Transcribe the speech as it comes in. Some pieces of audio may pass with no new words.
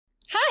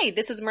Hi,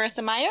 this is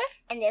Marissa Meyer.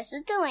 And this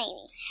is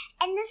Delaney.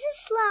 And this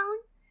is Sloan.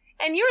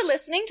 And you're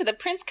listening to the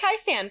Prince Kai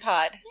Fan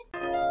Pod.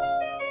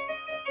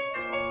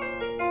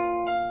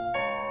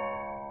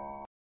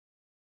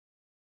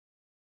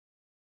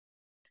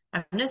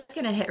 I'm just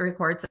going to hit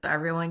record so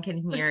everyone can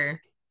hear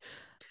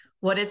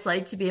what it's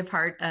like to be a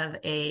part of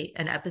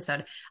an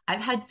episode.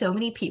 I've had so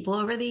many people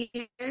over the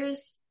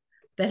years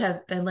that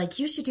have been like,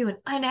 you should do an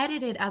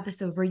unedited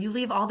episode where you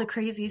leave all the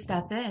crazy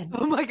stuff in.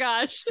 Oh my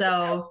gosh.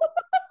 So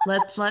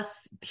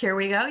let's here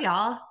we go,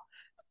 y'all.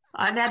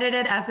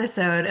 Unedited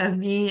episode of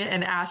me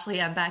and Ashley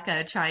and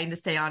Becca trying to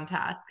stay on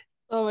task.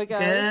 Oh my god.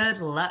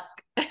 Good luck.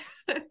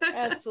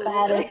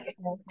 Absolutely.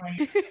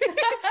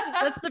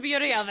 That's the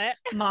beauty of it.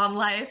 Mom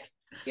life.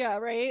 Yeah,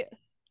 right?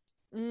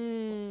 I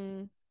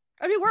mean,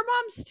 we're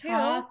moms too.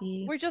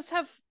 Coffee. We just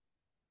have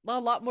a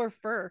lot more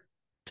fur.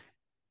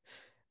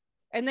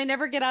 And they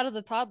never get out of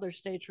the toddler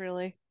stage,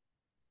 really.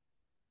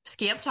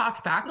 Scamp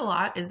talks back a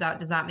lot. Does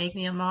that make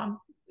me a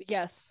mom?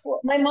 Yes. Well,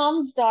 my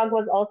mom's dog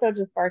was also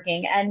just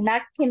barking, and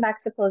Max came back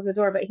to close the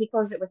door, but he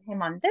closed it with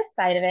him on this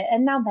side of it,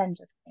 and now Ben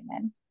just came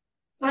in.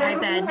 Hi,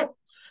 Ben.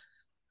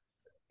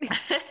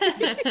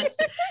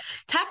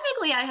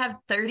 Technically, I have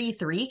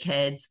 33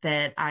 kids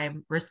that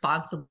I'm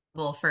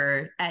responsible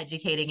for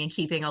educating and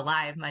keeping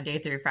alive Monday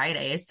through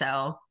Friday,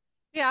 so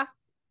yeah,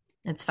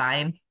 it's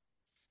fine.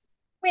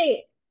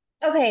 Wait,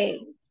 okay,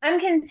 I'm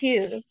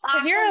confused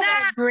because you're a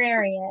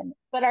librarian,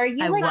 but are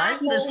you? I like was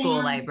the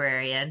school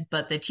librarian,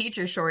 but the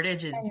teacher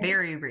shortage is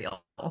very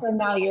real. So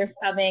now you're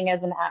subbing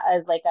as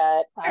like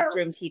a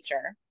classroom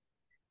teacher.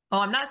 Oh,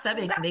 I'm not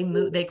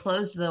subbing. They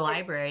closed the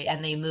library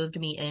and they moved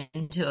me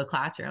into a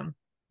classroom.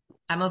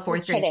 I'm a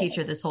fourth grade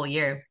teacher this whole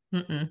year.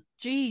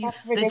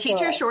 Jeez. The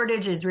teacher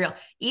shortage is real.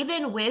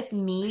 Even with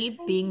me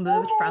being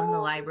moved from the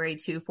library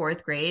to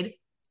fourth grade,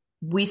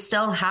 we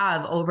still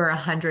have over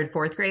 100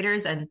 fourth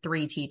graders and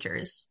 3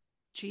 teachers.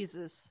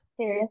 Jesus.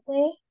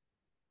 Seriously?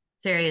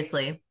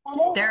 Seriously.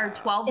 There are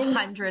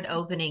 1,200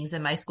 openings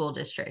in my school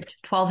district.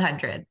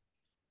 1,200.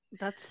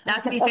 Now,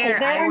 to be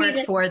fair, I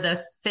work for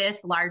the 5th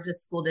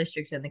largest school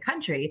district in the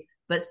country,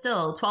 but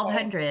still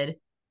 1,200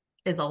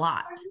 is a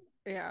lot.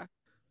 Yeah.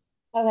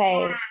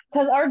 Okay.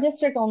 Because our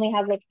district only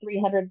has like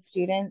 300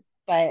 students,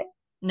 but.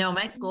 No,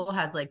 my school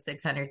has like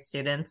 600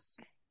 students.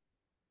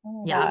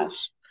 Oh yeah.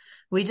 Gosh.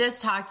 We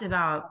just talked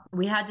about,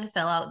 we had to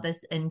fill out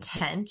this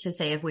intent to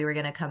say if we were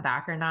going to come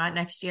back or not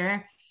next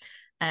year.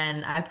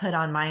 And I put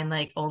on mine,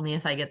 like, only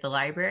if I get the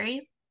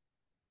library.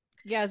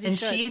 Yeah, and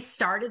she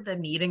started the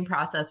meeting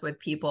process with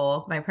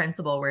people, my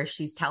principal, where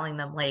she's telling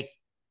them like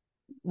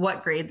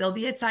what grade they'll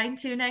be assigned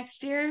to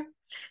next year.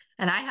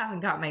 And I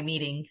haven't got my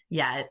meeting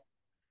yet.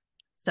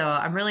 So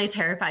I'm really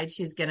terrified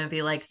she's going to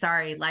be like,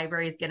 sorry,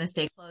 library is going to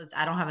stay closed.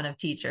 I don't have enough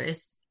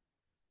teachers.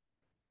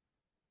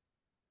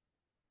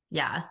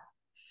 Yeah.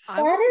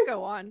 I want to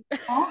go on.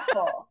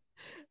 Awful.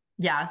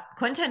 Yeah.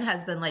 Quentin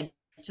has been like,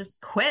 just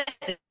quit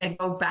and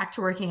go back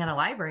to working in a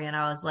library. And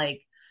I was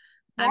like,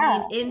 yeah.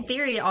 I mean, in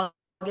theory, I'll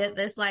get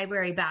this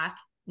library back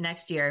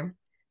next year.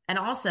 And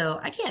also,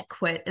 I can't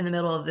quit in the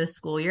middle of this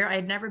school year.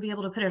 I'd never be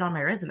able to put it on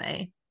my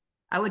resume.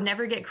 I would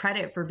never get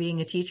credit for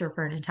being a teacher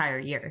for an entire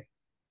year.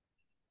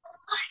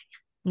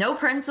 No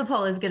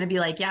principal is going to be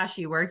like, yeah,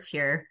 she worked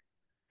here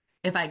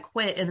if I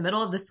quit in the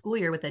middle of the school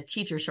year with a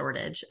teacher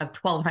shortage of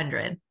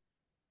 1,200.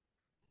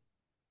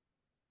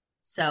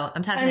 So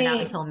I'm talking it out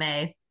until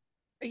May.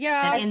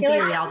 Yeah. And in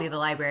theory, I'll be the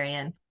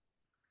librarian.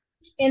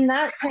 In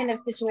that kind of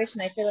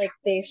situation, I feel like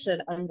they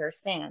should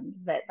understand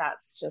that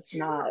that's just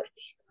not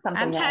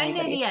something. I'm trying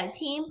to be a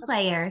team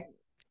player.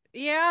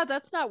 Yeah,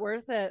 that's not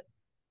worth it.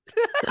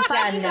 The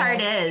funny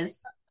part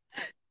is,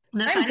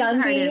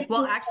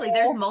 well, actually,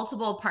 there's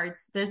multiple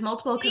parts. There's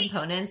multiple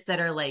components that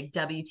are like,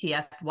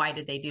 WTF, why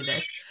did they do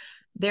this?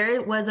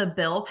 There was a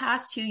bill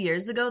passed 2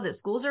 years ago that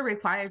schools are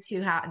required to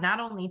have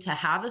not only to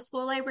have a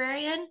school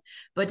librarian,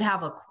 but to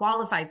have a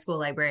qualified school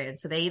librarian.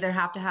 So they either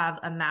have to have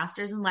a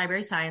master's in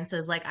library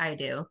sciences like I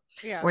do,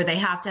 or they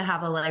have to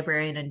have a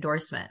librarian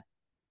endorsement.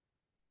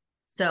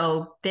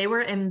 So they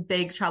were in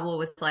big trouble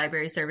with the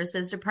library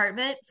services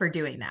department for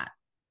doing that.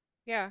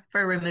 Yeah.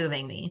 For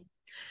removing me.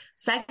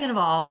 Second of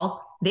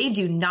all, they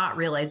do not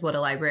realize what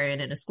a librarian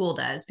in a school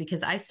does,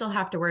 because I still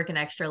have to work an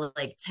extra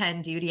like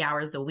 10 duty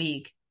hours a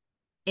week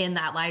in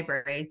that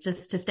library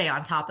just to stay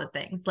on top of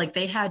things. Like,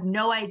 they had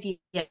no idea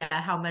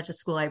how much a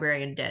school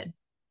librarian did.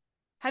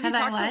 Have you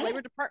talked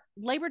to the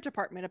labor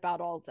department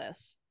about all of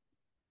this?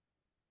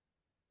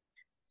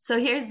 So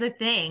here's the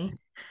thing.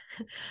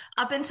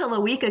 Up until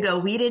a week ago,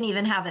 we didn't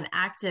even have an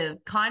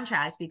active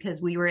contract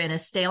because we were in a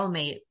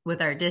stalemate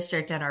with our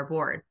district and our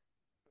board.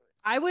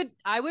 I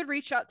would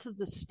reach out to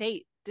the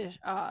state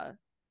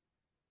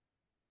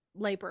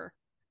labor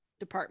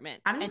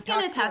department. I'm just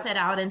going to tough it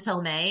out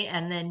until May,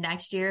 and then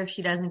next year, if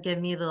she doesn't give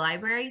me the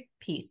library,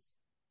 peace.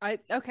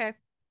 Okay.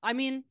 I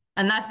mean,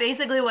 and that's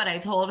basically what I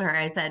told her.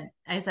 I said,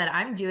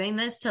 I'm doing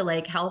this to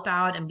like help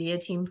out and be a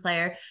team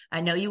player.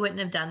 I know you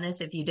wouldn't have done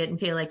this if you didn't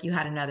feel like you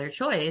had another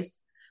choice,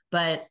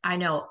 but I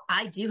know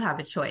I do have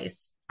a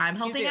choice. I'm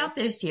helping out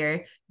this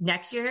year.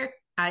 Next year,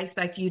 I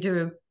expect you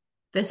to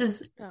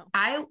No.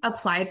 I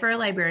applied for a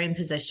librarian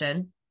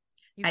position.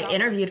 I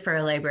interviewed for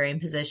a librarian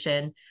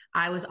position.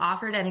 I was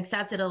offered and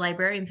accepted a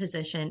librarian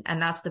position,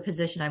 and that's the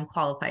position I'm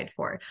qualified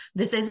for.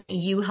 This isn't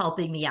you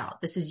helping me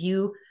out. This is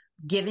you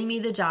giving me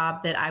the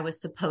job that I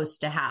was supposed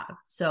to have.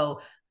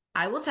 So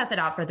I will tough it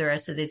out for the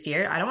rest of this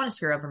year. I don't want to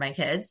screw over my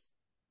kids,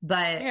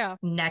 but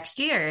next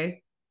year,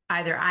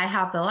 either I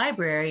have the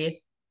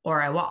library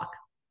or I walk.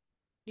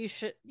 You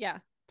should,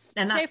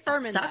 And stay that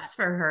firm in sucks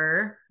that. for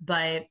her,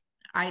 but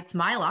it's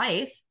my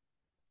life.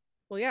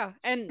 Well, yeah,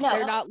 and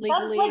they're not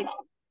legally.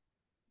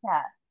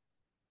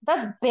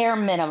 That's bare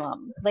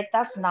minimum. Like,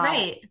 that's not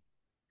right.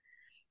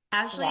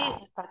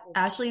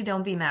 Ashley,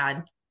 don't be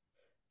mad.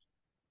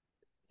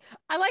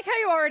 I like how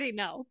you already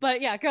know,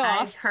 but yeah, go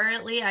off.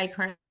 I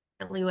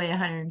currently weigh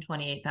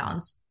 128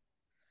 pounds.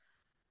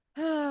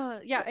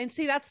 Yeah, and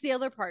see, that's the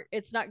other part.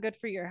 It's not good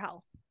for your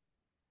health.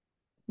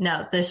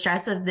 No, the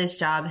stress of this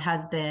job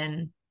has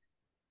been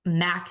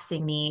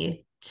maxing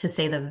me, to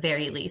say the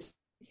very least.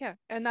 Yeah,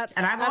 and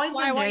I've always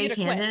been very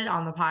candid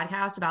on the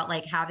podcast about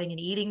like having an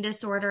eating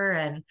disorder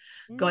and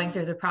going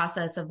through the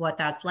process of what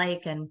that's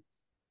like. And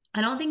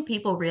I don't think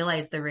people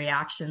realize the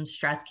reaction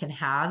stress can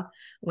have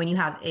when you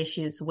have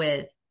issues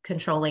with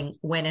controlling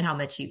when and how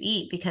much you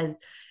eat, because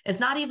it's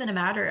not even a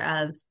matter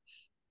of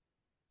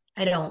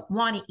I don't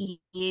want to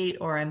eat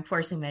or I'm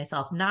forcing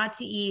myself not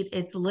to eat.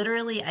 It's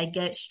literally I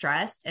get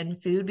stressed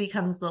and food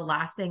becomes the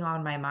last thing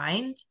on my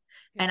mind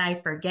and I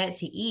forget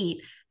to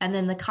eat. And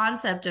then the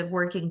concept of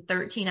working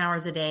 13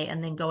 hours a day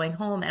and then going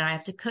home and I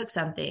have to cook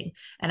something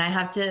and I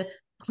have to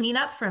clean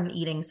up from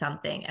eating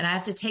something and I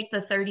have to take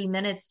the 30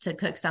 minutes to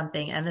cook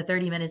something and the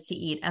 30 minutes to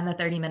eat and the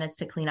 30 minutes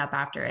to clean up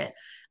after it.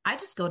 I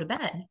just go to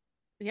bed.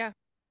 Yeah.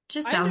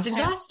 Just sounds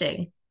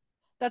exhausting.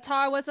 That's how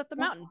I was at the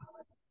mountain.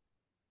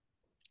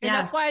 And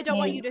that's why I don't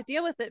want you to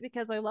deal with it,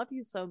 because I love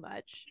you so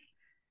much.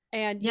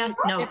 And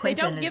if they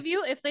don't give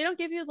you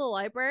the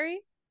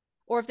library,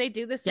 or if they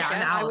do this again,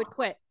 I would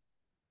quit.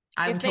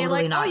 I'm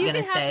totally not you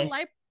gonna can have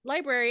the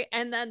library,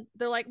 and then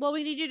they're like, well,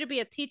 we need you to be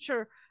a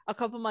teacher a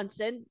couple months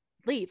in,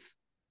 leave.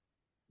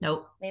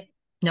 Nope.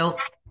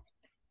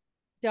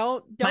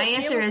 Don't My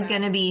answer is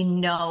going to be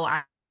no.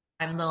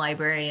 I'm the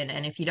librarian,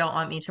 and if you don't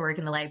want me to work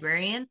in the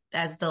librarian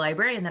as the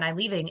librarian, then I'm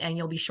leaving, and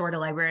you'll be short a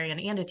librarian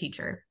and a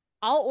teacher.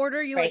 I'll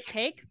order you a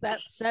cake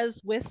that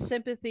says, with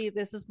sympathy,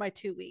 this is my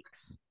 2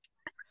 weeks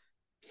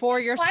for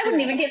your school. I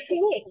wouldn't even get 2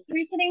 weeks. Are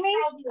you kidding me?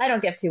 I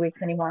don't get 2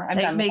 weeks anymore. I'm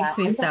done with that. It makes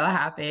me so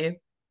happy.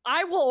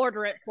 I will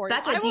order it for you.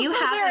 Becca, do you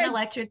have an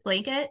electric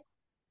blanket?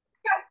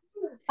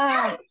 This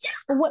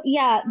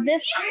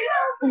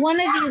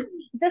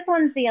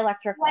one's the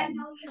electric one.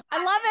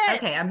 I love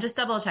it. Okay, I'm just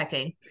double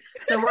checking.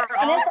 So we're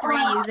all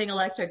three using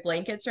electric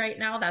blankets right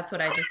now. That's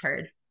what I just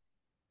heard.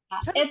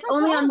 It's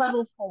only on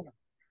level 4,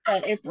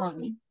 but it's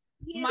on.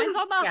 Mine's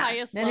on the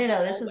highest level.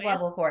 No. This is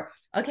level 4.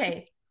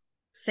 Okay,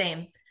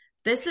 same.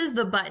 This is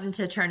the button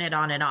to turn it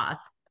on and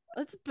off.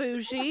 That's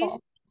bougie.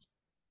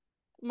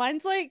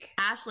 Mine's like...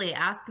 Ashley,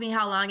 ask me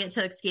how long it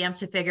took Scamp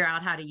to figure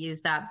out how to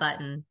use that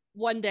button.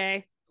 1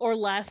 day or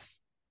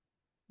less.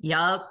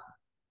 Yup.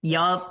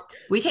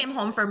 We came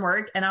home from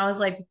work and I was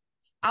like,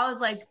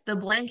 the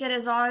blanket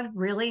is on,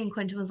 really? And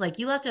Quentin was like,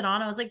 you left it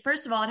on? I was like,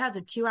 first of all, it has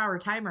a 2-hour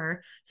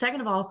timer.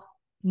 Second of all,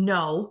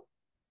 no,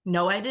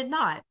 I did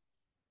not.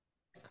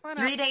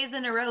 3 days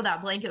in a row,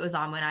 that blanket was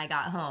on when I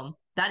got home.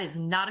 That is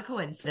not a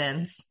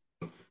coincidence.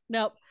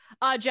 Nope.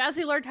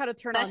 Jazzy learned how to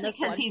turn on this one.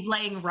 Especially because he's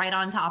laying right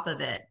on top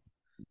of it.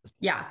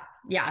 Yeah.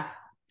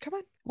 Come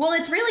on. Well,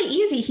 it's really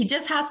easy. He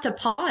just has to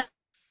pause.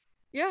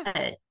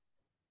 Yeah.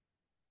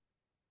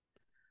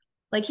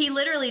 Like he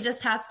literally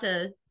just has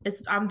to.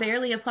 I'm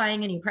barely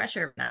applying any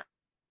pressure now.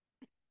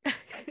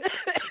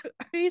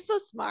 He's so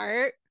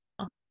smart.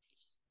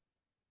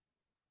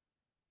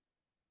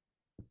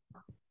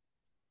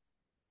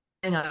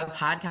 A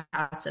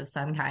podcast of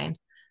some kind.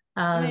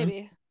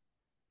 Maybe.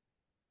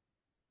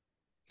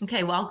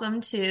 Okay,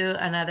 welcome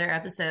to another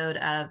episode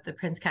of the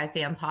Prince Kai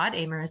Fan Pod,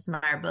 a Marissa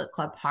Meyer Book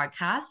Club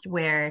podcast,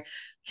 where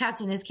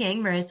Captain is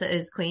king, Marissa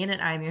is queen, and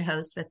I'm your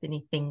host,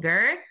 Bethany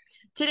Finger.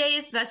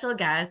 Today's special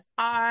guests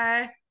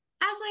are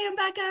Ashley and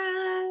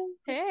Becca.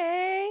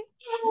 Hey.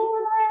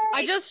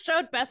 I just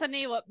showed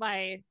Bethany what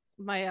my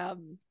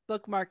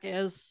bookmark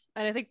is,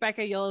 and I think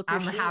Becca, you'll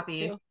appreciate I'm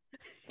happy. it too.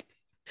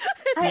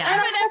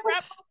 Yeah.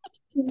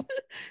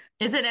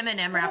 It's an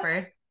M&M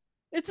wrapper.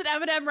 It's an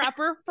M&M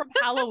wrapper from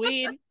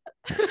Halloween.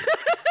 Wonderful.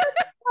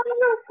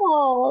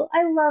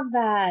 I love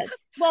that.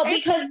 Well,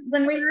 because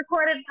when we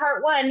recorded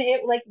part 1,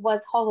 it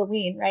was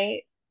Halloween,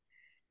 right?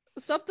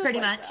 Something pretty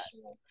like much.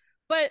 That.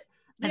 But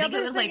I think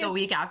it was like a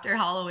week after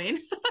Halloween.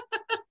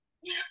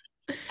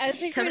 I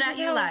think coming at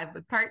you live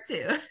with part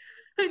 2.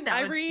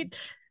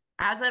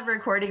 As of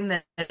recording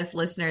this,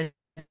 listeners,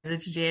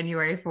 it's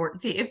January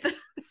 14th.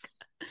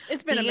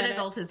 It's been being a minute. An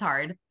adult is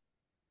hard.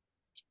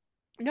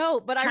 No,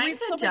 but trying I read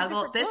to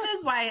juggle. This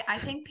is why I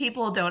think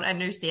people don't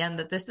understand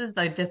that this is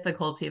the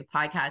difficulty of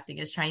podcasting,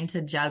 is trying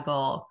to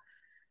juggle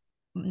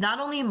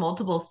not only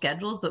multiple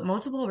schedules, but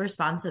multiple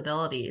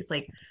responsibilities.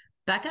 Like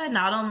Becca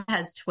not only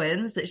has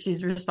twins that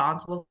she's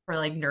responsible for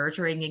like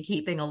nurturing and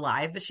keeping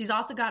alive, but she's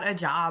also got a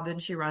job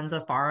and she runs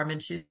a farm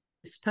and she's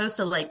supposed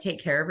to like take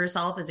care of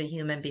herself as a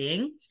human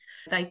being.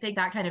 I think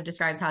that kind of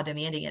describes how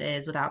demanding it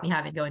is without me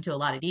having to go into a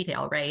lot of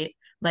detail, right?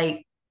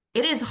 Like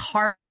it is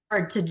hard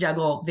to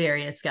juggle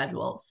various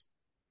schedules.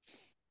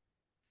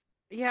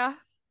 Yeah.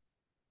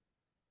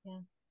 Yeah.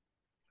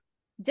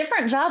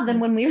 Different job than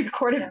when we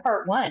recorded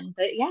part 1,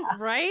 but yeah.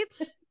 Right?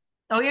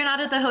 Oh, you're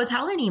not at the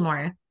hotel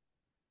anymore.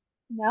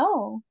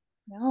 No.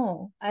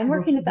 I'm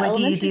working at the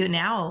elementary. What do you do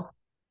now?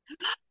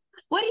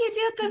 What do you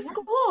do at the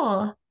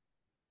school?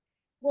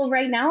 Well,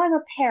 right now I'm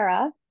a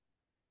para.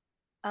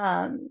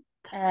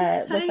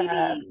 That's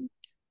exciting.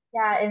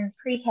 In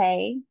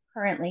pre-K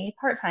currently,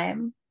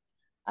 part-time.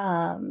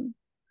 And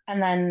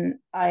then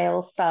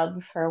I'll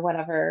sub for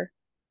whatever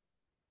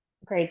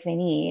grades they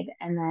need.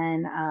 And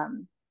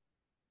then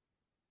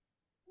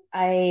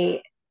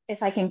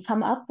if I can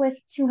come up with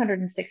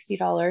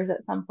 $260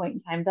 at some point in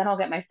time, then I'll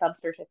get my sub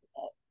certificate.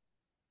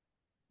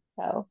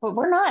 So, but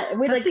we're not.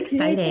 That's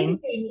exciting.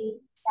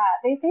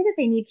 They say that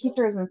they need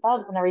teachers and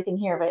subs and everything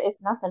here, but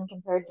it's nothing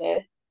compared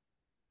to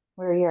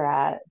where you're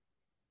at.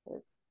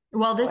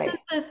 Well, this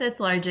is the 5th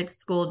largest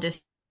school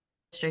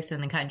district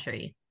in the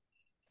country.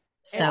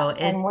 So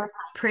it's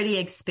pretty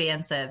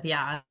expansive.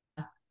 Yeah.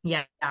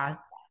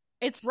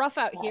 It's rough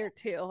out here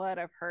too, what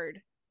I've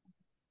heard.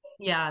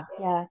 Yeah.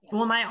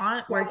 Well, my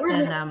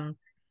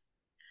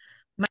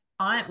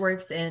aunt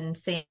works in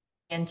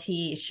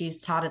Santee. She's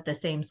taught at the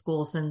same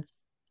school since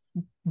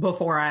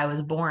before I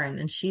was born.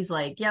 And she's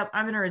like, yep,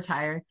 I'm going to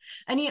retire.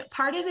 And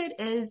part of it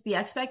is the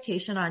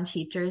expectation on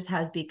teachers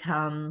has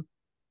become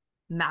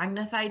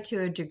magnified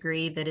to a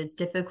degree that is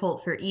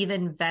difficult for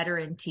even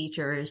veteran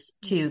teachers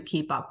to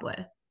keep up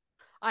with.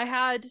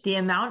 The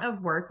amount of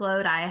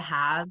workload I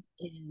have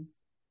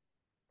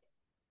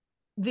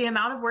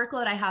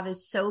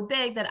is so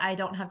big that I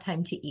don't have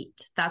time to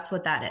eat. That's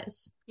what that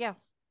is. Yeah.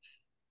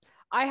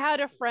 I had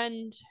a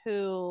friend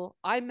who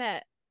I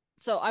met.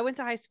 So I went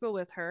to high school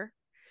with her,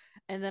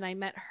 and then I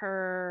met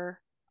her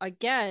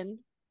again,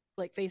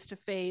 like face to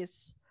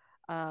face,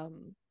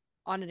 on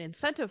an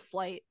incentive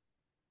flight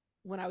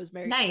when I was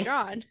married to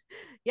John.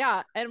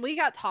 Yeah. And we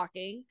got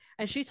talking,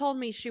 and she told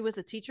me she was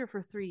a teacher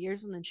for 3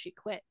 years and then she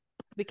quit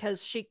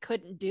because she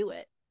couldn't do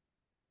it.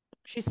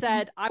 She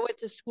said, I went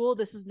to school.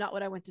 This is not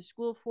what I went to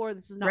school for.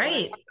 This is not what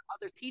I talked to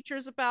other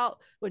teachers about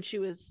when she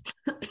was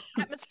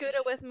at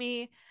Muscuda with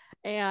me.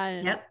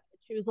 And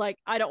she was like,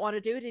 I don't want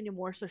to do it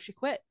anymore. So she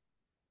quit.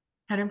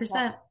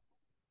 100%.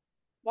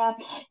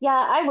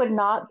 Yeah. I would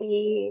not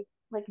be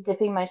like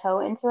dipping my toe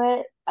into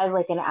it as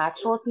like an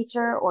actual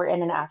teacher or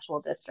in an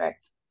actual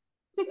district.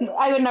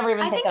 I would never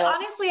even think of it.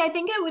 Honestly, I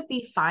think it would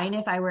be fine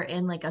if I were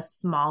in like a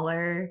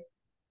smaller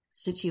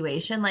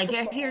situation. Like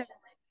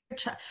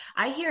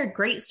I hear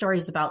great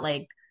stories about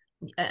like,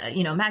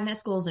 magnet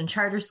schools and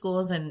charter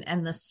schools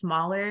and the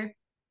smaller,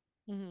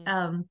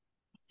 and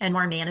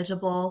more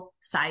manageable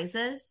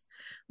sizes.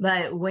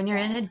 But when you're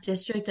in a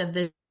district of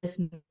this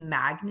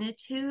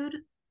magnitude,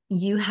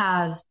 you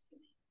have,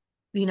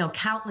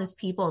 countless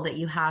people that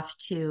you have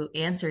to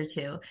answer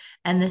to.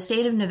 And the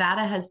state of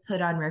Nevada has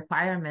put on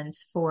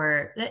requirements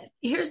for let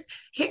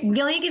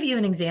me give you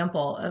an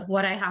example of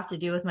what I have to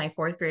do with my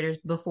 4th graders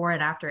before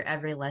and after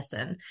every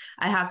lesson.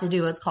 I have to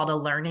do what's called a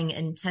learning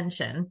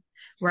intention,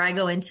 where I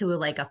go into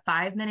like a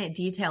 5-minute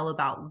detail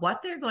about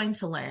what they're going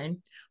to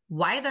learn,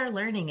 why they're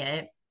learning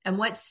it, and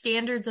what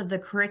standards of the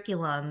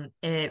curriculum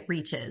it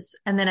reaches.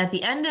 And then at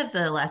the end of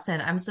the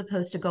lesson, I'm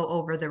supposed to go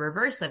over the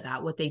reverse of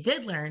that, what they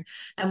did learn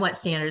and what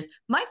standards.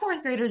 My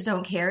 4th graders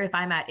don't care if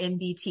I'm at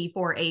MBT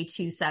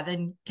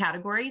 4A27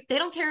 category. They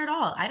don't care at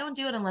all. I don't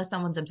do it unless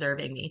someone's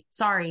observing me.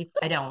 Sorry,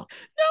 I don't.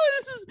 No,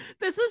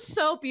 this is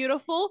so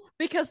beautiful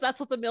because that's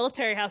what the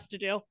military has to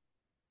do.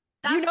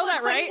 That's you know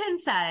that, right? Quentin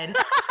said.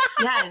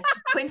 Yes.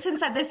 Quentin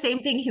said the same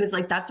thing. He was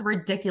like, that's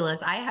ridiculous.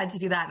 I had to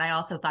do that. And I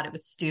also thought it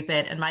was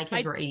stupid. And my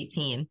kids were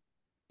 18.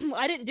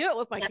 I didn't do it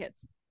with my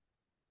kids.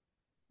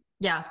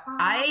 Yeah.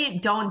 I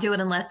don't do it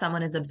unless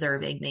someone is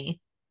observing me.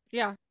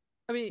 Yeah.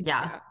 I mean,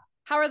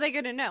 how are they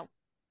going to know?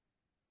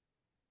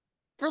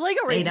 For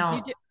Lego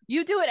reasons,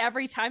 you do it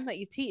every time that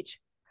you teach.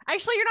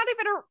 Actually,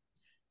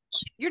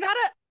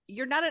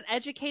 you're not an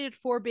educated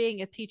for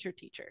being a teacher.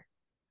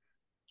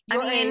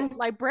 You're a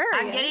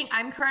librarian.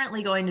 I'm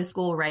currently going to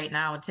school right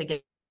now to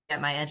get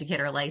my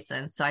educator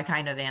license. So I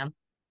kind of am.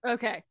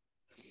 Okay.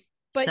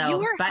 But you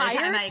were by the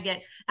time I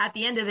get at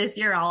the end of this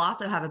year, I'll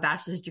also have a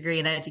bachelor's degree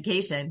in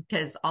education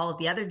because all of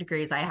the other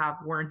degrees I have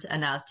weren't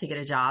enough to get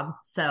a job.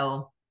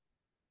 So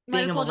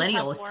being a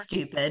millennial is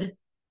stupid.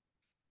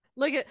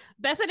 Look at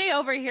Bethany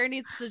over here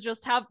needs to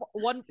just have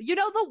one,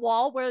 the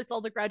wall where it's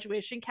all the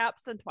graduation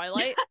caps in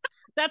Twilight.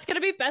 That's going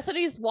to be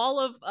Bethany's wall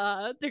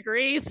of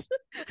degrees.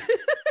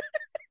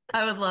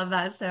 I would love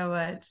that so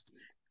much.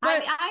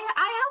 But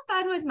I have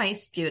fun with my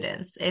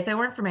students. If it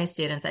weren't for my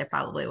students, I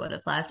probably would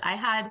have left. I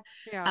had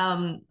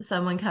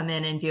someone come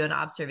in and do an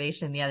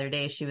observation the other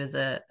day. She was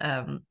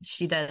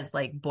she does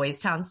like Boys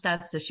Town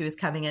stuff. So she was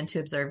coming in to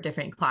observe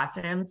different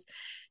classrooms.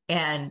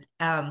 And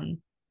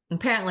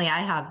apparently I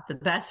have the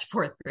best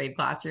fourth grade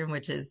classroom,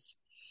 which is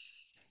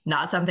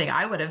not something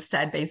I would have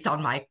said based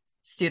on my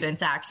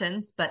students'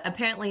 actions, but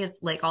apparently it's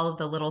like all of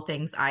the little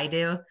things I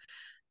do.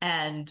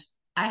 And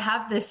I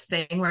have this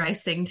thing where I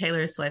sing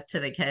Taylor Swift to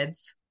the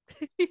kids.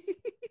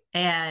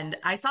 And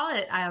I saw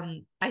it.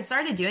 I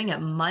started doing it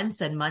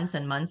months and months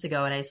and months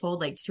ago, and I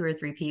told like 2 or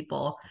 3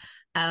 people.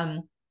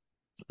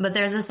 But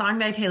there's a song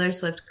by Taylor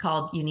Swift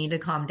called "You Need to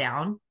Calm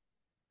Down."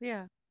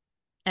 Yeah.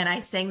 And I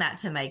sing that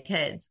to my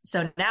kids.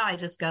 So now I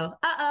just go,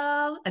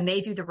 uh-oh. And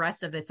they do the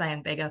rest of the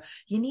song. They go,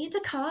 "You need to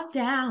calm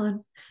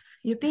down.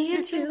 You're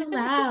being too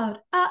loud.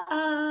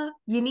 Uh-oh.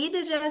 You need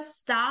to just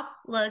stop,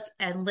 look,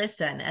 and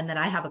listen." And then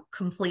I have a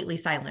completely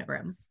silent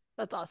room.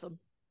 That's awesome.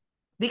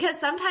 Because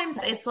sometimes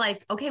it's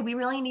like, okay, we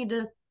really need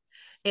to,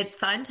 it's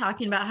fun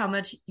talking about how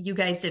much you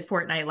guys did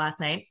Fortnite last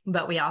night,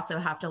 but we also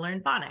have to learn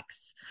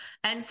phonics.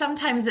 And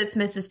sometimes it's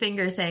Mrs.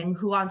 Finger saying,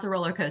 "Who wants a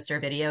roller coaster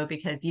video?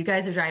 Because you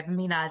guys are driving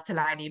me nuts and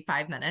I need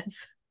 5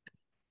 minutes."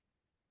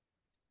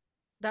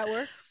 That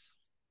works.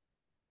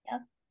 Yeah.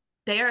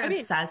 They are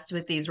obsessed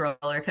with these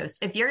roller coasters.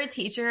 If you're a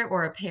teacher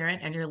or a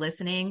parent and you're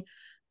listening,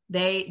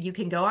 you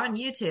can go on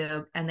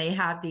YouTube and they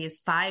have these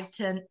 5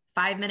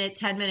 minute,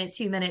 10 minute,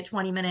 2 minute,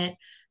 20 minute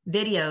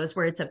videos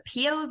where it's a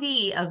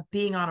POV of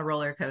being on a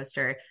roller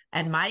coaster.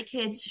 And my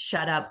kids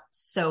shut up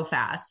so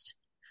fast.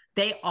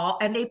 They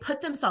put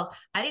themselves,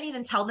 I didn't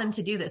even tell them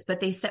to do this, but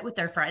they sit with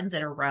their friends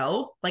in a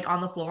row, like on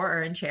the floor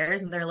or in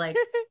chairs, and they're like,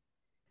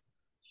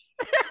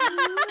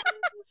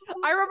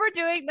 I remember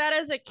doing that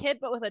as a kid,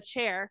 but with a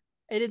chair.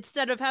 And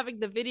instead of having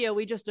the video,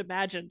 we just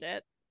imagined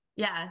it.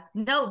 Yeah,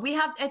 no, we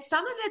have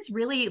some of it's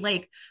really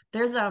like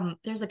there's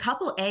a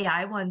couple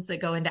AI ones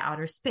that go into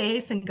outer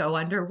space and go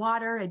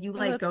underwater and you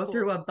like go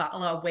through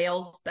a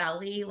whale's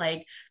belly.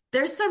 Like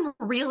there's some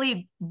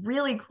really,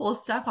 really cool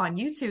stuff on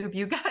YouTube,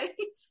 you guys.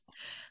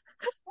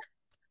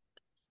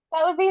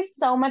 That would be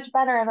so much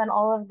better than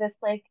all of this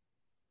like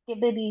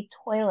skibbity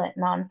toilet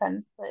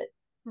nonsense that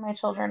my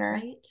children are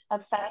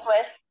obsessed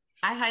with.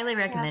 I highly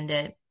recommend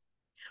it.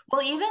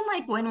 Well, even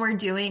like when we're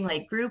doing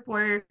like group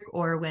work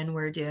or when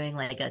we're doing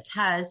like a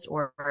test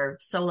or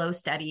solo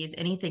studies,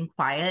 anything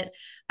quiet,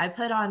 I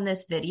put on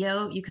this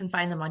video. You can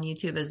find them on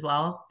YouTube as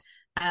well,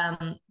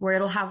 where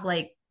it'll have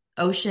like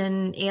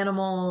ocean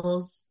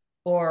animals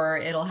or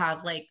it'll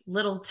have like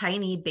little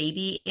tiny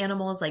baby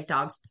animals like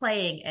dogs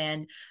playing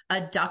and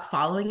a duck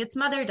following its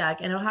mother duck.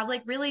 And it'll have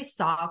like really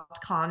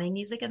soft, calming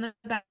music in the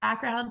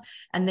background.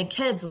 And the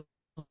kids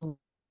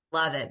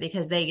love it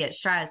because they get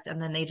stressed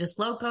and then they just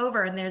look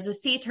over and there's a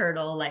sea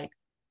turtle like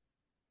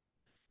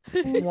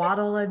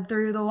waddling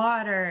through the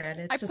water and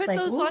it's just like,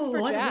 those on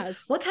for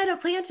jazz. What kind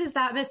of plant is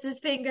that, Mrs.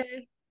 Finger?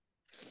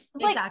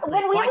 Like, exactly.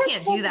 I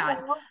can't do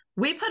that.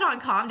 We put on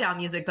calm down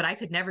music, but I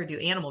could never do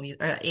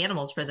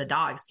animals for the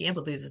dogs. Scamp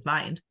would lose his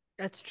mind.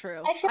 That's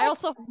true. I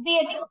also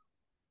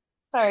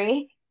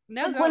sorry.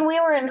 No, like when we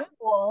were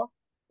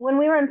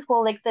in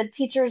school, like the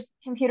teacher's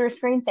computer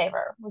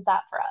screensaver was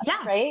that for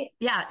us, right?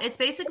 Yeah, it's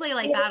basically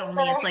like that,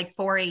 only it's like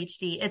 4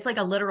 HD. It's like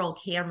a literal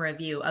camera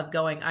view of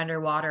going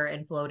underwater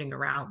and floating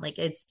around. Like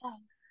it's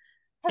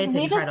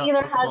incredible.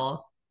 Just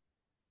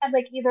had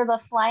like either the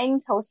flying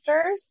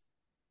toasters,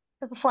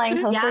 because the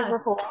flying toasters were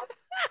cool,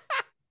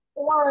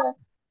 or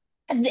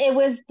it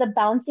was the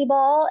bouncy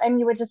ball, and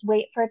you would just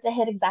wait for it to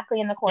hit exactly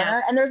in the corner.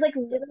 Yeah. And there's like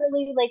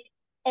literally like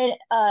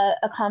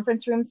a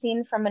conference room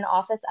scene from an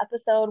Office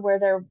episode where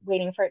they're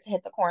waiting for it to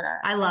hit the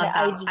corner. I love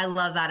that. I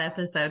love that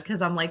episode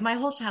because I'm like my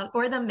whole child.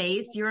 Or the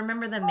maze. Do you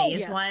remember the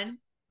maze one?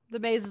 The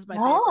maze is my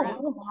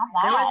favorite.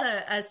 There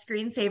was a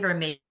screensaver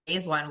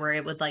maze one where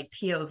it would like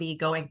POV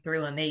going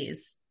through a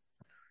maze.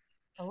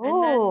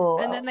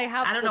 And then they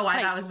have. I don't know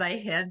why that was my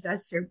hand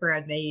gesture for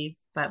a maze,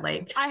 but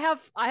like I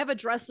have a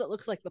dress that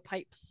looks like the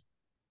pipes.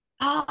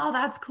 Oh,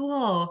 that's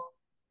cool.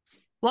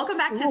 Welcome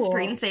back to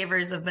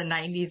Screensavers of the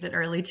 90s and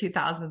early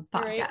 2000s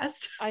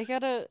podcast. Right.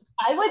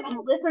 I would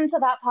listen to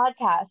that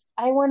podcast.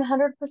 I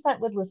 100%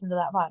 would listen to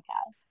that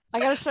podcast. I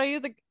gotta show you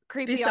the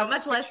creepy. Be so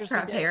much less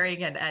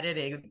preparing and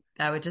editing.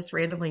 I would just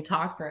randomly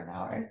talk for an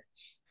hour.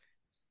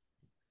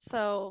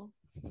 So.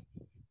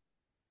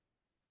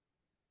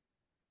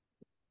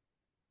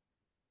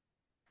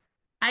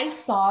 I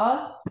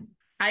saw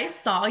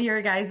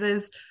your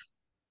guys's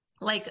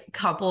like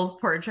couples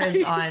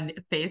portraits on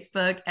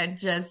Facebook and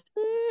just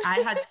I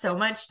had so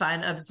much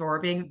fun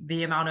absorbing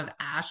the amount of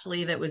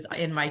Ashley that was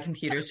in my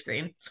computer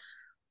screen.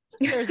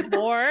 There's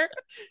more.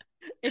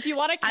 If you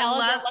want a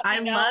calendar, I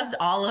loved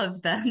all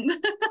of them.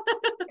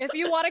 If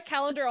you want a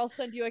calendar, I'll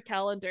send you a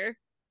calendar.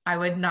 I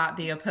would not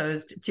be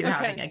opposed to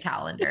having a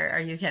calendar. Are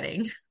you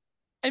kidding?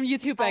 And you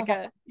too,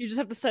 Becca. You just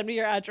have to send me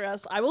your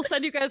address. I will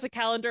send you guys a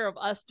calendar of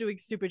us doing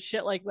stupid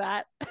shit like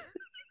that.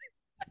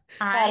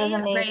 I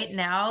right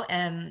now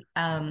am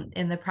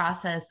in the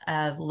process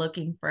of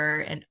looking for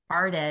an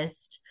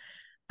artist.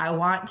 I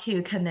want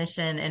to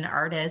commission an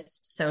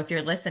artist. So if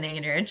you're listening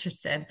and you're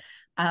interested,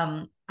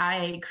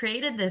 I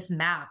created this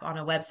map on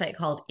a website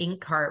called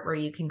Inkcart where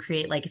you can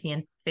create like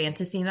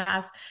fantasy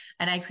maps.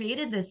 And I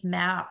created this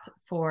map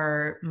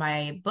for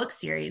my book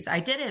series. I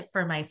did it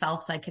for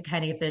myself so I could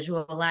kind of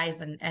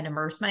visualize and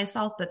immerse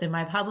myself, but then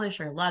my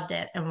publisher loved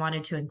it and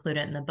wanted to include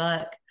it in the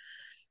book.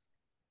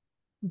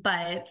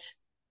 But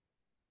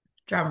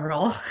drum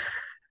roll.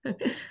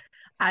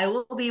 I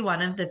will be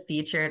one of the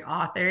featured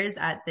authors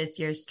at this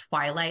year's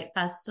Twilight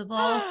Festival.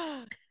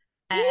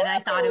 And I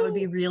thought it would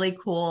be really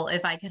cool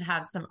if I could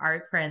have some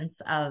art prints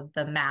of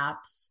the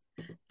maps.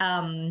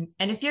 And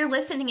if you're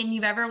listening and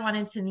you've ever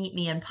wanted to meet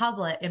me in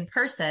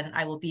person,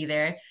 I will be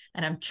there.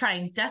 And I'm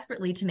trying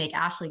desperately to make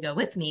Ashley go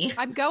with me.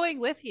 I'm going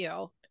with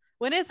you.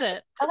 When is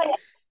it? Okay.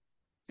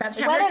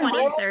 September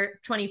 23rd,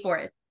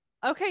 24th.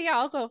 Okay, yeah,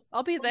 I'll go.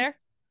 I'll be there.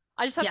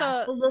 I just have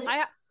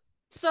to.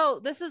 So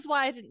this is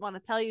why I didn't want to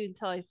tell you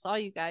until I saw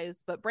you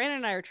guys. But Brandon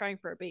and I are trying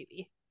for a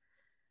baby,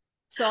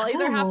 so I'll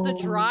either have to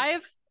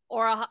drive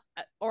or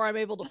I'm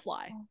able to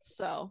fly.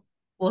 So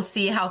we'll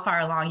see how far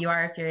along you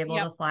are if you're able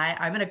to fly.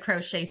 I'm gonna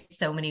crochet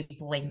so many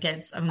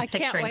blankets. I'm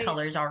picturing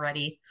colors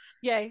already.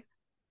 Yay.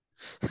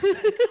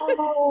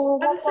 Oh,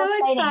 I'm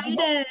so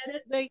excited.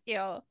 Thank you.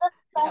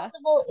 The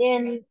festival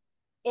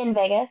in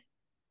Vegas?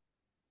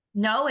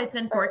 No, it's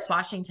in Forks,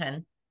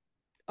 Washington.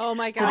 Oh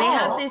my God. So they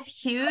have this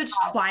huge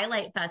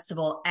Twilight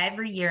Festival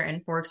every year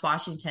in Forks,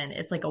 Washington.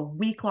 It's like a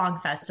week-long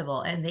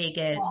festival, and they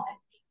get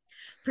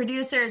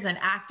producers and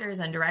actors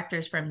and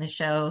directors from the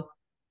show.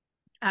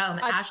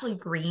 Ashley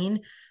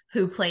Greene,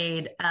 who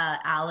played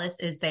Alice,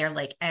 is there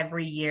like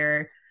every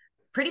year.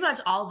 Pretty much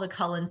all the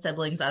Cullen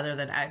siblings other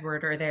than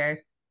Edward are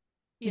there.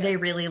 Yeah. They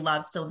really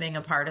love still being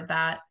a part of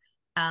that.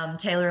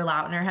 Taylor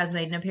Lautner has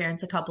made an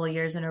appearance a couple of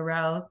years in a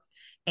row.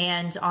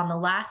 And on the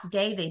last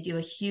day, they do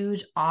a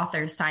huge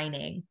author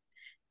signing.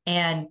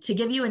 And to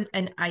give you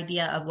an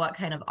idea of what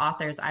kind of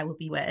authors I will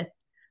be with,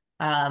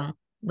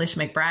 Lish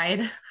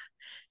McBride,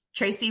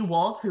 Tracy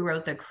Wolff, who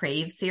wrote the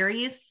Crave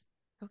series,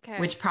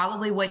 which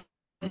probably wouldn't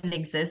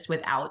exist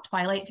without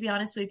Twilight, to be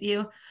honest with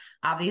you.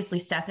 Obviously,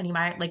 Stephanie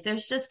Meyer. Like,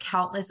 there's just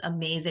countless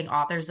amazing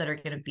authors that are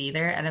going to be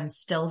there. And I'm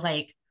still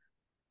like,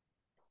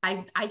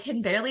 I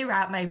can barely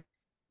wrap my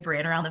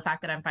brain around the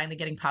fact that I'm finally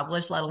getting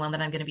published, let alone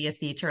that I'm going to be a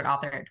featured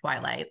author at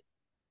Twilight.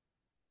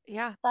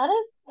 Yeah. That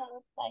is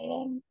so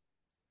exciting.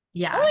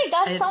 Yeah. Oh my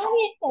gosh, so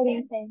many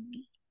exciting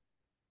things.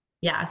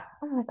 Yeah.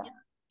 Oh my God.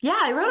 Yeah,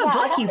 I wrote a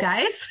book, you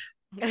guys.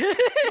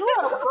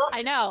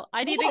 I know.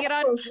 I need to get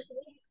on.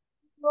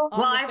 Well,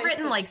 I've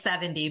written like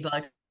 70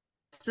 books.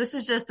 This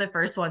is just the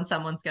first one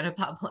someone's going to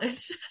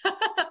publish.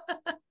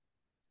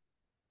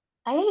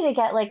 I need to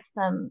get like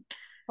some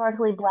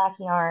sparkly black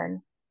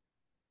yarn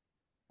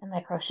and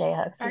my crochet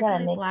hooks.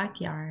 Sparkly black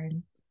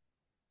yarn.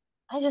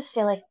 I just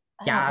feel like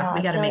we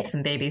got to make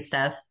some baby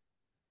stuff.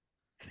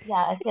 Yeah,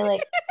 I feel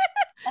like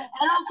I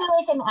don't feel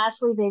like an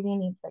Ashley baby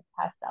needs like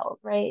pastels,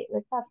 right?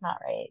 Like that's not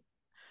right.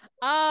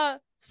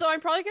 So I'm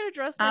probably gonna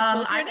dress my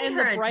children I made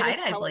her a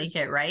tie-dye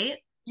blanket, right?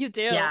 You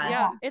do,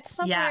 yeah. It's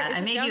somewhere. Yeah,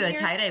 I made you a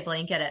tie-dye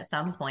blanket at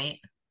some point.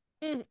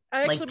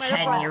 Like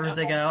 10 years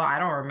ago. I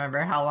don't remember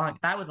how long.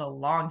 That was a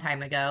long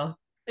time ago.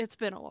 It's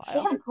been a while. She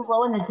had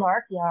glow in the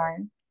dark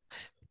yarn.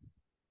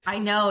 I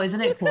know,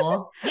 isn't it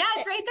cool? Yeah,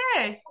 it's right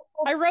there.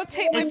 I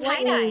rotate my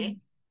tie-dye.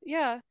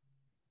 Yeah.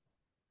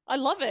 I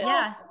love it.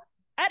 Yeah.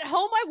 At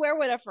home I wear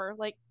whatever.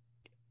 Like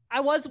I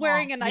was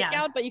wearing a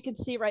nightgown, but you can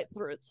see right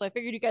through it. So I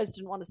figured you guys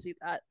didn't want to see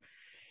that.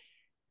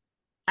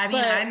 I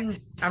mean,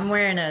 I'm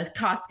wearing a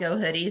Costco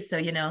hoodie, so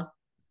you know.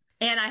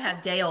 And I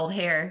have day old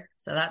hair,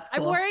 so that's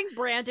cool. I'm wearing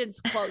Brandon's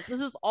clothes. This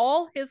is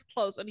all his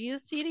clothes, and he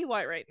is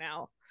TDY right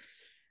now.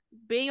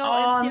 Being all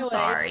I'm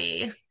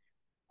sorry.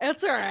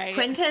 It's all right.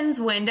 Quentin's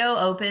window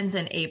opens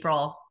in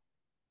April.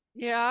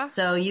 Yeah.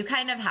 So you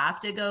kind of have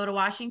to go to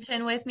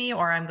Washington with me,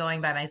 or I'm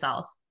going by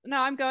myself. No,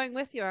 I'm going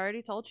with you. I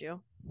already told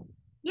you.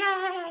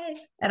 Yay!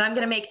 And I'm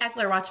going to make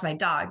Eckler watch my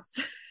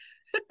dogs.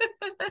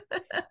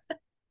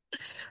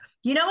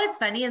 You know what's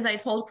funny is I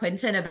told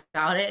Quentin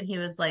about it, and he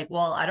was like,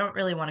 well, I don't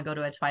really want to go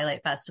to a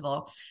Twilight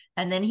Festival.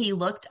 And then he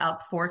looked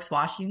up Forks,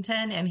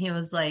 Washington, and he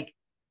was like,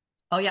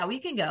 oh, yeah, we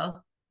can go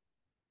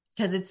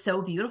because it's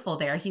so beautiful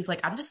there. He's like,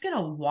 I'm just going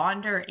to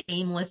wander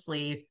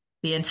aimlessly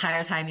the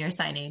entire time you're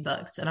signing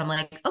books. And I'm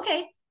like,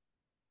 okay.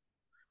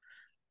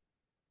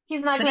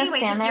 He's not going to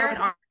stand there. If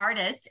you're an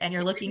artist and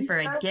you're looking for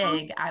a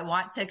gig, I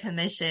want to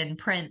commission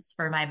prints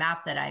for my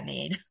map that I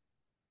made.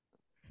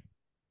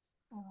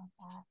 Oh,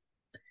 God.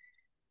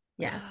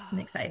 Yeah, I'm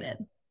excited.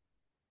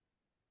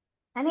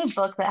 Any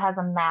book that has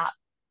a map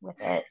with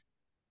it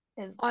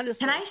is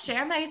honestly. Can I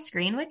share my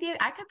screen with you?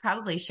 I could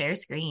probably share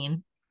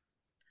screen.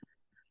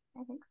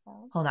 I think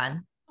so. Hold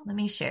on. Let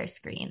me share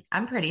screen.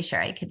 I'm pretty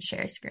sure I can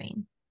share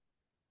screen.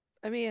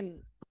 I mean,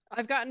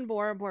 I've gotten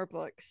more and more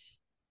books.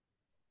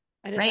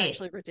 And it's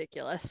actually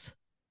ridiculous.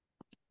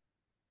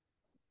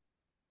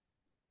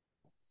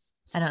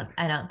 I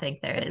don't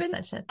think there is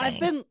such a thing. I've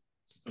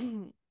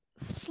been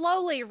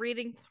slowly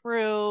reading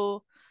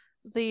through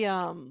the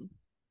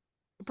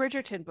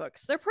Bridgerton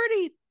books.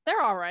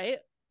 They're all right.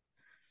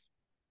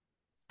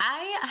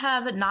 I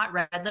have not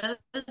read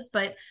those,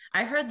 but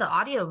I heard the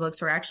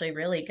audiobooks were actually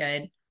really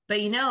good. But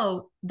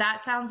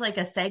that sounds like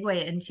a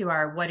segue into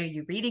our What Are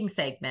You Reading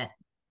segment.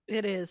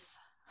 It is.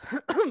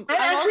 I'm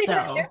actually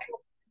also,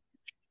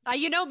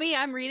 you know me,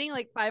 I'm reading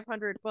like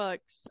 500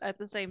 books at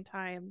the same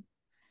time.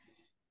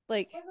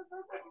 Like,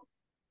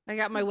 I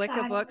got my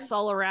Wicca books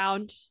all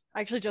around.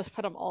 I actually just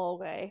put them all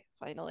away,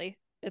 finally.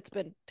 It's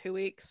been 2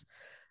 weeks.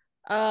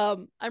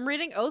 I'm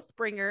reading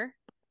Oathbringer.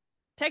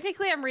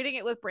 Technically, I'm reading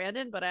it with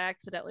Brandon, but I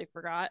accidentally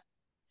forgot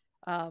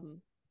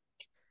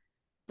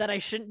that I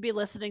shouldn't be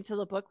listening to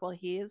the book while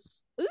he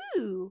is.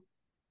 Ooh.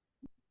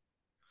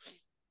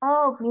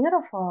 Oh,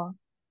 beautiful.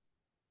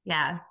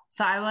 Yeah.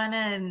 So I want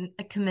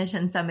to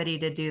commission somebody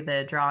to do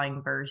the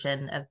drawing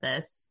version of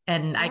this,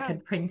 and I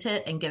could print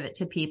it and give it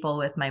to people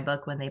with my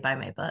book when they buy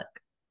my book.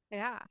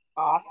 Yeah.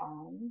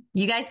 Awesome.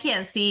 You guys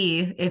can't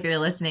see if you're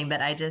listening,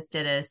 but I just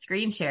did a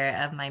screen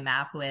share of my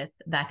map with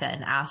Becca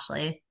and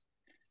Ashley.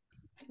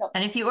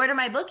 And if you order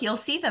my book, you'll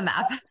see the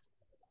map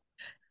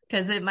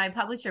because my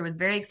publisher was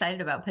very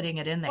excited about putting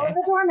it in there. Oh,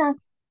 the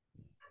doorknobs.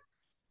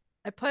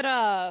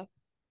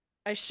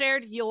 I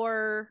shared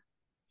your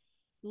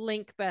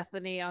link,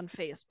 Bethany, on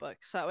Facebook,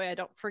 so that way I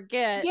don't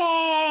forget.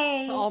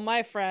 Yay! To all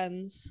my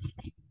friends.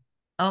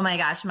 Oh my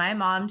gosh, my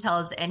mom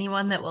tells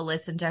anyone that will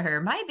listen to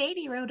her, my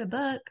baby wrote a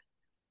book.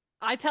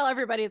 I tell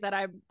everybody that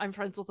I'm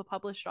friends with a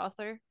published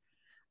author.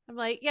 I'm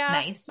like, yeah,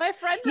 nice. My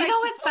friend. You know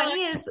what's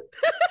funny is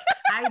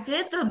I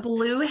did the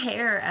blue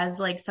hair as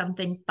like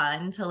something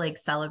fun to like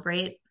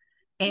celebrate.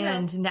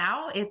 And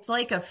now it's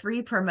like a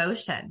free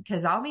promotion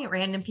because I'll meet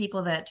random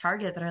people at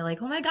Target that are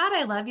like, oh my God,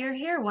 I love your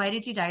hair. Why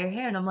did you dye your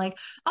hair? And I'm like,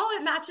 oh,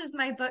 it matches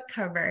my book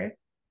cover.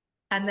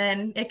 And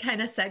then it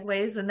kind of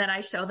segues. And then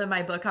I show them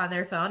my book on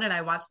their phone and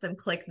I watch them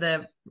click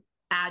the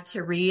add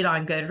to read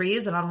on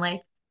Goodreads. And I'm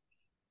like,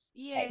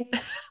 yay.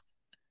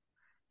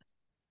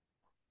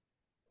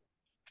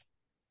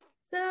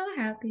 So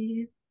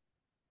happy.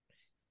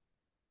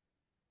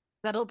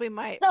 That'll be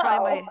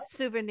probably my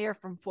souvenir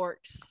from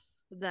Forks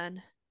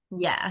then.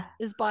 Yeah.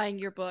 Is buying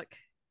your book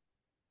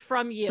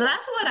from you. So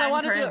that's what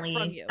I'm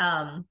currently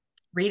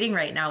reading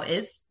right now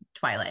is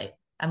Twilight.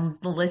 I'm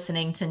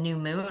listening to New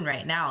Moon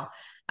right now.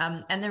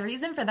 And the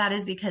reason for that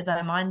is because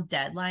I'm on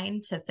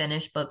deadline to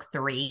finish book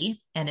 3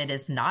 and it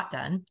is not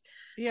done.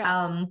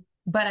 Yeah.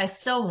 But I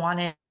still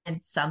wanted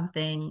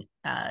something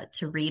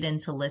to read and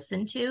to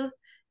listen to.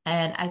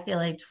 And I feel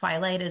like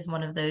Twilight is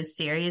one of those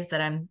series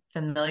that I'm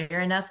familiar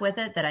enough with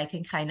it that I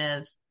can kind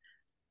of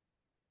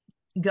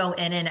go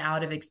in and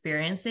out of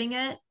experiencing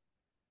it.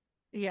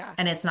 Yeah.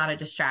 And it's not a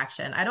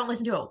distraction. I don't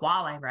listen to it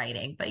while I'm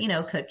writing, but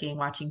cooking,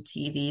 watching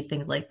TV,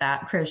 things like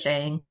that,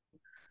 crocheting.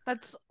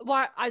 That's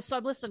why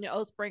I'm listening to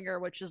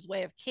Oathbringer, which is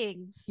Way of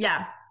Kings.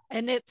 Yeah.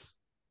 And it's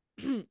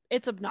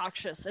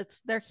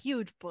obnoxious. They're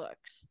huge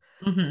books.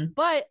 Mm-hmm.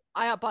 But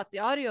I bought the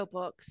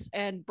audiobooks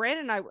and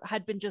Brandon and I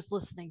had been just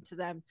listening to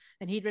them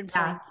and he'd been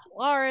playing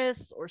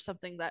Stellaris or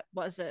something that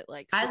wasn't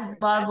like I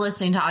love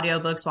listening to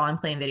audiobooks while I'm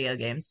playing video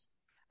games.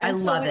 I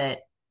love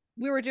it.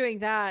 We were doing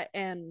that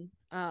and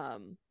I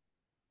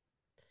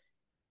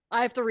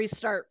have to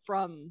restart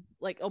from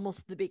like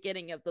almost the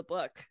beginning of the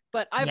book.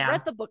 But I've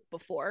read the book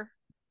before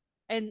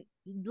and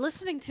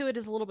listening to it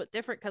is a little bit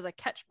different because I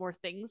catch more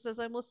things as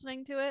I'm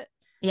listening to it.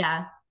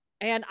 Yeah.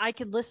 And I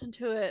can listen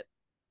to it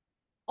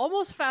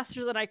almost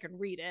faster than I can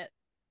read it.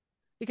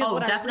 Because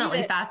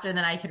definitely faster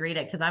than I could read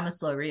it because I'm a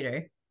slow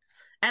reader.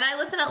 And I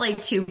listen at like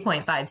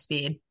 2.5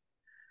 speed.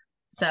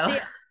 So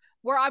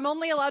where I'm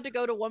only allowed to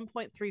go to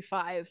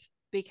 1.35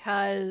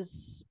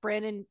 because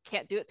Brandon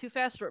can't do it too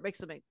fast or it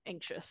makes him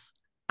anxious.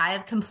 I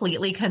have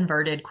completely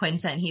converted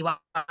Quentin. He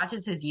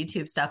watches his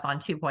YouTube stuff on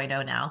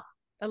 2.0 now.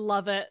 I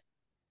love it.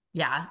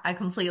 Yeah, I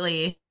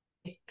completely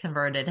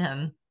converted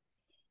him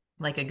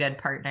like a good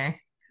partner.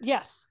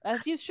 Yes,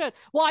 as you should.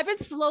 Well, I've been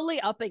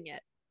slowly upping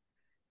it.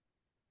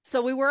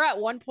 So we were at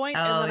 1 point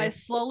and then I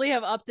slowly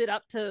have upped it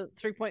up to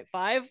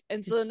 3.5.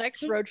 And so the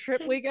next road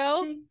trip we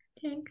go,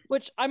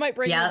 which I might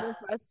bring him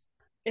with us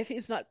if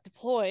he's not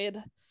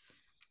deployed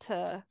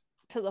to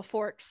the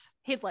Forks.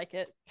 He'd like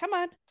it. Come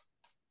on.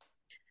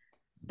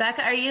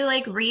 Becca, are you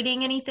like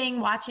reading anything,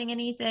 watching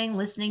anything,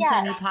 listening to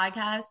any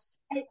podcasts?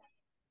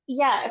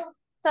 Yes.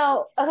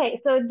 So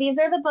these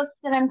are the books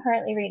that I'm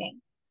currently reading.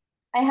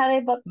 I have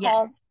a book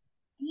called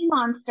Sea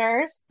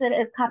Monsters that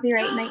is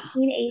copyright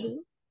 1980.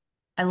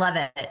 I love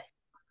it.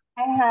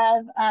 I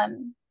have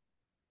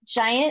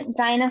Giant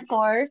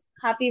Dinosaurs,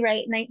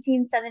 copyright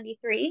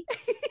 1973.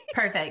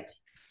 Perfect.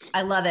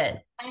 I love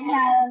it. I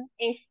have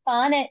a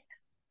phonics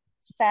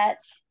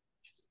set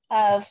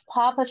of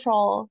Paw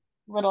Patrol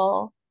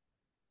little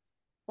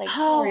like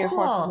 3 or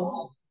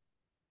 4.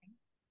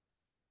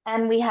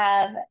 And we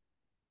have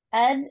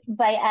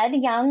by Ed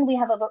Young, we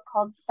have a book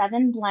called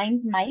 7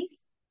 Blind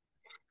Mice.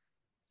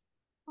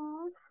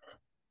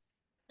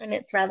 And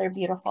it's rather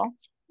beautiful.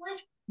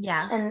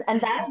 Yeah. And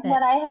that's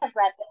what I have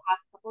read the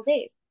past couple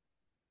days.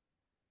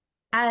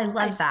 I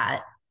love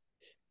that.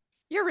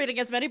 You're reading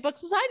as many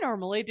books as I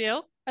normally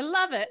do. I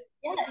love it.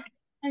 Yeah.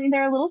 I mean,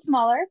 they're a little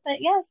smaller, but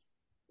yes.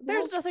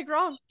 There's nothing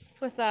wrong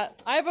with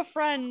that. I have a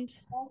friend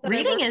that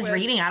reading is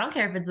reading. I don't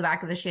care if it's the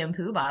back of the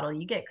shampoo bottle.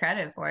 You get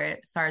credit for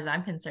it, as far as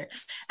I'm concerned.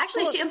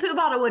 Actually, shampoo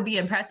bottle would be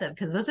impressive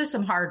because those are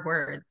some hard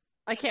words.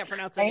 I can't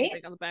pronounce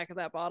anything on the back of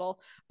that bottle.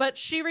 But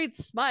she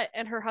reads smut,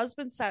 and her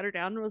husband sat her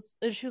down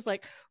and she was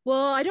like,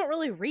 "Well, I don't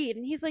really read."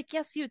 And he's like,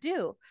 "Yes, you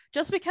do.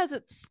 Just because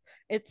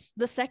it's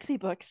the sexy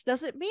books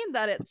doesn't mean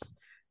that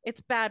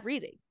it's bad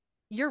reading.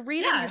 You're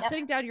reading, you're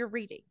sitting down, you're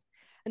reading.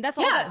 And that's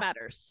all that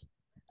matters."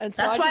 And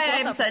so that's why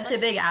I'm such a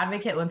big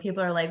advocate when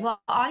people are like,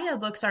 "Well,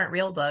 audiobooks aren't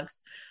real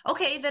books."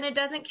 Okay, then it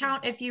doesn't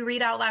count if you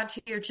read out loud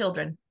to your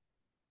children.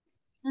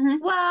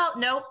 Mm-hmm. Well,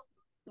 no.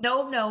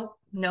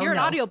 You're an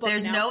audiobook.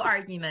 There's no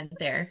argument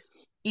there.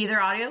 Either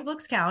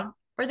audiobooks count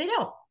or they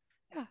don't.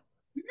 Yeah.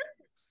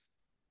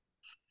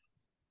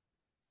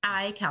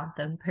 I count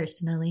them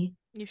personally.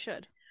 You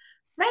should.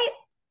 Right?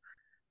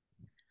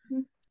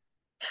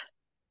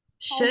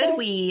 Should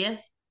we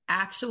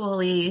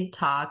actually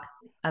talk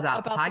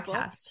about the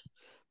podcast?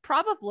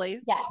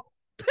 Probably. Yeah.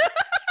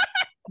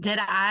 Did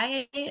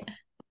I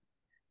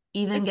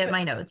even get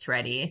my notes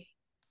ready?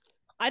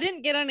 I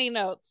didn't get any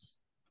notes.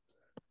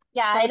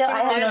 Yeah, so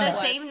they're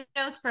the same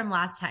notes from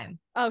last time.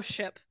 Oh,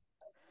 ship.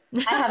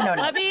 I have no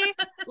notes.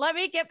 Let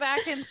me get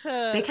back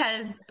into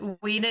because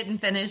we didn't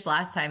finish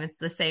last time. It's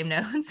the same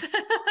notes.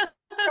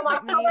 From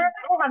October,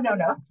 I have no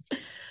notes.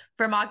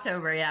 From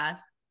October,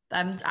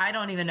 I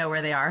don't even know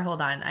where they are.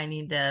 Hold on. I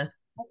need to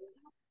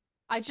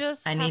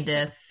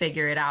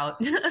figure it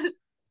out.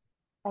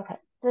 Okay.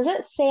 Does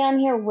it say on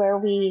here where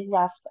we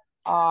left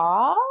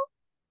off?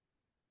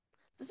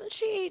 Doesn't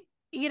she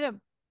eat a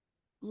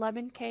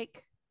lemon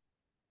cake?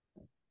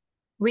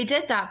 We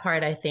did that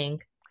part, I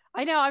think.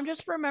 I know. I'm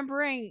just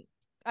remembering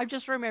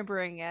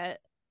it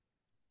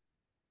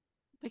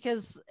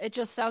because it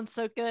just sounds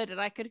so good,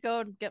 and I could go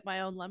and get my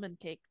own lemon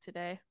cake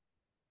today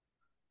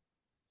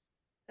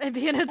and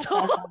be an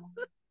adult.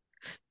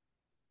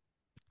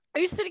 Are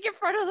you sitting in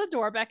front of the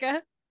door,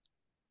 Becca?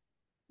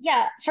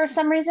 Yeah. For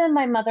some reason,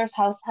 my mother's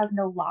house has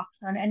no locks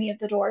on any of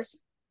the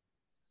doors,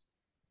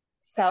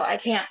 so I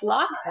can't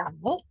lock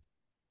them.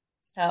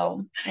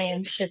 So I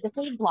am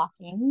physically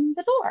blocking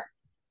the door.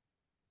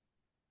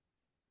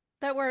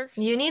 That works.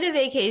 You need a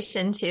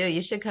vacation too.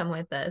 You should come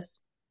with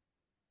us.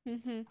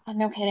 Mm-hmm. I'm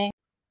no kidding.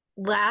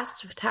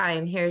 Last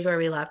time, here's where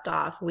we left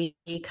off. We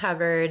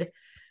covered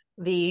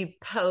the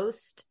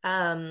post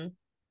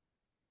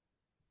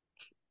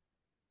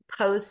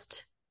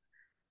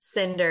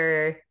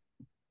Cinder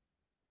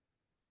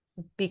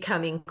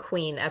becoming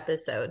queen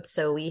episode.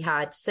 So we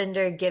had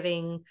Cinder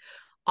giving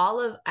all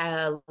of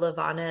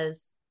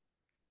Levana's,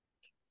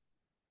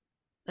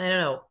 I don't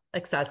know,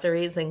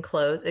 accessories and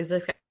clothes. Is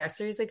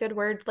accessories a good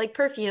word? Like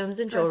perfumes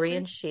and jewelry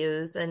and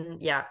shoes and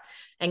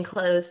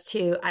clothes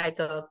to Aiko,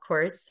 of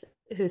course,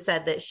 who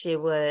said that she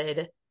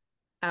would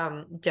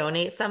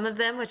donate some of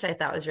them, which I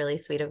thought was really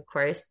sweet, of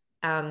course.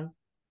 I don't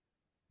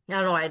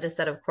know why I just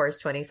said of course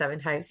 27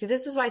 times. See,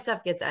 this is why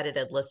stuff gets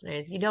edited,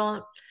 listeners. You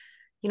don't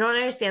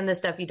understand the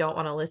stuff you don't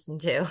want to listen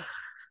to.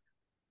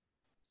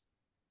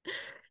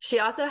 She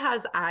also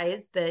has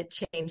eyes that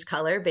change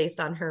color based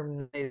on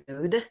her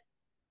mood,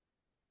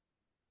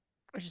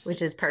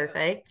 which is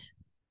perfect.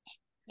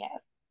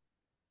 Yes.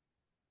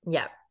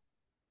 Yeah.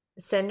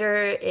 Cinder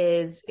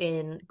is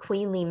in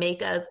queenly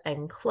makeup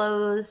and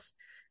clothes.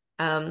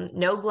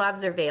 No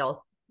gloves or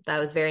veil. That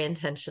was very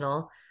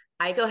intentional.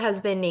 Aiko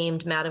has been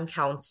named Madam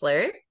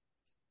Counselor.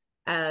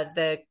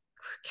 The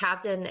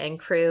captain and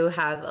crew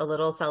have a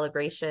little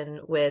celebration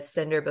with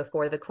Cinder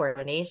before the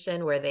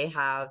coronation where they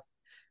have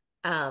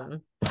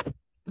some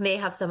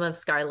of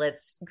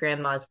Scarlett's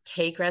grandma's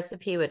cake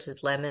recipe, which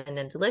is lemon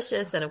and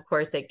delicious. And of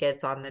course it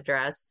gets on the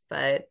dress,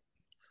 but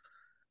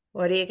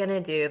what are you going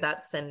to do?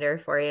 That's Cinder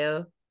for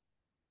you.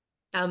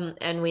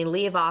 And we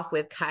leave off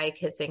with Kai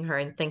kissing her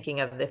and thinking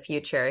of the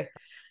future.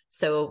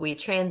 So we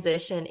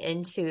transition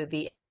into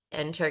the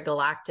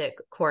intergalactic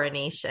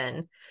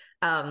coronation.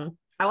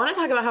 I want to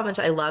talk about how much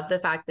I love the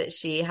fact that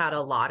she had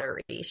a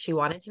lottery. She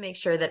wanted to make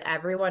sure that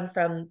everyone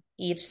from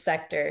each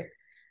sector,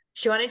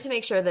 she wanted to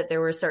make sure that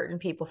there were certain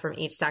people from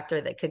each sector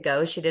that could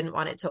go. She didn't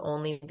want it to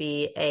only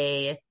be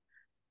a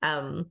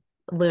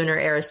lunar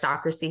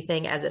aristocracy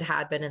thing as it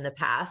had been in the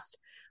past.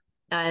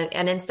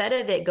 And instead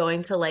of it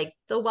going to like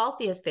the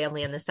wealthiest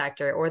family in the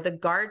sector or the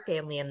guard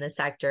family in the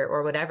sector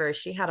or whatever,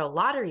 she had a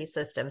lottery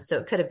system. So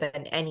it could have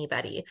been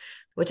anybody,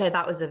 which I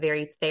thought was a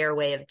very fair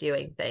way of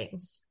doing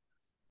things.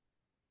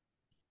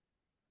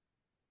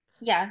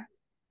 Yeah,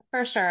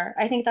 for sure.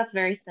 I think that's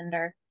very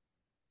Cinder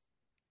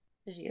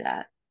to do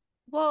that.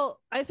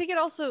 Well, I think it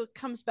also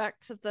comes back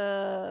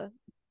to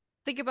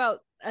think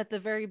about at the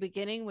very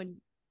beginning when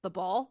the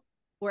ball,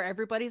 where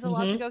everybody's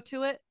allowed to go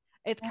to it.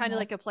 It's kind of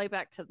like a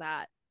playback to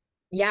that.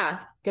 Yeah,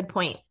 good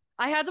point.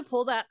 I had to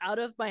pull that out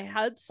of my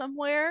head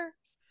somewhere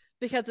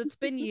because it's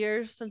been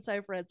years since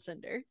I've read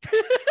Cinder.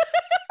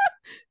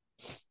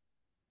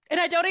 And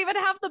I don't even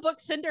have the book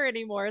Cinder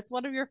anymore. It's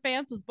one of your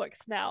fans'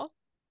 books now.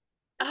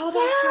 Oh,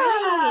 that's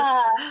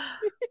right.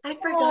 I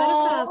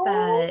forgot about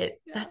that.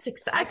 That's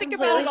exciting. I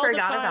completely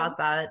forgot about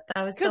that.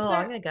 That was so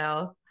long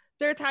ago.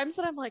 There are times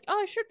that I'm like, oh,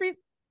 I should read.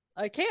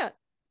 I can't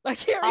read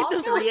All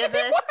this. All three of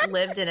us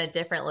lived in a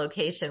different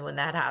location when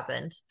that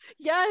happened.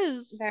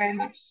 Yes. Very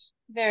much.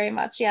 Very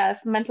much. Yes.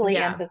 Mentally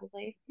and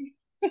physically.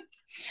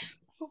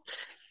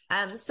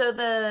 So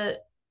the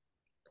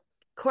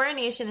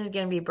coronation is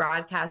going to be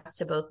broadcast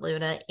to both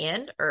Luna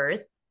and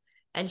Earth.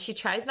 And she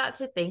tries not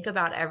to think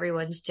about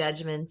everyone's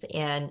judgments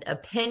and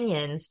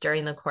opinions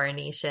during the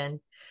coronation.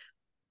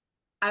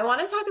 I want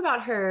to talk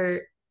about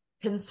her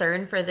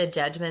concern for the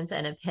judgments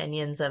and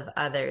opinions of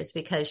others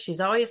because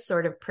she's always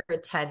sort of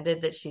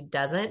pretended that she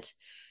doesn't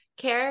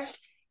care.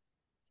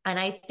 And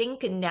I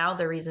think now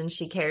the reason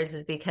she cares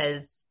is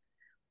because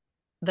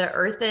the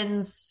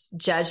Earthen's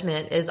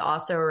judgment is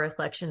also a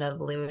reflection of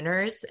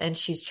Lunar's, and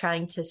she's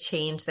trying to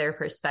change their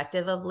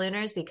perspective of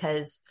Lunar's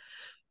because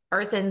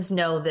Earthens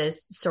know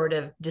this sort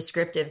of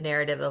descriptive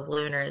narrative of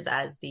Lunars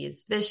as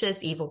these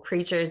vicious, evil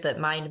creatures that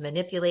mind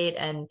manipulate.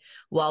 And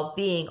while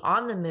being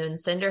on the moon,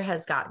 Cinder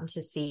has gotten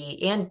to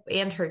see,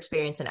 and her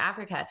experience in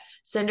Africa,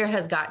 Cinder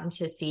has gotten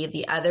to see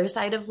the other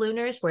side of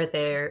Lunars where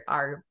there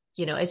are,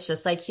 it's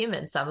just like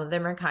humans. Some of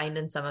them are kind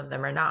and some of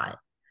them are not.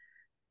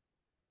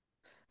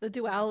 The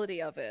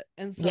duality of it.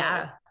 And so.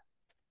 Yeah.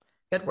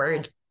 Good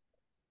word.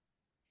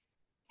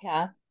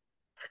 Yeah.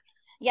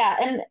 Yeah,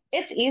 and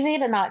it's easy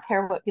to not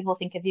care what people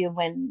think of you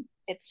when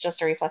it's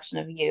just a reflection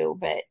of you.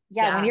 But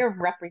when you're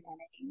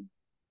representing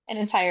an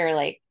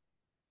entire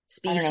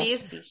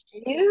species.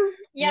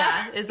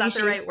 Yeah, is that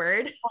the right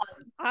word?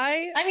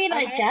 I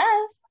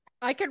guess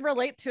I can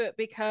relate to it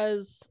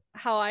because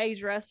how I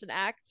dress and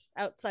act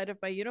outside of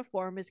my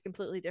uniform is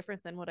completely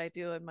different than what I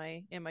do in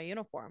my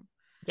uniform.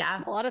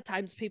 Yeah. A lot of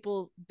times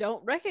people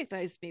don't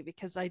recognize me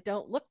because I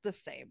don't look the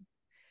same.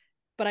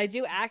 But I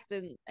do act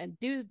and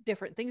do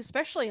different things,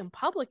 especially in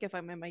public if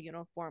I'm in my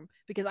uniform,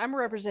 because I'm a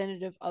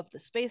representative of the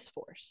Space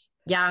Force.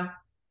 Yeah.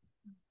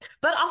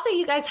 But also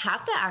you guys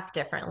have to act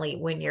differently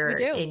when you're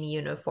in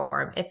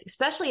uniform,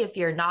 especially if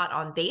you're not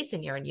on base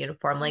and you're in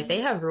uniform. Like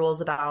they have rules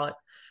about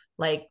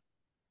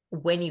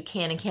when you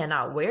can and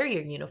cannot wear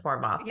your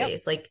uniform off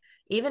base. Like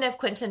even if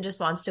Quentin just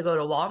wants to go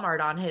to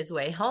Walmart on his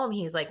way home,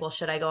 he's like, well,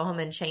 should I go home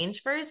and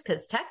change first?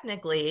 Because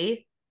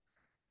technically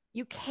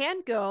you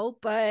can go,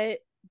 but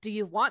do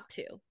you want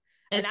to?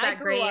 It's that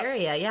gray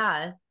area.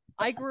 Yeah.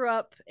 I grew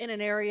up in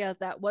an area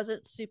that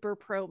wasn't super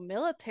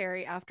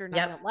pro-military after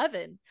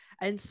 9/11.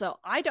 And so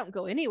I don't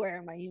go anywhere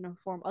in my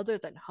uniform other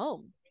than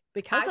home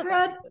because of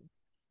that reason.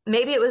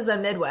 Maybe it was a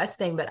Midwest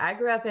thing, but I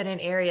grew up in an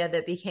area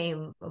that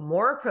became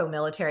more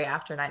pro-military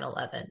after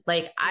 9/11.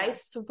 I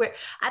swear,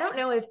 I don't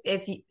know if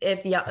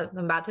I'm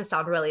about to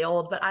sound really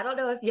old, but I don't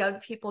know if young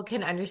people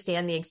can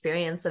understand the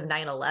experience of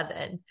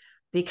 9/11.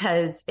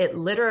 Because it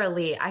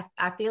literally,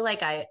 I feel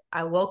like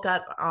I woke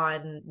up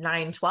on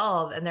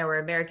 9/12 and there were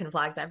American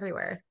flags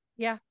everywhere.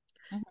 Yeah.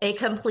 It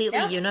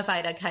completely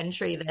unified a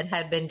country that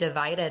had been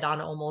divided on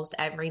almost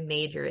every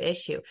major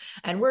issue.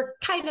 And we're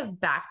kind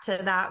of back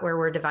to that where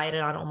we're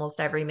divided on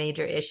almost every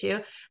major issue.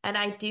 And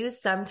I do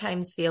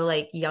sometimes feel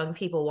like young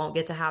people won't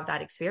get to have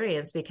that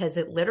experience because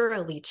it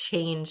literally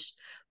changed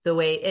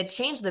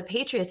the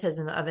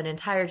patriotism of an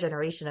entire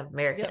generation of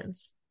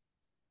Americans.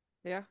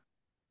 Yeah.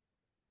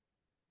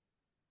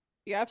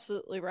 You're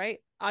absolutely right.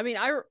 I mean,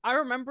 I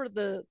remember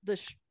the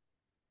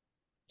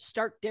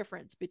stark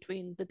difference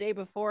between the day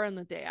before and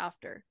the day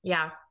after.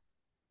 Yeah.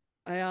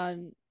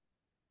 And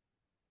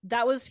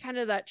that was kind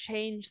of that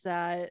change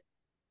that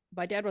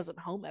my dad wasn't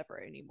home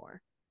ever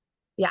anymore.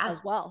 Yeah.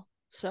 As well.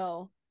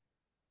 So.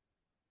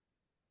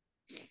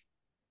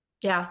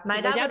 Yeah.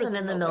 My dad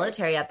wasn't in the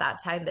military at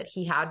that time, but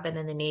he had been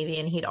in the Navy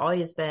and he'd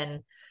always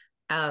been,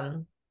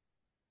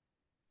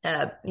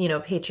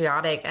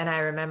 patriotic. And I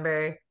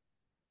remember.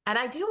 And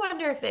I do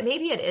wonder if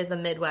maybe it is a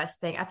Midwest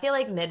thing. I feel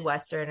like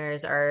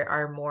Midwesterners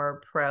are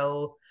more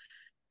pro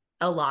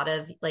a lot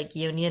of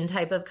union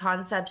type of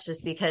concepts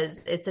just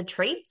because it's a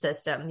trade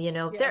system,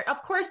 There,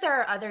 of course, there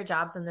are other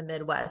jobs in the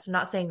Midwest. I'm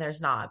not saying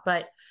there's not,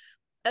 but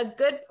a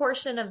good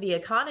portion of the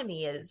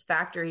economy is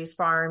factories,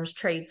 farms,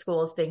 trade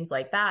schools, things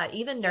like that.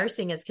 Even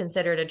nursing is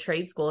considered a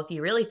trade school if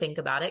you really think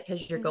about it,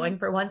 because you're going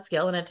for one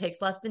skill and it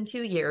takes less than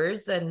 2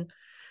 years. And,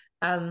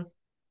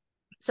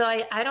 so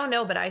I don't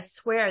know, but I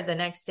swear the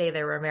next day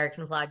there were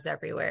American flags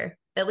everywhere.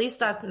 At least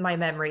that's my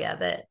memory of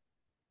it.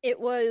 It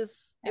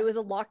was a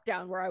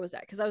lockdown where I was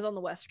at because I was on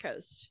the West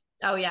Coast.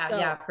 Oh yeah,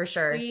 so for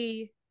sure.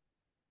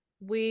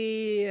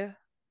 We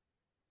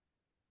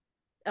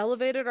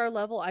elevated our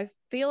level. I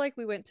feel like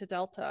we went to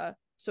Delta,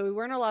 so we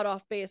weren't allowed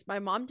off base. My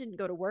mom didn't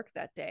go to work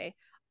that day.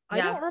 I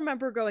don't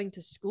remember going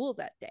to school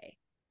that day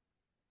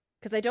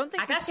because I don't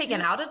think I got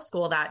taken out of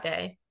school that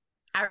day.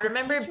 I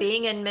remember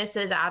being in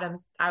Mrs.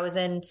 Adams. I was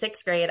in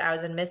 6th grade. I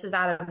was in Mrs.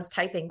 Adams'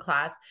 typing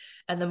class,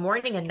 and the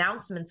morning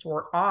announcements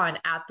were on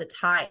at the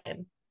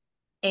time.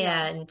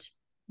 And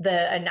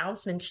the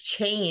announcements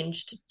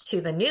changed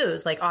to the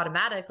news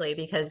automatically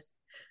because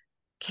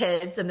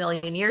kids a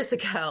million years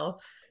ago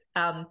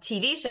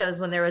TV shows,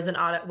 when there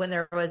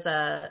was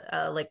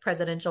a like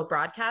presidential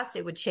broadcast,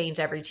 it would change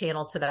every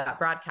channel to that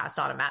broadcast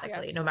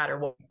automatically, no matter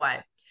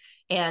what.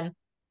 And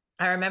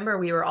I remember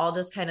we were all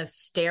just kind of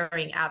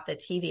staring at the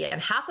TV, and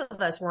half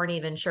of us weren't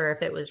even sure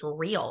if it was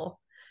real.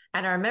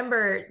 And I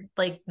remember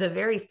like the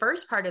very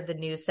first part of the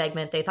news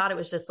segment, they thought it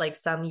was just like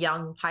some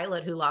young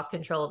pilot who lost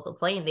control of the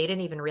plane. They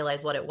didn't even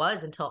realize what it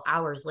was until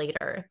hours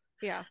later.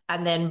 Yeah.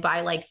 And then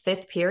by like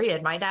fifth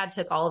period, my dad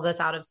took all of us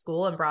out of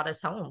school and brought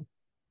us home.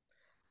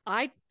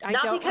 I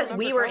not don't because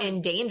we were going.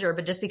 in danger,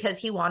 but just because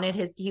he wanted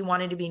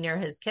to be near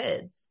his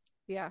kids.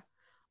 Yeah.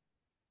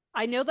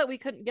 I know that we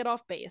couldn't get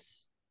off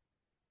base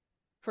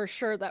for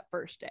sure that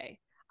first day.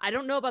 I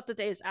don't know about the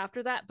days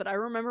after that, but I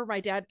remember my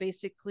dad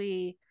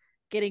basically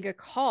getting a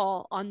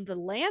call on the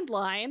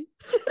landline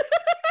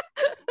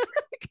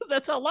because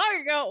that's how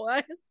long ago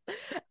it was,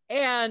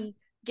 and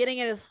getting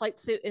in his flight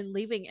suit and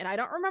leaving. And I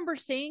don't remember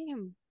seeing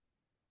him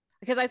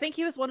because I think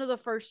he was one of the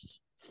first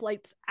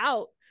flights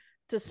out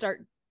to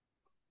start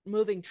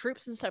moving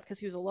troops and stuff because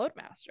he was a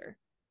loadmaster.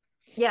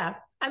 Yeah.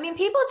 I mean,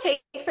 people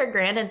take for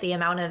granted the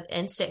amount of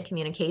instant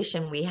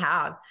communication we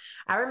have.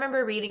 I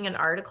remember reading an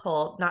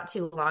article not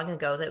too long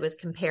ago that was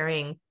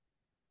comparing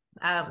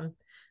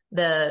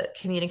the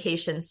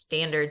communication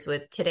standards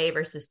with today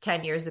versus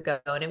 10 years ago.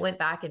 And it went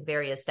back in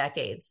various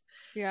decades.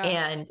 Yeah.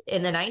 And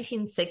in the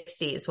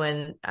 1960s,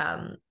 when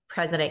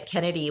President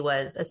Kennedy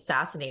was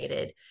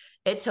assassinated,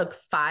 it took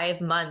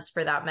 5 months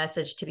for that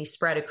message to be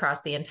spread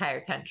across the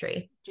entire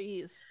country.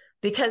 Jeez.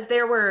 Because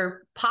there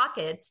were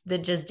pockets that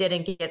just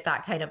didn't get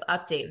that kind of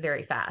update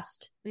very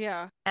fast.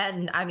 Yeah.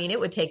 And I mean, it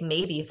would take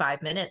maybe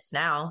 5 minutes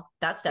now.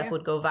 That stuff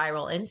would go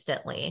viral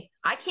instantly.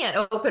 I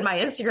can't open my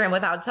Instagram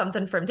without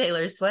something from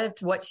Taylor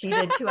Swift, what she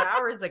did 2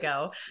 hours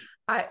ago.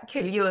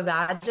 Can you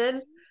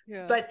imagine?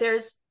 Yeah. But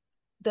there's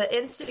the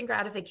instant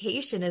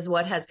gratification is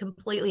what has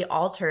completely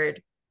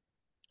altered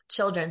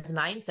children's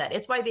mindset.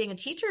 It's why being a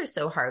teacher is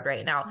so hard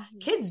right now. Mm-hmm.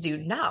 Kids do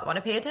not want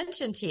to pay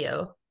attention to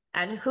you.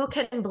 And who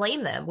can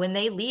blame them? When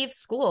they leave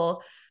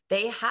school,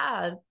 they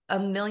have a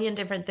million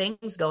different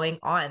things going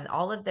on.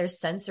 All of their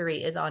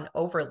sensory is on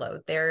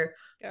overload. They're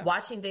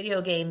watching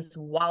video games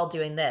while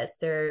doing this.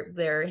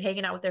 They're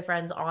hanging out with their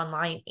friends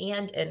online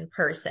and in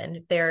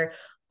person. They're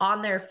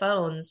on their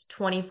phones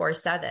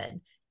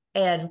 24/7.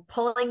 And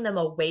pulling them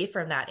away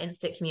from that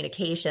instant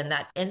communication,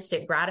 that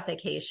instant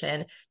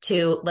gratification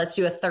to let's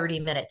do a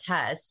 30-minute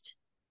test.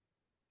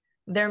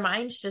 Their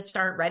minds just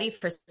aren't ready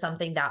for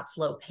something that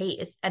slow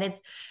paced. And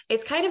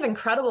it's kind of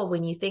incredible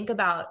when you think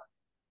about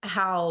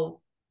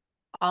how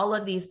all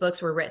of these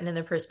books were written in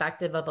the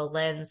perspective of a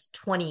lens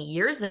 20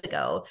 years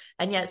ago,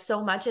 and yet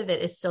so much of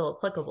it is still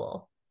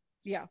applicable.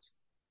 Yeah.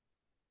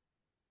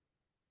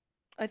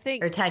 I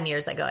think, or 10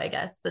 years ago, I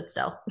guess, but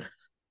still.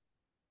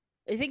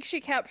 I think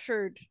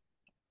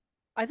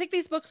I think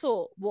these books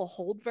will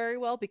hold very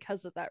well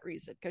because of that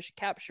reason, because she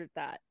captured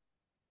that.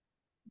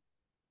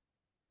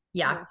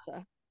 Yeah.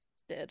 Melissa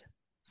did.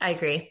 I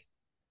agree.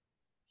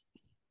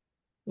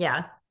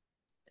 Yeah.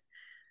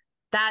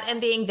 That and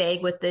being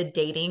vague with the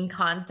dating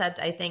concept,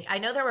 I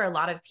know there were a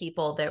lot of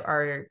people that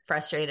are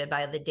frustrated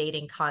by the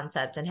dating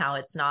concept and how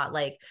it's not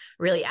like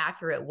really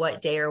accurate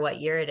what day or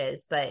what year it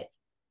is. But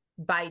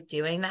by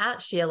doing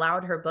that, she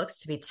allowed her books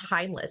to be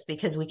timeless,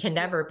 because we can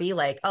never be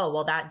like, oh,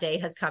 well, that day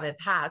has come and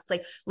passed.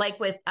 Like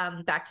with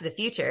Back to the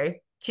Future,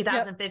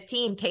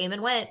 2015 came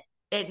and went.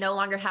 It no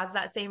longer has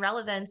that same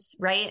relevance,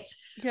 right?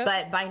 Yep.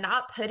 But by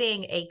not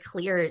putting a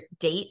clear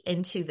date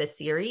into the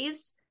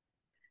series,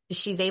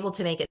 she's able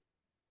to make it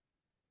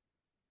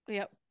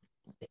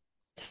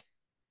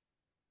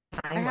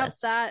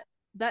timeless. I have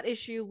that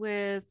issue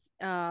with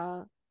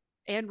Anne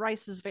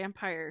Rice's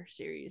vampire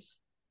series,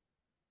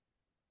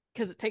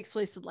 because it takes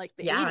place in like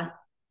the 80s.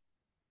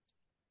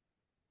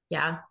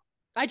 Yeah.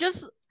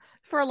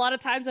 For a lot of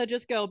times I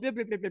just go blah,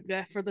 blah, blah, blah,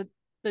 blah, for the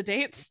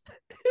dates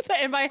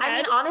in my head. I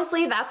mean,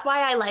 honestly, that's why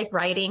I like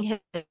writing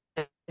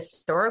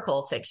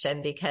historical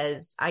fiction,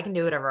 because I can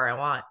do whatever I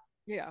want.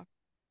 Yeah.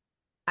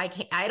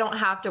 I don't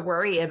have to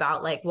worry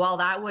about like, well,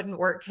 that wouldn't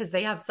work because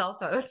they have cell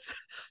phones,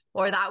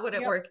 or that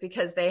wouldn't work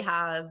because they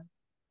have,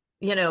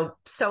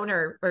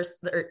 sonar, or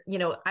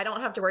I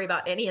don't have to worry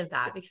about any of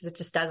that because it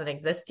just doesn't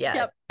exist yet.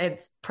 Yep.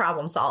 It's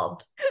problem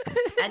solved.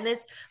 And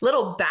this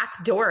little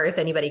back door, if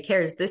anybody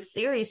cares, this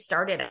series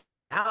started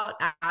out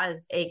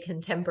as a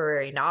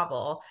contemporary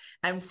novel.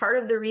 And part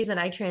of the reason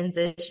I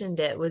transitioned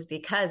it was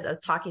because I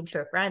was talking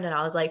to a friend and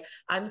I was like,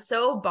 I'm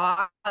so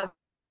bogged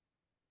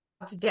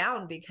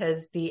down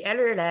because the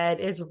internet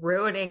is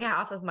ruining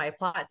half of my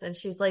plots. And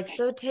she's like,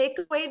 so take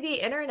away the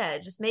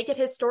internet, just make it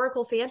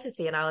historical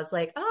fantasy. And I was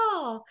like,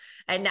 oh,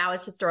 and now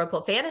it's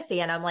historical fantasy.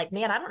 And I'm like,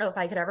 man, I don't know if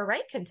I could ever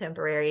write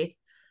contemporary.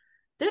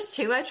 There's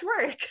too much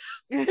work.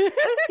 There's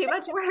too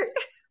much work.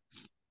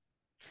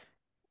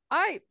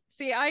 I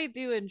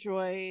do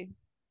enjoy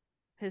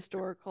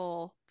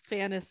historical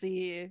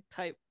fantasy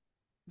type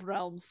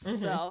realms. Mm-hmm.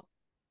 So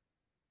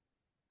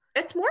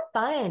it's more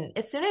fun.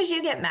 As soon as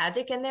you get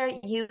magic in there,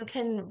 you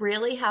can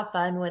really have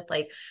fun with,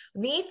 like,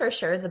 me for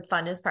sure. The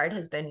funnest part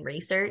has been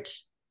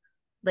research.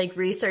 like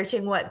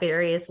researching what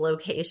various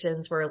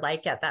locations were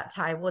like at that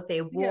time, what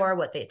they wore,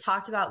 what they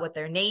talked about, what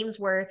their names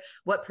were,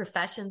 what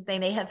professions they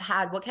may have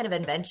had, what kind of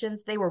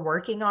inventions they were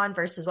working on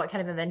versus what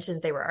kind of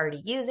inventions they were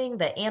already using,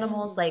 the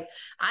animals. Like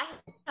I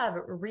have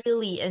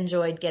really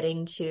enjoyed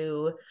getting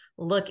to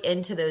look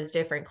into those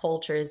different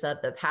cultures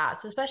of the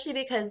past, especially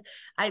because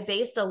I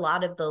based a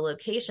lot of the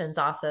locations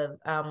off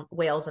of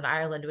Wales and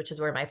Ireland, which is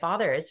where my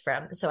father is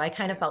from. So I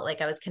kind of felt like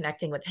I was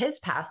connecting with his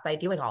past by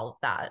doing all of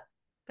that.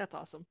 That's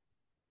awesome.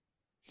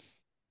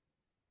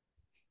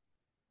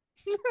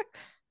 I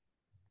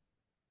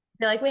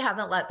feel like we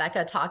haven't let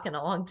Becca talk in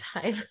a long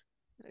time.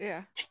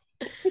 Yeah.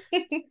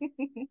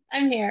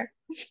 I'm here.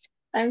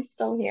 I'm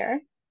still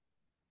here.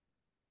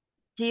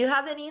 Do you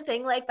have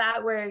anything like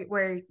that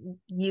where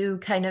you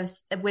kind of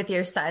with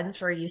your sons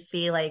where you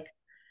see like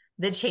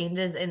the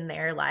changes in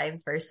their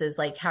lives versus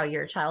like how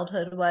your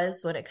childhood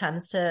was when it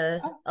comes to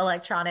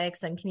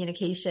electronics and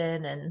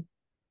communication and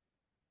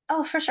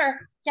Oh, for sure.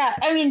 Yeah.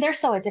 I mean, they're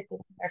so addicted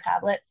to their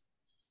tablets.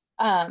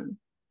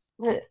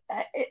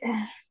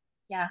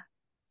 Yeah.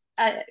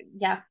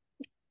 Yeah.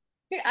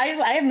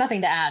 I have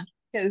nothing to add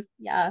because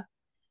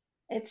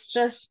it's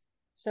just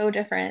so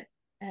different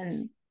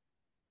and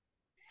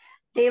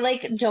they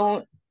like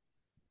so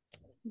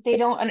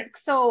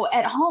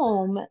at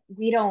home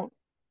we don't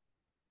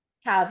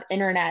have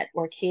internet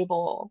or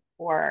cable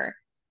or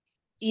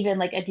even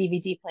like a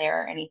DVD player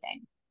or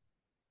anything.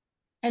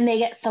 And they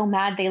get so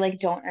mad they like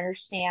don't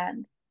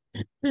understand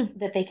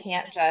that they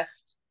can't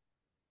just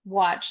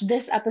watch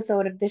this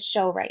episode of this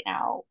show right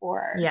now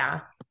or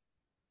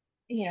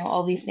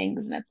all these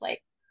things. And it's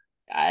like,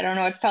 I don't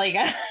know what to tell you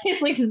guys.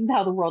 Like this is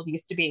how the world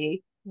used to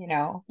be,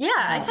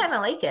 I kind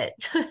of like it.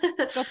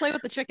 Go play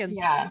with the chickens.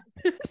 Yeah.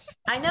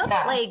 I know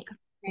that like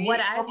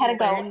what I've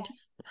learned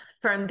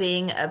from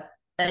being a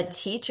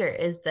teacher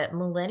is that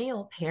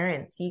millennial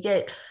parents, you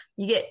get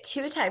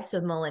two types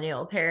of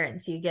millennial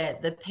parents. You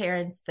get the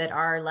parents that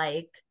are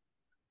like,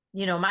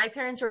 my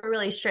parents were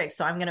really strict,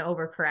 so I'm going to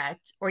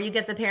overcorrect. Or you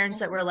get the parents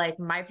that were like,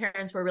 my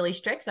parents were really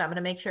strict, so I'm going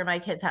to make sure my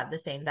kids have the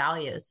same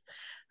values.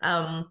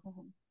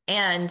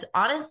 And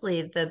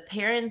honestly, the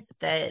parents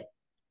that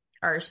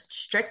are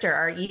stricter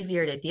are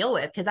easier to deal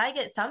with because I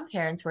get some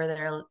parents where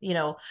they're,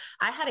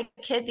 I had a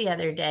kid the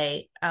other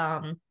day.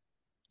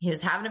 He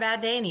was having a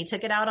bad day and he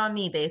took it out on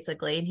me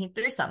basically. And he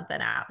threw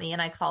something at me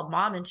and I called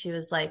mom and she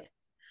was like,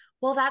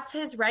 well, that's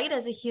his right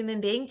as a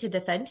human being to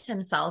defend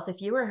himself.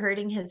 If you were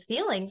hurting his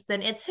feelings,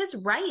 then it's his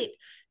right.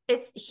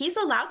 He's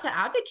allowed to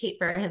advocate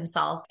for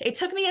himself. It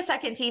took me a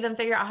second to even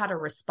figure out how to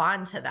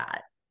respond to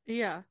that.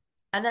 Yeah.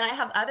 And then I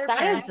have other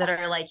parents that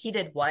are like, he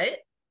did what?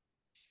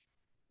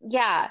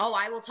 Yeah. Oh,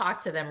 I will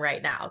talk to them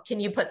right now. Can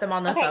you put them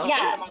on the phone?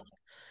 Yeah.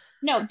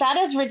 No, that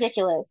is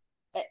ridiculous.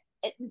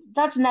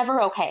 That's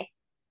never okay.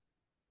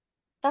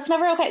 That's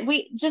never okay.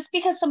 Just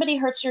because somebody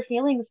hurts your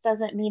feelings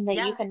doesn't mean that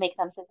you can make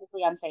them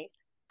physically unsafe.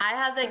 I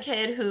have the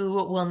kid who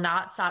will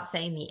not stop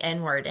saying the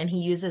N-word and he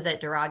uses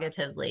it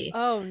derogatively.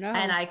 Oh no.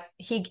 And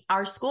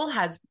our school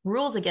has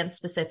rules against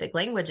specific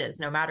languages,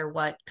 no matter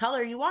what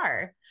color you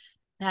are.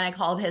 And I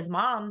called his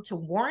mom to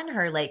warn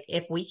her, like,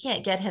 if we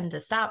can't get him to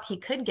stop, he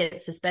could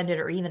get suspended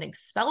or even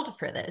expelled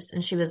for this.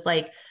 And she was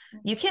like,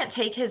 you can't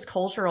take his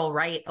cultural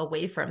right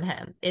away from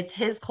him. It's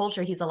his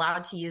culture. He's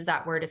allowed to use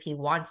that word if he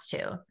wants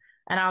to.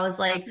 And I was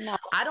like, no.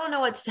 I don't know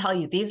what to tell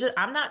you.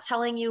 I'm not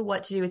telling you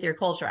what to do with your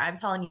culture. I'm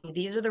telling you,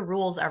 these are the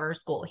rules of our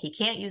school. He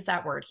can't use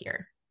that word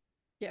here.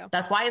 Yeah.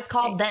 That's why it's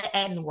called the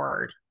N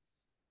word.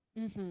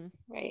 Mm-hmm.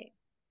 Right.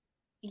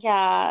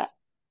 Yeah.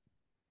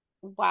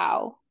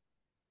 Wow.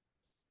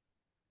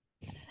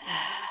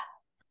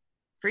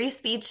 Free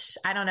speech.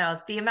 I don't know.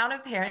 The amount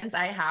of parents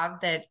I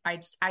have that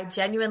I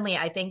genuinely,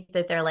 I think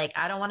that they're like,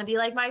 I don't want to be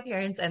like my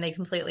parents, and they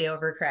completely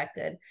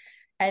overcorrected.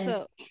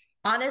 And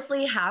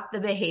honestly, half the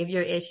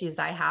behavior issues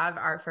I have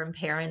are from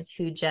parents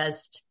who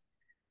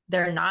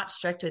they're not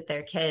strict with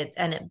their kids,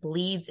 and it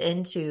bleeds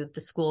into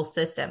the school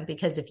system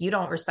because if you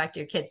don't respect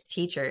your kids'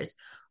 teachers,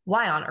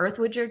 why on earth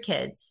would your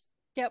kids?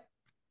 Yep.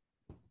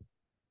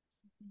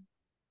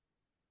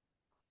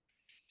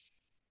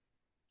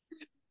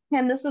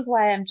 And this is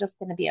why I'm just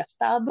going to be a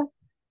sub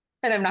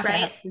and I'm not going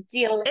to have to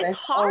deal with It's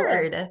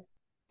hard.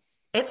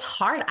 It's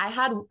hard. I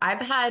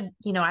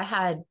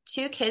had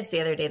two kids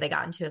the other day that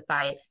got into a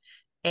fight.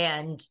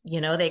 And,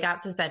 they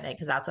got suspended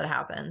because that's what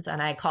happens.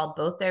 And I called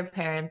both their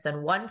parents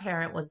and one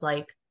parent was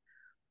like,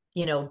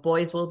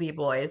 boys will be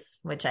boys,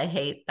 which I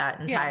hate that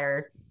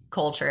entire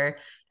culture.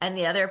 And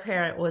the other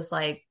parent was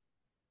like,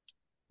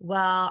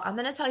 well, I'm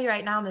going to tell you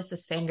right now,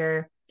 Mrs.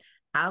 Finger,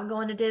 I'm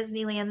going to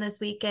Disneyland this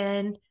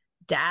weekend.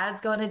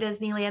 Dad's going to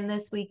Disneyland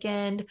this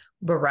weekend.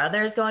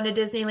 Brother's going to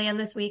Disneyland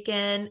this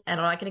weekend. And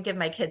I'm not going to give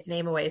my kid's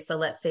name away. So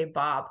let's say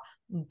Bob.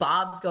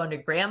 Bob's going to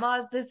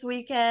grandma's this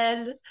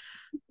weekend.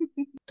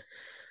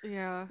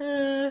 Yeah.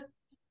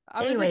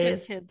 I was a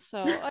good kid, so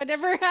I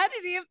never had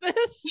any of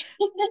this.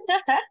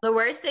 The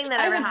worst thing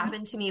that ever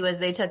happened to me was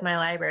they took my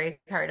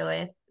library card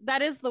away.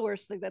 That is the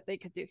worst thing that they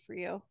could do for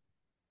you.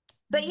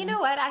 But you know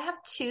what? I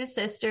have two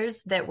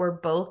sisters that were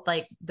both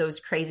like those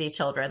crazy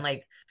children.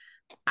 Like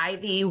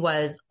Ivy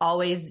was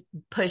always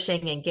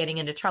pushing and getting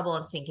into trouble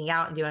and sneaking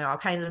out and doing all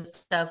kinds of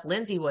stuff.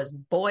 Lindsay was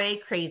boy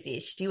crazy.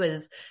 She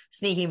was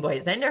sneaking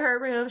boys into her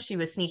room. She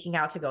was sneaking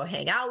out to go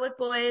hang out with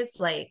boys.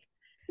 Like,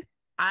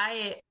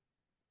 I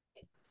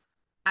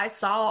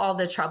saw all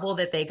the trouble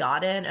that they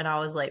got in, and I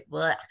was like,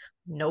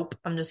 nope,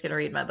 I'm just going to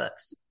read my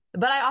books.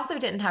 But I also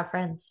didn't have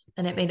friends,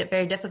 and it made it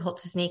very difficult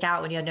to sneak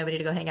out when you had nobody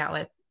to go hang out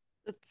with.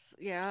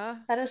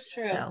 That is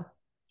true. So,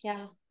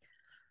 yeah.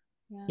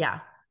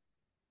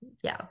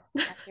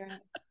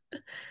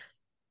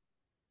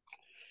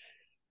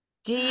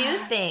 Do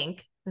you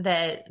think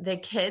that the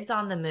kids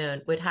on the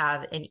moon would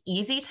have an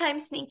easy time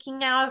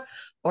sneaking out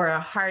or a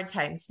hard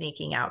time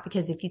sneaking out?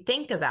 Because if you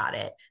think about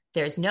it,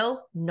 there's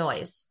no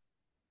noise.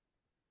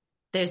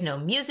 There's no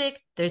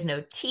music. There's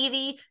no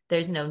TV.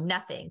 There's no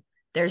nothing.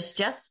 There's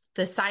just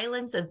the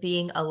silence of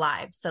being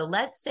alive. So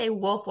let's say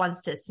Wolf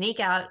wants to sneak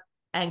out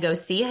and go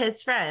see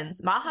his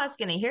friends. Maha's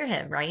going to hear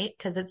him, right?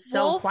 Because it's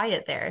so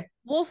quiet there.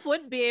 Wolf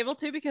wouldn't be able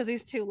to because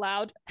he's too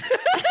loud.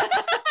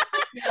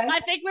 I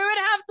think we would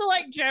have to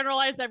like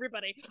generalize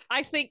everybody.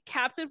 I think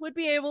Captain would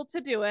be able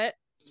to do it.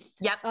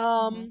 Yep.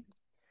 And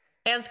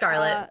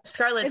Scarlet.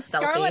 Scarlet's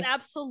stealthy. Scarlet,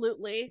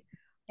 absolutely.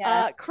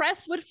 Yes.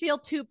 Cress would feel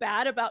too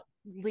bad about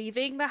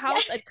leaving the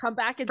house and come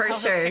back and tell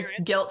her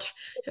parents. Guilt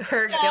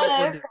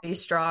would be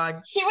strong.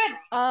 She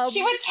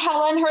would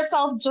tell on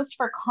herself just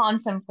for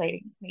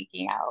contemplating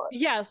sneaking out.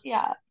 Yes. She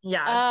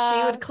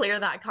would clear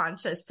that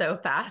conscience so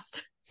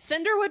fast.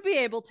 Cinder would be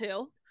able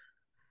to,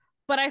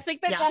 but I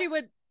think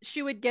that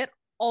she would get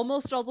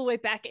almost all the way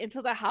back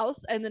into the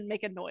house and then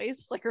make a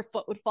noise, like her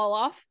foot would fall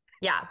off.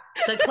 Yeah,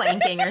 the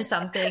clanking or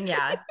something.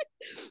 Yeah.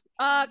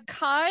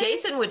 Kai.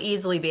 Jason would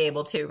easily be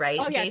able to, right?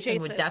 Oh, yeah,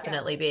 Jason would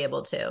definitely be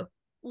able to.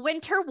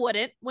 Winter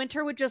wouldn't.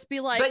 Winter would just be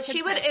like. But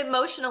she would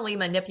emotionally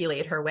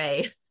manipulate her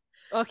way.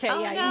 Okay. Oh,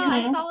 yeah. No,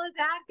 I saw a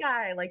bad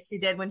guy, like she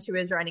did when she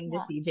was running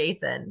to see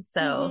Jason.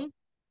 So.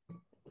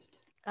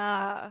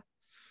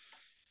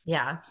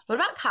 Yeah. What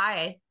about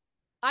Kai?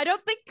 I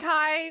don't think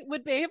Kai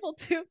would be able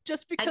to,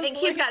 just because I think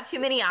he's got too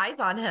many eyes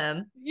on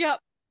him. Yep.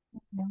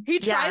 He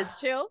tries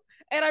to.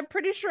 And I'm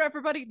pretty sure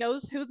everybody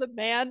knows who the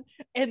man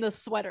in the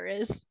sweater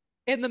is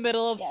in the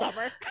middle of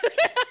summer.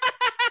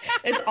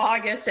 It's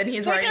August and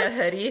he's wearing a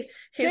hoodie.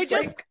 They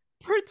just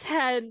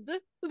pretend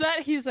that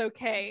he's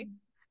okay.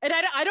 And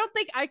I don't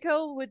think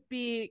Aiko would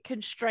be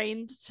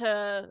constrained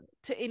to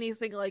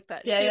anything like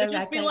that. She would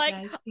just be like,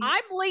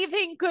 I'm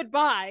leaving,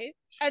 goodbye,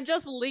 and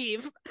just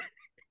leave.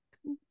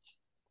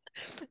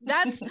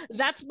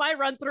 That's my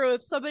run through.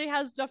 If somebody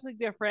has something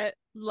different,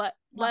 let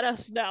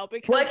us know.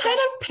 Because what kind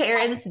of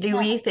parents do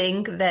we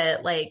think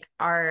that like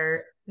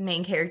our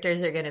main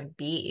characters are gonna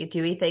be?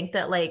 Do we think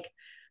that like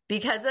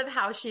because of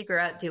how she grew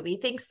up, do we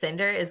think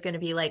Cinder is gonna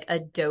be like a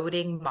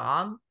doting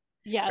mom?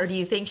 Yes. Or do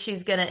you think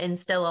she's gonna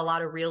instill a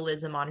lot of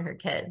realism on her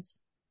kids?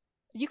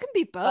 You can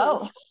be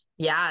both.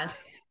 Yeah.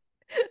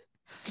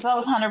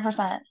 Both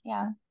 100%.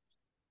 Yeah.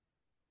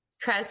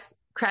 Cress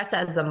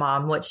as a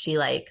mom, what's she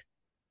like?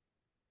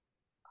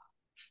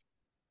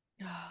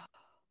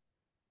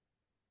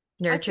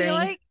 Nurturing. I feel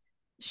like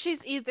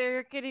she's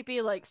either going to be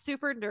like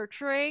super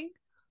nurturing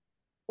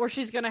or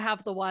she's going to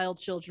have the wild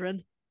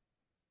children.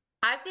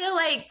 I feel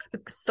like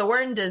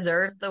Thorn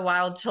deserves the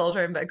wild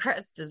children, but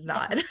Cress does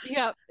not.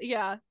 Yep.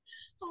 Yeah.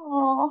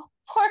 Oh,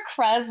 poor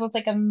Cress with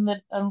like a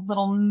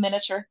little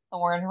miniature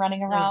Thorn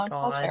running around.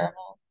 Oh, God. How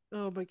terrible.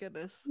 Oh my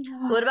goodness.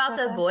 What about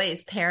the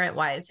boys, parent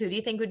wise? Who do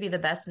you think would be the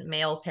best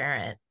male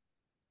parent?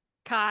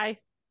 Kai.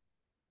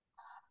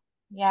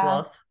 Yeah.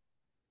 Wolf.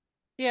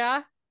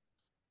 Yeah.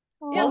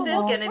 Wolf is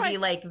going to be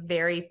like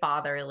very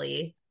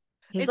fatherly.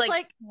 He's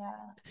like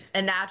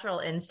a natural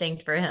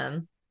instinct for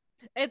him.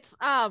 It's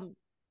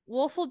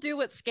Wolf will do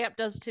what Scamp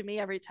does to me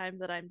every time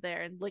that I'm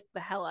there and lick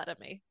the hell out of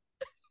me.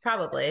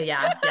 Probably,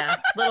 yeah. A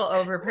little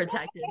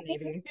overprotective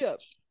maybe. Yep.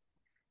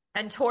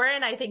 And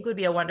Torin, I think, would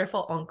be a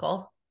wonderful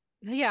uncle.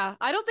 Yeah,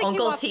 I don't think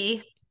Uncle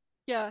T.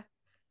 Yeah.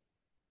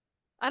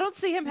 I don't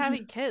see him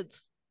having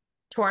kids.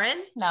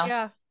 Torin? No.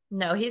 Yeah.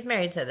 No, he's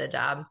married to the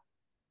job.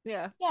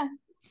 Yeah. Yeah.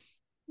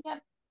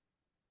 Yep.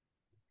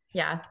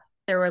 Yeah.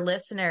 There were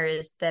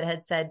listeners that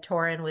had said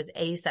Torin was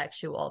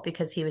asexual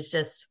because he was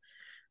just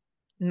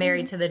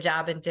married to the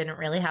job and didn't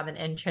really have an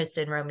interest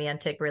in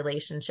romantic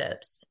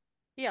relationships.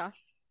 Yeah.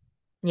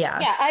 Yeah.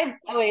 Yeah, I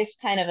always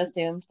kind of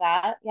assumed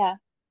that. Yeah.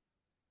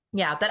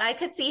 Yeah, but I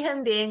could see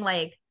him being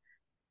like,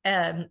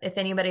 if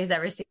anybody's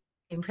ever seen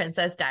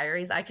Princess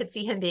Diaries, I could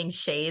see him being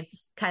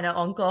Shade's kind of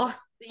uncle.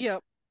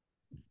 Yep.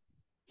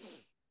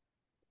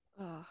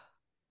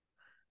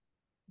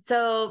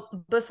 So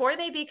before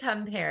they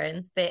become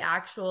parents, they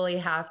actually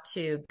have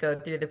to go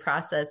through the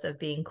process of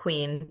being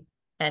queen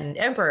and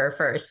emperor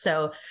first.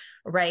 So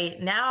right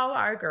now,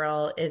 our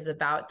girl is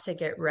about to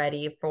get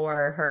ready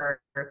for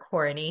her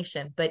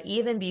coronation. But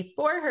even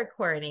before her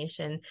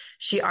coronation,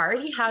 she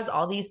already has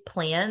all these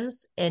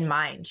plans in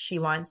mind. She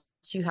wants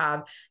to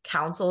have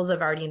councils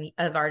of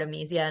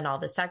Artemisia in all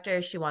the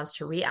sectors. She wants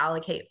to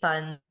reallocate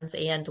funds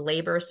and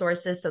labor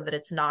sources so that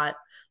it's not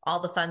all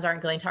the funds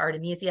aren't going to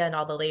Artemisia and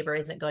all the labor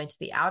isn't going to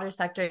the outer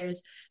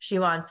sectors. She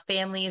wants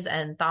families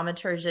and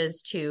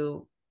thaumaturges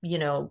to,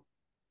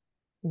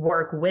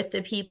 work with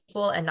the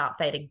people and not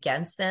fight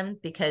against them,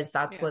 because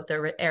that's what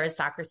the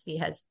aristocracy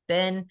has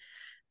been.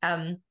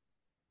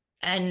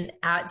 And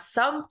at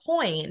some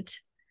point,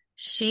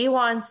 she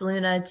wants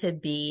Luna to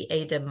be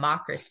a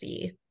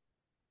democracy.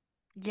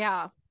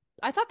 Yeah.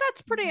 I thought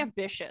that's pretty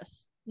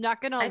ambitious.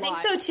 Not gonna lie. I think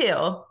so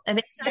too.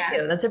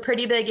 That's a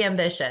pretty big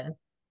ambition.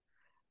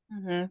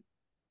 Mm-hmm.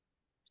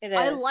 It is.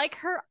 I like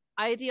her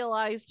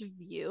idealized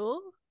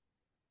view.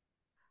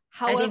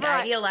 However, I think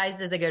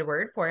idealized is a good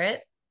word for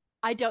it.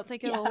 I don't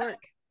think it'll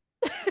work.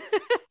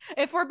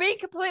 If we're being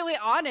completely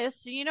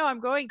honest, I'm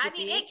going to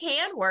be. It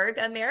can work.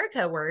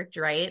 America worked,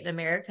 right?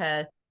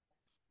 America.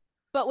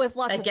 But with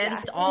lots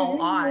against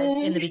all odds,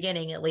 in the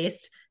beginning at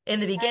least.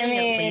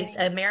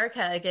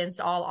 America against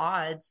all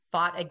odds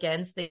fought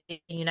against the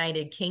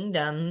United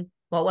Kingdom.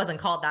 Well, it wasn't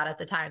called that at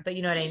the time, but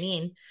you know what I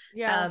mean?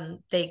 Yeah.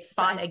 They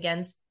fought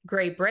against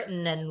Great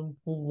Britain and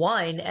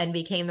won and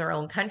became their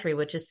own country,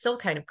 which is still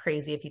kind of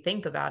crazy if you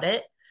think about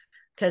it.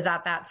 Because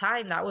at that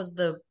time, that was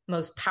the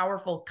most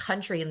powerful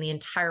country in the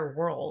entire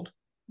world.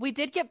 We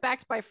did get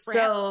backed by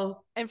France,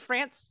 and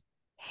France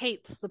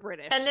hates the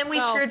British. And then we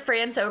screwed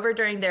France over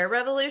during their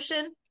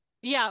revolution.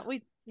 Yeah,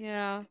 we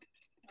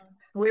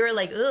were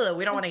like, ugh,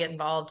 we don't want to get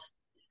involved.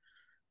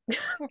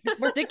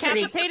 We're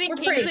decapitating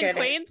kings and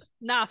queens?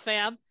 Nah,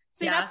 fam.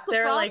 See, that's the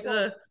problem. Like,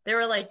 ugh. They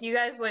were like, you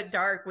guys went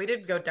dark. We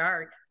didn't go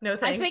dark. No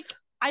thanks.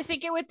 I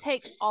think it would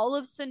take all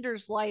of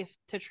Cinder's life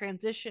to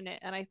transition it,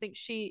 and I think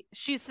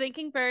she's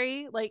thinking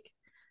very like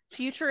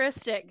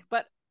futuristic,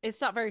 but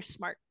it's not very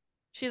smart.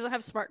 She doesn't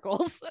have smart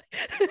goals.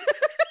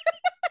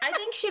 I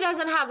think she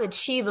doesn't have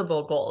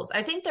achievable goals.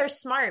 I think they're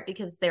smart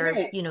because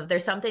they're,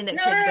 there's something that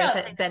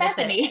could benefit.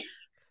 Bethany.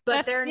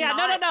 But they're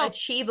not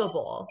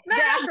achievable. The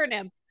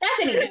acronym.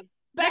 Bethany.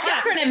 The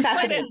acronym,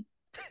 Bethany.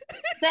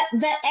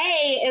 The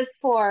A is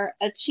for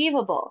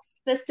achievable,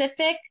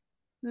 specific,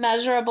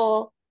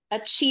 measurable,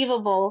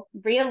 achievable,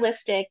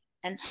 realistic,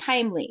 and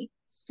timely.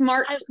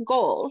 SMART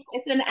goals.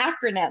 It's an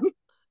acronym.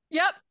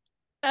 Yep.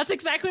 That's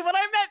exactly what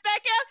I meant,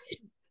 Becca.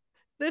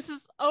 This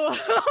is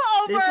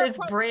This is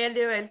brand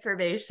new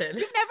information.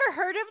 You've never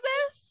heard of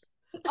this?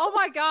 Oh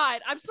my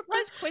God. I'm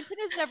surprised Quentin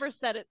has never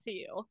said it to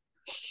you.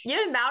 The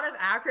amount of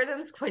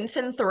acronyms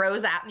Quentin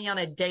throws at me on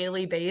a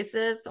daily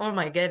basis. Oh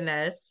my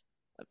goodness.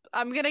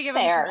 I'm going to give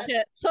him some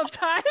shit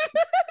sometime.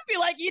 Be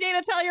like, you need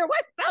to tell your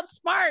wife about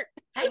SMART.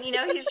 And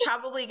he's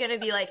probably going to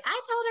be like,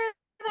 I told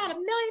her that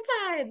 1 million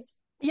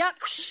times. Yep.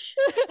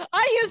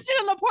 I used it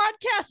on the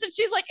podcast and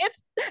she's like,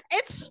 it's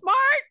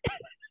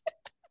SMART.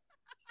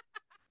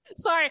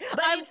 Sorry.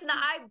 But it's not,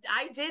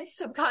 I did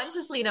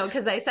subconsciously know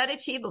because I said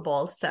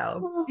achievable.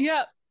 So.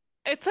 Yep.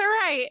 It's all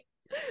right.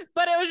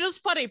 But it was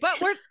just funny. But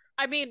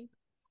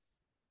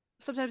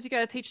sometimes you got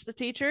to teach the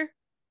teacher.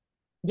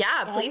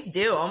 Yeah, please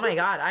do. Oh my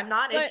God. I'm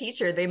not a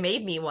teacher. They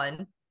made me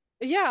one.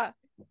 Yeah.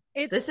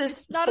 This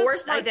is not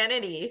forced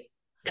identity.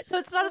 So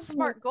it's not a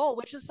SMART goal,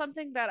 which is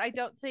something that I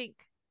don't think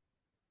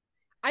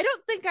I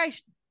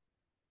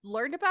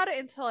learned about it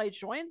until I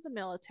joined the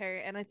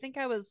military. And I think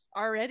I was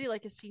already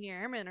like a senior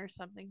airman or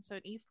something. So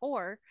an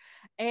E4.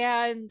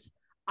 And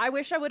I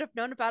wish I would have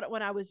known about it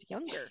when I was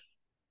younger.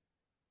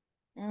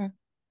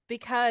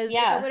 Because if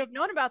I would have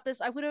known about this,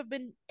 I would have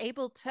been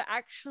able to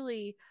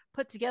actually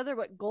put together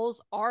what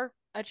goals are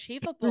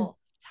achievable,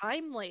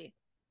 timely,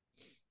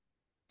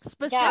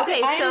 specific. Yeah,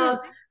 okay, so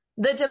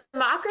the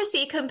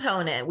democracy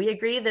component, we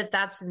agree that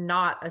that's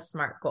not a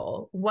SMART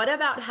goal. What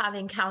about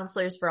having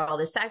counselors for all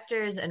the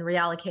sectors and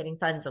reallocating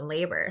funds and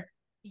labor?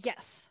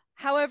 Yes.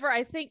 However,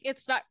 I think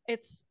it's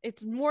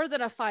more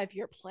than a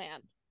 5-year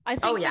plan. I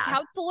think the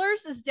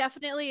counselors is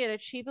definitely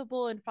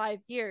achievable in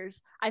 5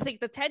 years. I think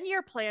the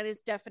 10-year plan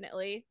is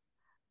definitely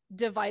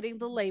dividing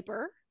the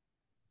labor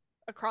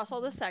across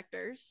all the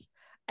sectors.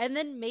 And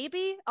then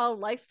maybe a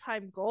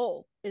lifetime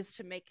goal is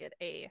to make it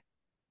a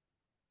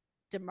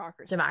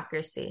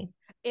democracy.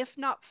 If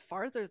not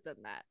farther than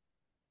that.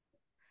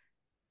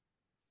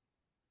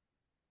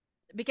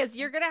 Because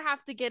you're going to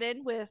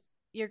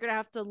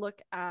have to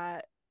look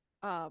at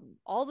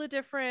all the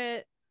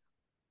different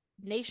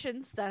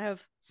nations that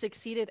have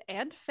succeeded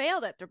and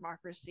failed at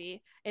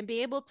democracy and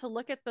be able to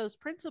look at those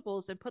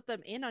principles and put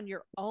them in on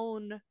your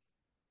own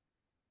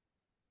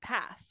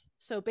path.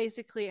 So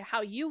basically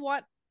how you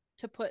want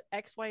to put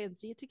X, Y, and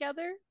Z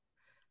together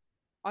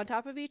on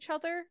top of each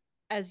other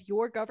as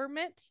your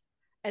government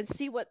and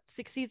see what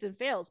succeeds and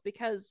fails,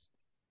 because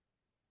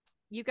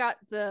you got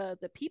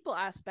the people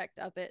aspect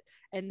of it,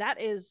 and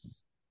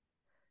that's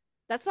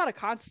not a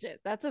constant.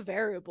 That's a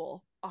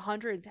variable,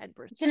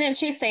 110%. Didn't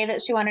she say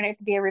that she wanted it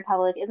to be a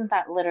republic? Isn't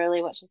that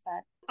literally what she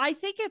said? I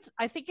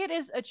think it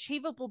is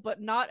achievable, but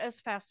not as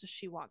fast as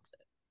she wants it.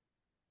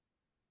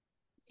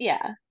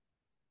 Yeah.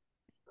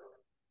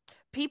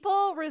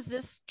 People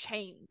resist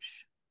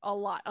change a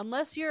lot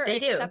unless you're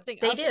accepting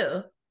of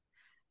it.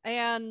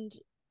 And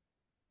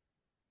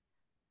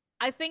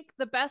I think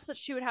the best that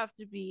she would have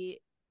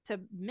to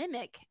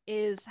mimic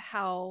is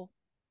how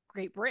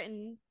Great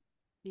Britain,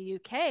 the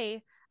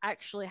UK,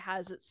 actually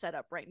has it set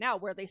up right now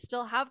where they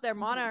still have their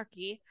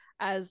monarchy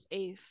as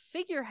a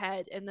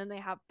figurehead, and then they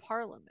have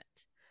parliament.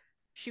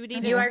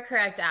 You are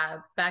correct,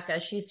 Becca.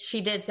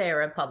 She did say a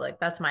republic.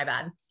 That's my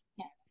bad.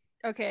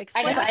 Yeah. Okay,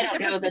 explain the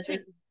difference between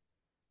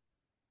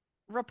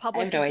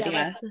republic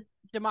and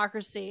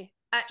democracy.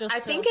 I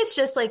think it's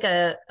just like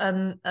I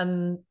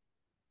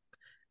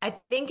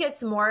think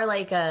it's more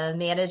like a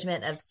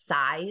management of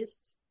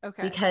size.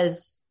 Okay.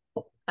 Because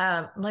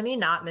let me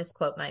not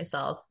misquote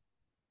myself.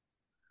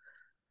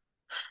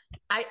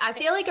 I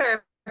feel like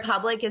a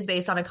republic is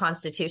based on a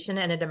constitution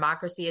and a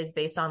democracy is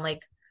based on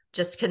like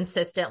just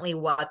consistently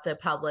what the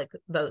public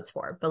votes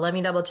for. But let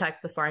me double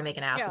check before I make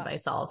an ass of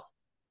myself.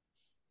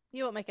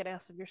 You won't make an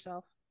ass of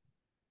yourself.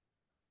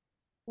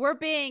 We're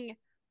being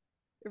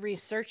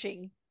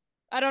researching.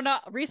 I don't know.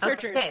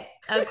 Researchers. Okay.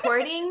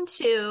 According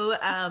to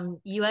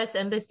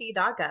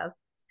usembassy.gov,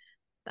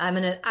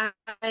 I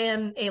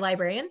am a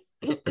librarian.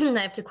 I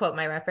have to quote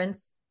my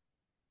reference.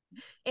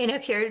 In a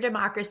pure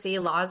democracy,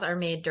 laws are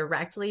made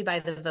directly by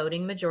the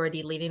voting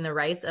majority, leaving the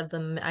rights of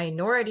the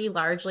minority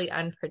largely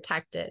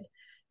unprotected.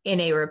 In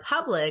a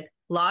republic,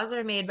 laws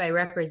are made by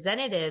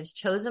representatives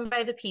chosen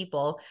by the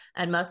people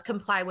and must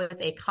comply with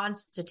a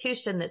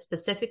constitution that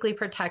specifically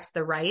protects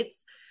the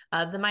rights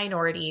of the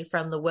minority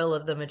from the will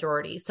of the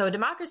majority. So a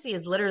democracy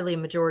is literally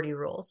majority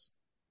rules.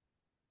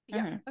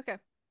 Yeah. Okay.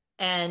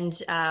 And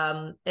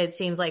it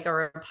seems like a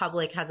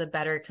republic has a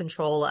better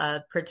control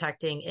of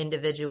protecting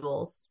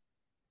individuals.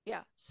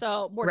 Yeah.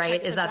 So more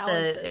right? Is that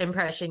the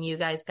impression you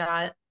guys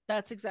got?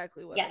 That's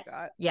exactly what I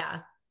got. Yeah.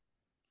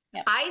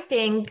 I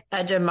think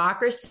a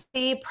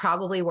democracy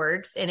probably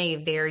works in a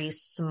very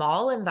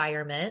small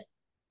environment.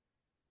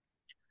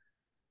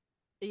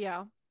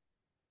 Yeah.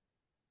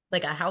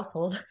 Like a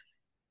household.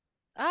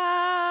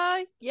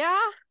 Yeah.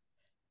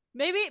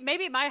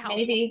 Maybe my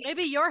household.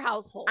 Maybe your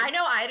household. I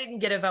know I didn't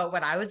get a vote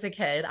when I was a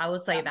kid. I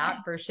would say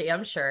that for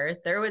damn sure.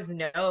 There was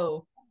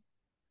no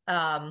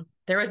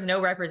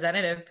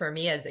representative for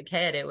me as a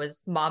kid. It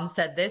was mom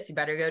said this, you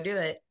better go do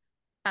it.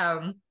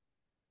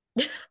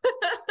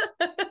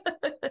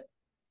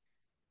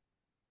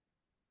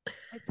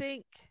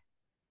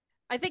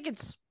 I think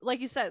it's like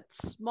you said,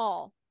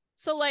 small.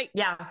 So like,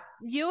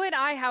 you and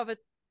I have a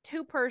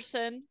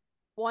 2-person,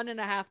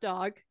 1.5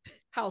 dog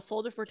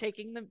household if we're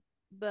taking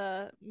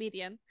the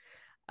median.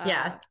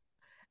 But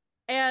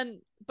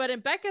in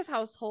Becca's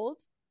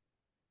household,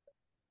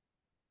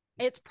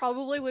 it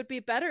probably would be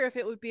better if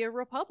it would be a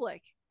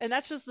republic, and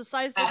that's just the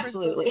size difference.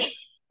 Absolutely.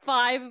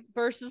 5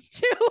 versus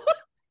 2.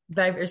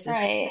 5 versus 2.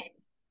 Right.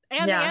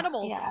 And the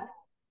animals,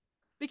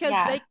 because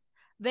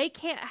they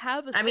can't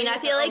have a. I mean, I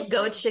feel like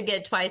goats should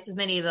get twice as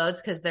many votes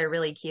because they're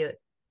really cute,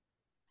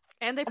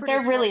 and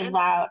they're really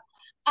loud.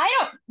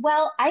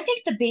 I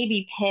think the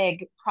baby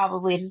pig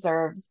probably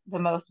deserves the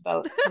most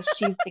votes because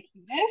she's the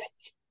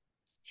cutest.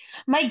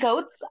 My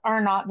goats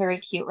are not very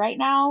cute right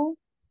now.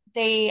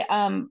 They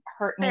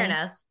hurt me. Fair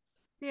enough.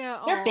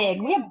 Yeah, they're big.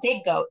 We have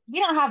big goats. We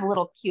don't have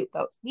little cute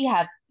goats. We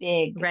have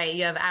big. Right,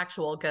 you have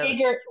actual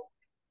goats.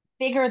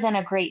 Bigger than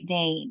a Great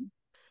Dane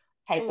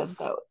type of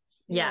goats.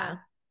 Yeah.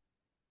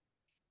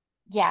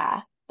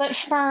 Yeah. But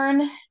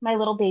Fern, my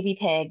little baby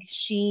pig,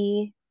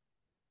 she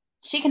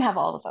can have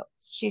all the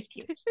votes. She's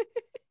cute.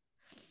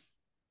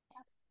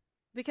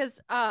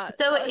 Because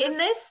so in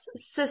this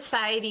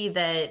society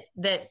that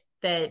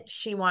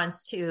she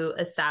wants to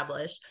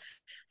establish,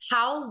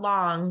 how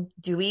long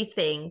do we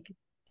think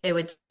it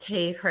would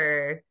take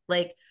her?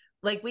 Like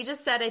we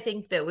just said, I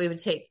think that we would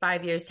take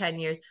 5 years, 10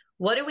 years.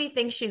 What do we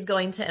think she's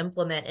going to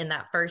implement in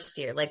that first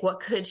year? Like,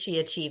 what could she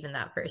achieve in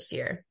that first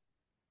year?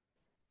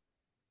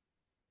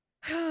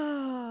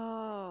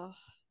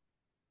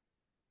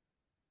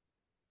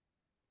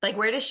 Like,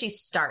 where does she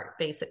start,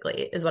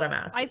 basically, is what I'm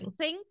asking. I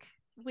think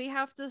we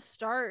have to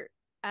start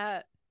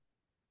at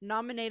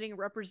nominating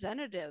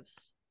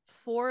representatives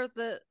for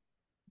the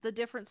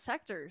different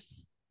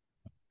sectors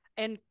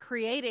and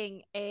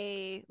creating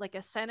a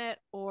Senate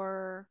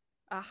or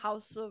a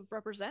House of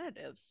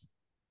Representatives.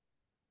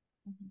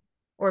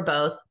 Or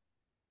both.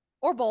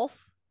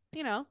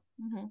 You know.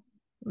 Mm-hmm.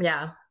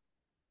 Yeah.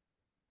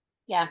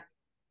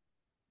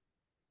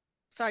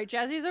 Sorry,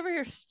 Jazzy's over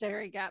here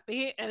staring at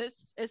me, and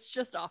it's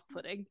just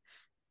off-putting.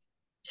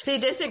 She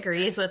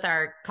disagrees with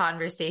our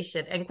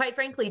conversation, and quite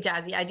frankly,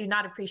 Jazzy, I do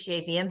not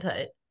appreciate the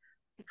input.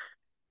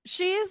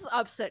 She's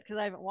upset because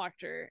I haven't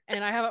walked her,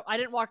 and I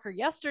didn't walk her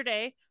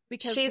yesterday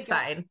because she's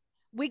fine.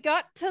 We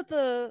got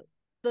to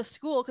the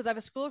school because I have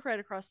a school right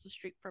across the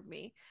street from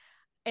me,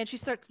 and she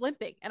starts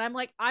limping, and I'm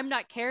like, I'm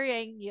not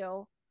carrying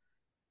you.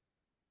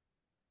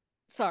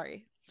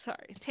 Sorry,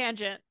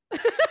 tangent.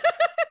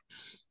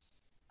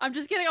 I'm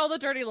just getting all the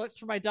dirty looks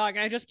from my dog,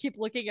 and I just keep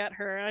looking at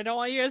her. And I don't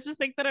want you guys to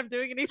think that I'm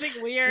doing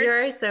anything weird.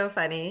 You're so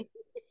funny.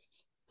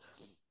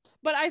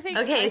 But I think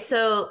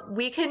so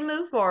we can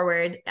move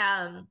forward.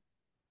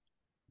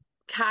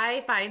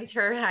 Kai finds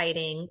her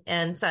hiding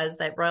and says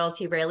that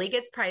royalty rarely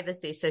gets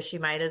privacy, so she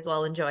might as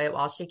well enjoy it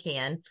while she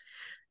can.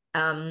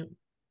 I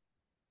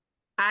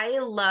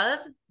love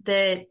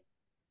that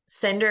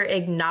Cinder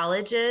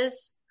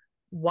acknowledges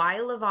why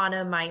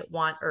Levana might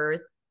want Earth,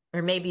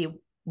 or maybe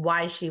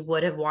why she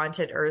would have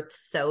wanted Earth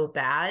so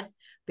bad,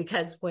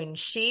 because when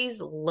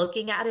she's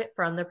looking at it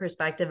from the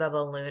perspective of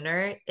a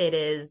lunar, it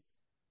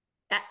is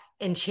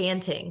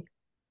enchanting.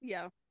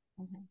 Yeah.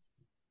 Mm-hmm.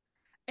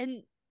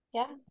 And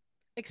yeah,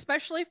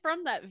 especially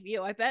from that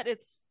view, I bet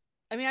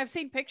I've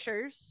seen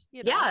pictures,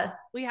 Yeah.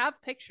 We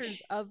have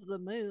pictures of the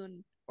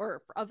moon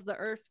or of the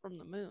Earth from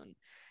the moon.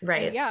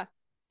 Right. And yeah,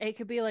 it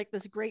could be like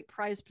this great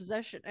prized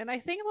possession. And I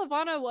think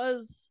Levana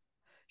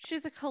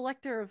she's a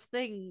collector of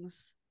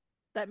things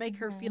that make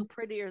her feel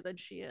prettier than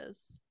she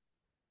is.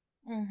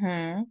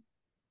 Mm-hmm.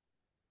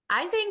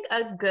 I think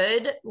a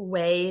good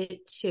way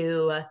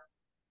to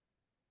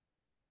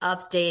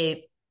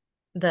update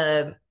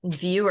the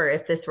viewer,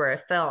 if this were a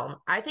film,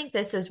 I think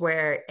this is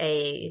where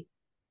a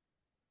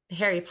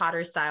Harry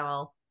Potter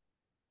style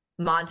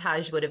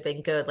montage would have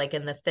been good, like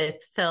in the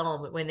 5th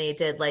film when they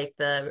did like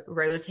the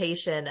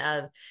rotation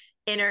of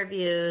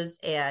interviews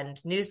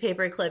and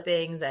newspaper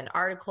clippings and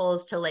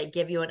articles to like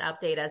give you an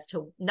update as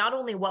to not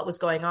only what was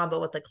going on but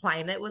what the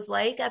climate was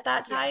like at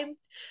that time. Yeah.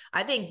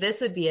 I think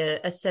this would be a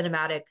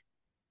cinematic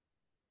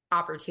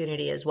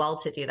opportunity as well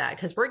to do that,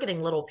 because we're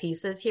getting little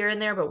pieces here and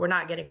there, but we're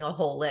not getting a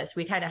whole list.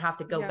 We kind of have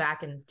to go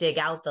back and dig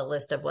out the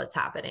list of what's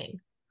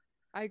happening.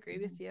 I agree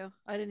with you.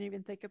 I didn't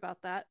even think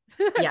about that.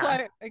 That's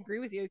why I agree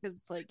with you, because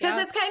it's like,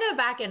 because it's kind of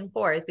back and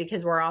forth,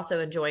 because we're also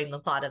enjoying the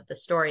plot of the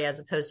story as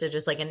opposed to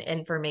just like an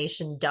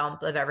information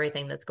dump of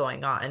everything that's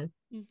going on.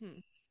 Mm-hmm.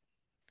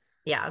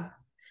 Yeah.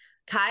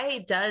 Kai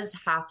does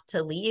have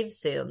to leave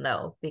soon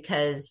though,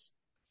 because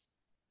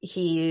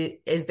he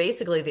is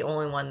basically the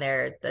only one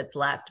there that's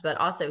left, but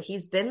also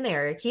he's been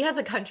there. He has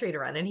a country to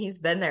run and he's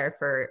been there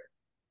for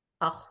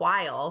a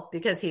while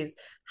because he's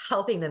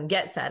helping them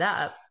get set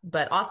up,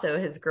 but also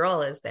his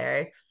girl is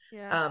there.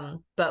 Yeah.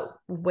 But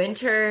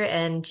Winter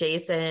and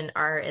Jason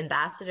are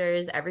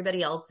ambassadors.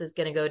 Everybody else is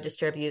going to go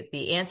distribute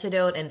the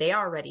antidote, and they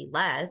already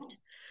left.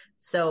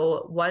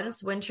 So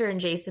once Winter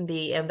and Jason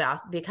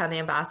become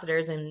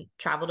ambassadors and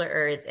travel to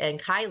Earth, and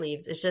Kai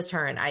leaves, it's just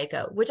her and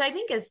Aiko, which I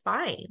think is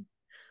fine.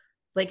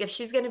 Like if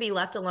she's going to be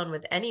left alone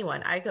with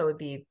anyone, Aiko would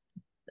be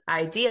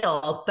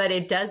ideal, but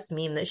it does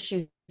mean that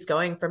she's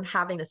going from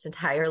having this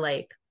entire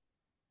like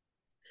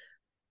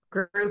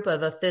group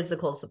of a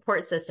physical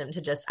support system to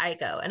just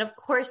Aiko. And of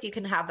course you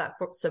can have that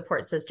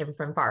support system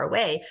from far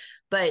away,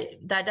 but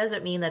that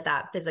doesn't mean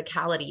that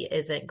physicality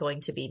isn't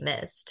going to be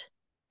missed.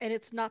 And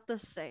it's not the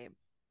same.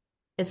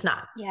 It's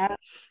not. Yeah.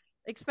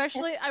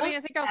 Especially, I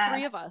think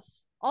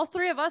all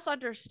three of us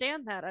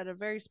understand that at a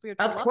very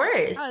spiritual level. Of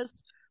course.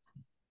 Because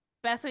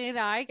Bethany and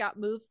I got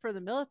moved for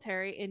the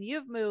military, and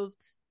you've moved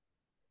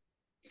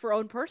for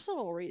own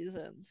personal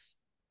reasons.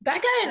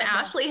 Becca and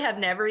Ashley have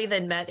never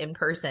even met in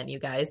person, you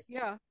guys.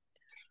 Yeah.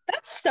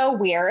 That's so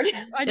weird.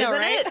 I know,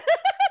 isn't right? it?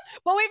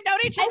 Well, we've known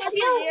each other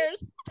for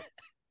years.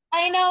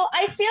 I know.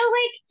 I feel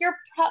like you're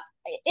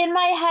in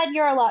my head,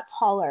 you're a lot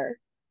taller.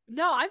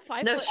 No, I'm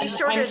 5 No, she's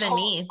shorter than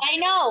me. I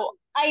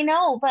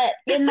know, but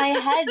in my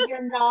head,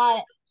 you're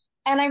not.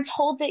 And I'm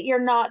told that you're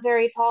not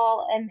very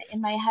tall, and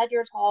in my head,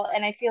 you're tall.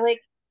 And I feel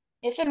like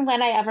if and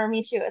when I ever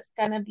meet you, it's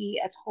gonna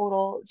be a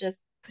total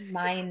just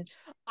mind.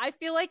 I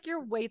feel like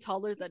you're way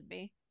taller than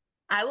me.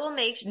 I will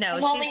make she's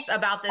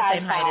about the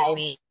same height as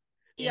me.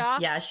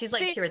 Yeah, she's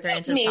like 2 or 3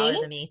 inches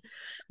taller than me.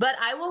 But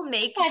I will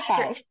make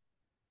sure.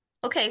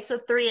 Okay, so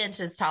 3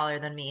 inches taller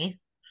than me.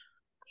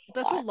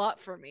 That's a lot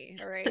for me,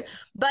 all right?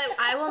 But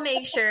I will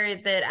make sure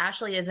that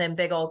Ashley is in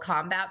big old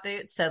combat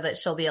boots so that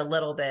she'll be a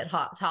little bit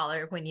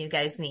taller when you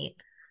guys meet.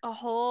 A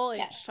whole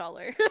inch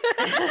taller.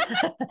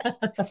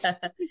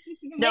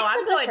 No,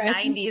 I'm going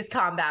 90s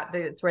combat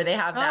boots where they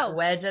have that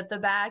wedge at the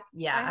back.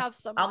 Yeah. I have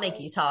some. I'll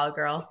make you tall,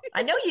 girl.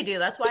 I know you do.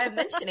 That's why I'm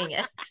mentioning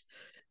it.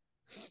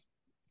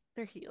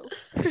 They're heels.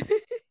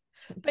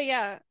 But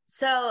yeah.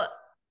 So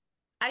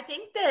I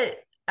think that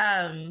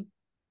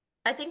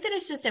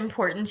it's just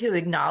important to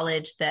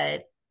acknowledge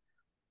that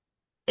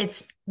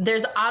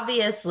there's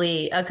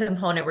obviously a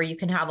component where you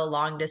can have a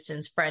long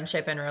distance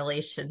friendship and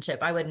relationship.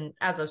 I wouldn't,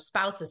 as a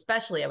spouse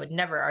especially, I would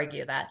never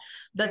argue that.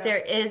 But there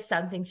is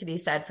something to be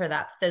said for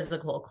that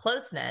physical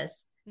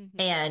closeness. Mm-hmm.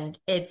 And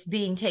it's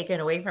being taken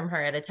away from her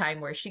at a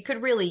time where she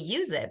could really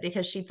use it,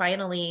 because she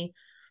finally,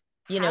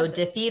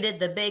 defeated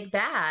the big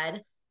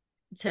bad,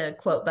 to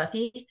quote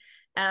Buffy.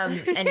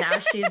 And now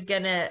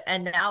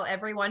and now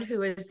everyone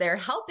who is there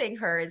helping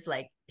her is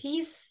like,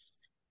 peace.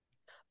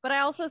 But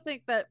I also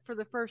think that for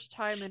the first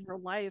time in her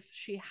life,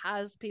 she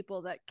has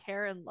people that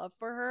care and love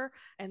for her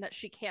and that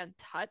she can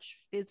touch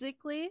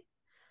physically,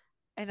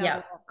 and now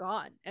they're all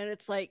gone. And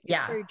it's like,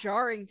 it's very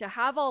jarring to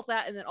have all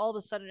that, and then all of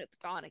a sudden it's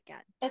gone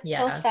again. It's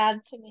so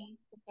sad to me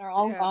that they're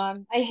all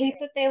gone. I hate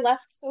that they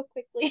left so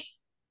quickly.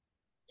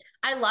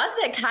 I love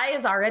that Kai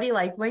is already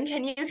like, when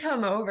can you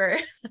come over?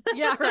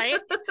 Yeah,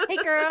 right? Hey,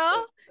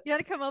 girl, you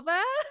gotta come over?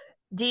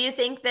 Do you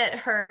think that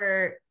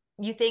her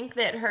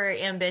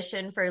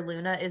ambition for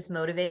Luna is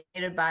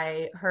motivated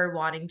by her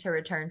wanting to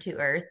return to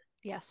Earth?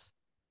 Yes,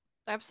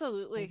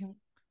 absolutely. Mm-hmm.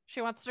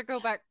 She wants to go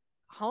back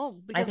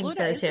home because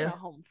Luna isn't a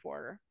home for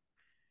her.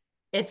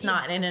 It's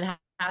not, and it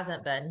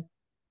hasn't been.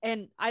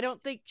 And I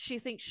don't think she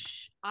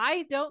thinks.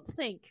 I don't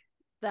think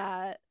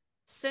that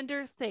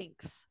Cinder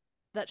thinks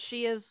that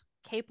she is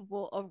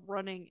capable of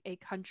running a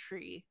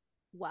country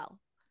well,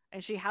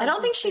 and she has. I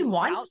don't think she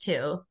wants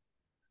to.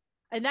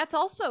 And that's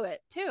also it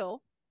too.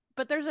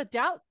 But there's a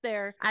doubt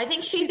there. I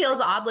think she feels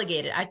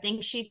obligated. I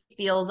think she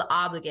feels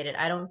obligated.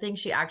 I don't think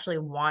she actually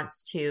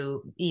wants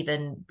to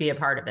even be a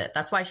part of it.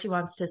 That's why she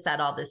wants to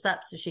set all this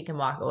up so she can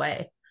walk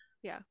away.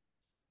 Yeah.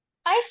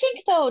 I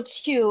think though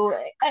too,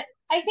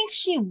 I think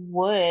she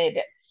would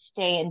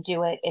stay and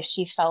do it if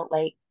she felt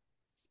like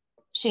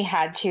she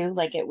had to,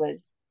 like it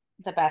was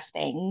the best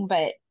thing.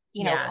 But,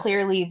 you know,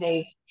 clearly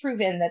they've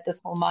proven that this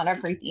whole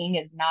monarchy thing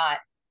is not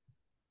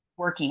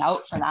working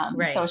out for them.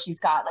 Right. So she's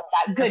got like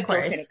that good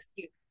built-in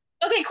excuse.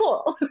 Okay,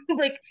 cool.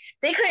 Like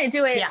they couldn't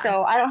do it,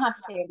 so I don't have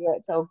to stay and do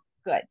it. So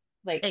good.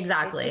 Like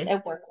exactly.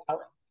 It worked out.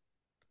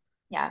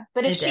 Yeah.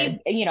 But if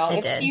she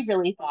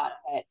really thought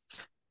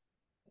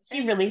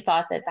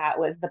that that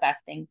was the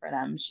best thing for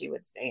them, she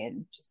would stay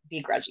and just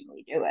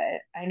begrudgingly do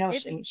it. I know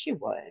she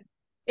would.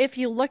 If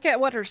you look at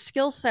what her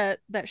skill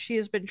set that she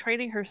has been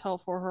training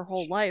herself for her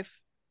whole life,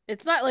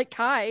 it's not like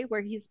Kai,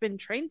 where he's been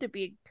trained to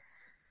be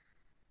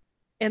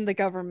in the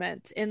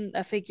government, in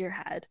a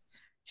figurehead.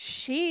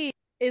 She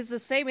is the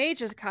same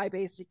age as Kai,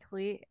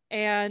 basically,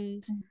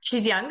 and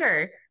she's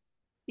younger.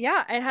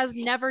 Yeah, and has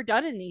never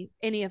done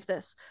any of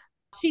this.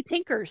 She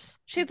tinkers.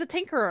 She's a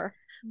tinkerer.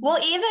 Well,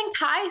 even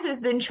Kai,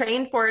 who's been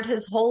trained for it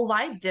his whole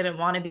life, didn't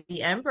want to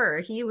be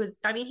emperor. He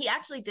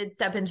actually did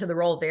step into the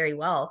role very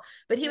well,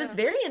 but he was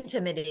very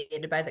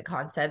intimidated by the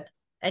concept,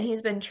 and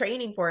he's been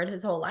training for it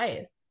his whole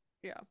life.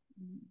 Yeah.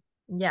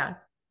 Yeah.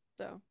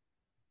 So.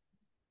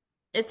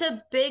 It's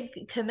a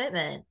big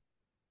commitment.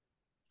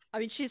 I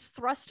mean, she's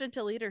thrust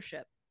into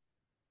leadership.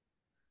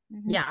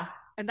 Yeah.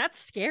 And that's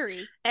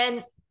scary.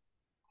 And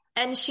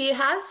she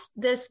has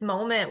this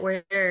moment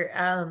where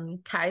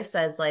Kai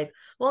says, like,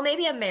 well,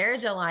 maybe a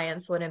marriage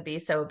alliance wouldn't be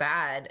so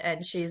bad.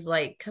 And she's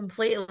like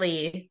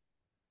completely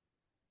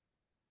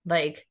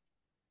like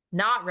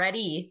not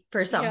ready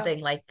for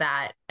something like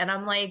that. And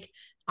I'm like,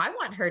 I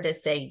want her to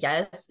say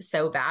yes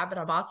so bad, but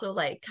I'm also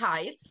like,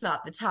 Kai, it's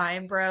not the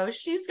time, bro.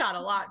 She's got a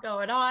lot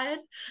going on.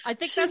 I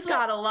think she's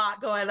got a lot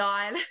going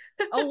on.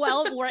 A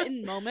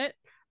well-written moment,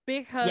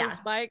 because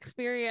my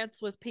experience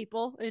with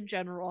people in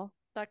general,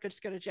 not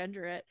just going to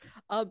gender it,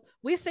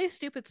 we say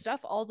stupid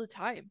stuff all the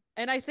time.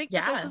 And I think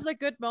that this is a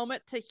good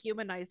moment to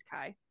humanize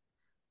Kai.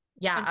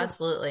 Yeah,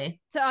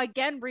 absolutely. To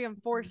again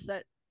reinforce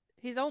that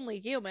he's only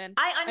human.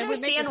 I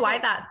understand why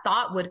that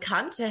thought would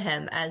come to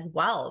him as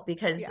well,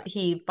 because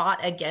he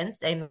fought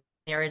against a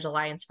marriage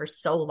alliance for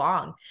so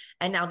long.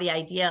 And now the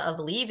idea of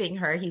leaving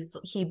her,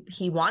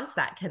 he wants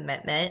that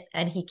commitment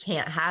and he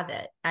can't have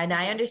it. And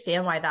I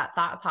understand why that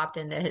thought popped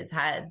into his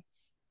head.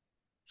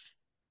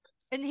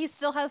 And he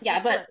still has the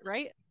foot,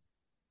 right?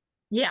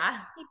 Yeah.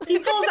 He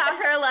pulls out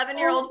her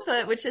 11-year-old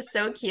foot, which is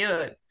so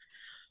cute.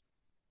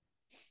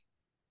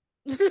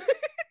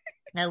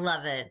 I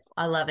love it.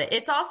 I love it.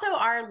 It's also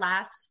our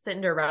last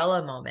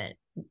Cinderella moment.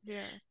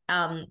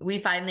 Yeah. We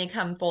finally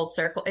come full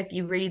circle. If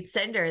you read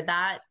Cinder,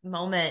 that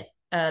moment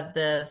of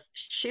the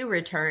shoe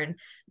return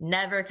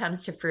never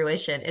comes to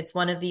fruition. It's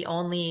one of the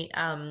only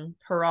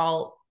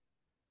Perrault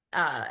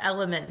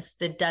elements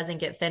that doesn't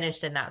get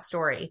finished in that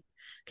story.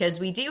 Because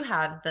we do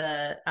have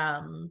the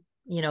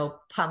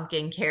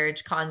pumpkin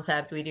carriage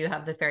concept. We do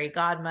have the fairy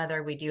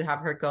godmother. We do have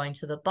her going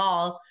to the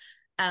ball.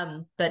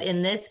 But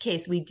in this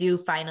case, we do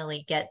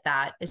finally get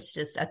that. It's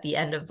just at the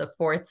end of the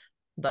 4th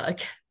book.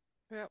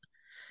 Yep.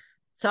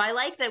 So I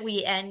like that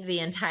we end the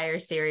entire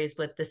series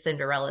with the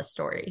Cinderella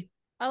story.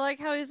 I like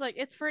how he's like,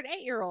 it's for an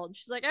 8-year-old.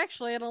 She's like,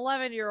 actually an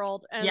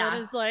 11-year-old. And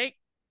then it's like,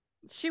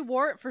 she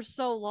wore it for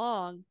so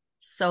long.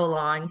 So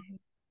long.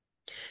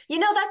 You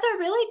know, that's a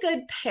really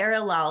good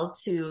parallel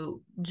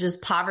to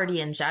just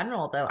poverty in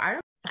general, though.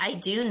 I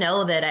do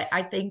know that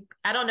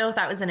I don't know if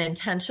that was an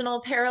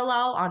intentional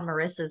parallel on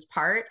Marissa's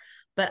part,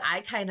 but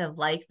I kind of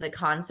like the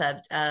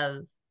concept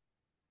of,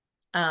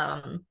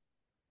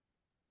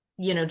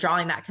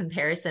 drawing that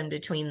comparison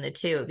between the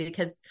two,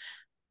 because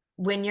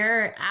when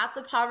you're at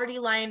the poverty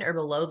line or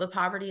below the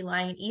poverty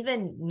line,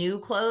 even new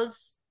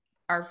clothes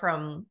are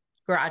from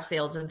garage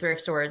sales and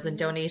thrift stores and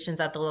donations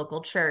at the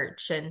local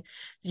church. And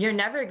you're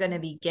never going to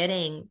be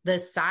getting the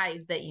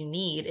size that you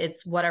need.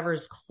 It's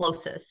whatever's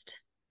closest.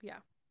 Yeah.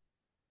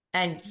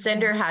 And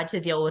Cinder had to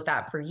deal with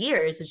that for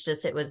years. It's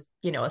just, it was,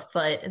 a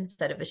foot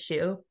instead of a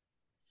shoe.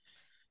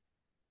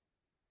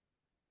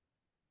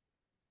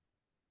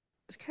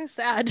 It's kind of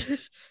sad.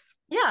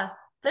 Yeah.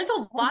 There's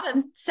a lot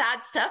of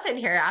sad stuff in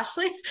here,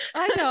 Ashley.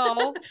 I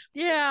know.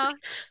 Yeah.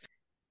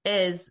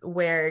 Is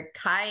where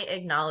Kai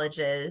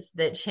acknowledges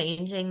that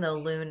changing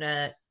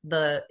Luna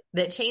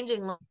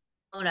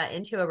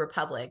into a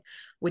republic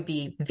would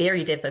be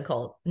very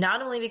difficult,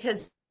 not only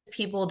because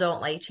people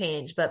don't like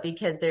change, but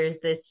because there's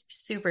this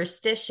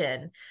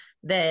superstition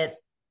that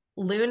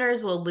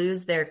Lunars will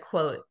lose their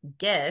quote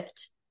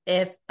gift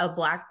if a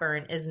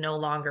Blackburn is no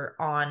longer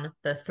on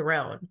the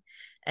throne.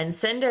 And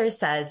Cinder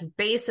says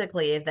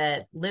basically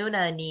that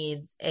Luna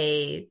needs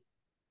a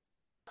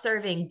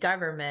serving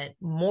government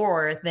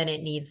more than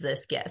it needs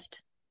this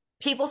gift.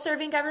 People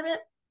serving government?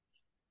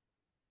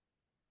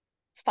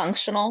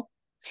 Functional.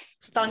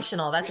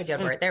 Functional. That's a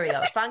good word. There we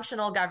go.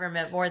 Functional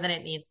government more than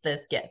it needs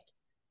this gift.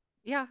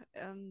 Yeah.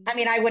 I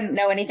mean, I wouldn't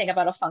know anything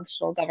about a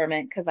functional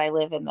government because I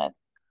live I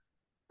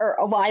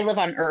live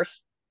on Earth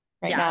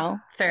right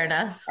now. Fair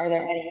enough. Are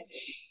there any?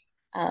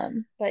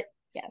 But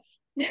yes.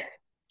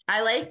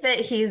 I like that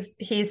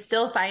he's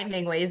still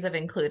finding ways of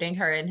including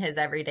her in his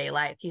everyday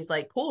life. He's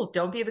like, cool,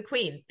 don't be the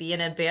queen, be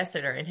an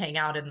ambassador and hang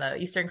out in the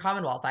Eastern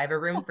Commonwealth. I have a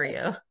room for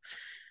you.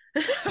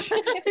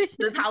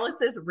 The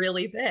palace is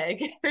really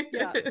big.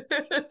 Yeah.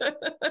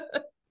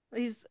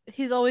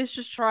 He's always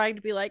just trying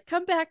to be like,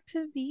 come back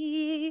to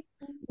me.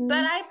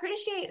 But I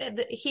appreciate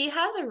it. He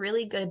has a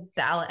really good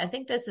balance. I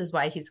think this is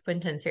why he's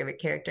Quentin's favorite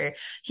character.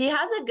 He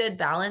has a good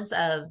balance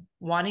of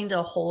wanting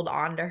to hold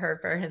on to her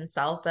for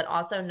himself, but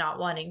also not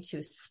wanting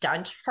to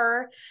stunt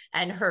her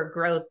and her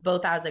growth,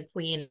 both as a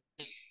queen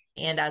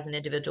and as an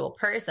individual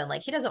person.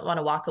 Like, he doesn't want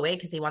to walk away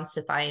because he wants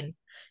to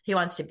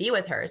be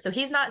with her. So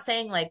he's not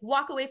saying like,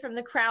 walk away from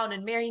the crown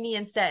and marry me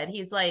instead.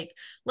 He's like,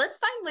 let's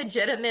find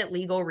legitimate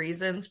legal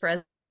reasons for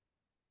us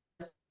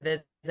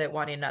visit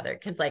one another,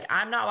 because like,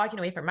 I'm not walking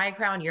away from my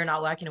crown, you're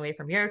not walking away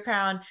from your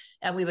crown,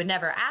 and we would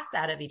never ask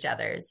that of each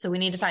other, so we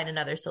need to find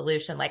another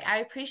solution. Like, I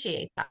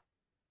appreciate that.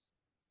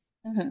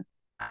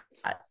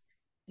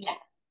 Yeah,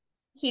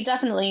 he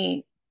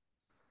definitely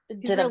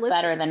did a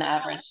better than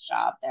average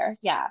job there.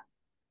 Yeah,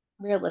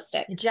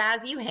 realistic.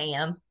 Jazz, you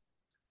ham.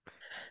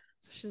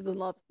 She's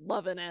been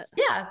loving it.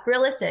 Yeah,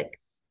 realistic.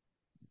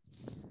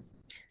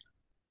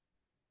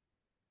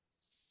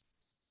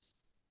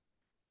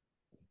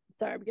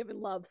 Sorry, I'm giving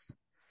loves.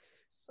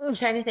 I'm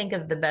trying to think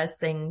of the best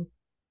thing.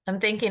 I'm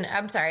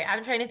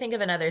trying to think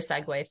of another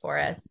segue for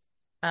us.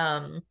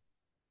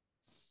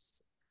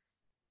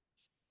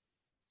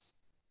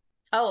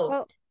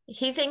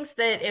 He thinks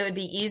that it would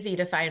be easy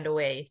to find a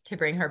way to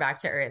bring her back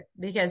to Earth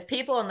because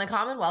people in the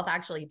Commonwealth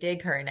actually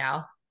dig her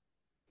now.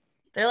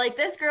 They're like,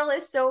 this girl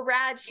is so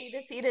rad. She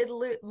defeated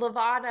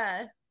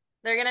Levana.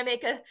 They're gonna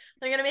make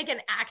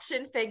an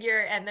action figure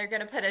and they're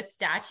gonna put a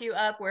statue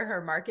up where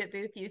her market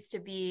booth used to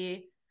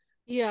be.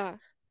 Yeah.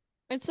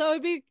 And so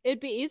it'd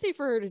be easy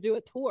for her to do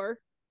a tour.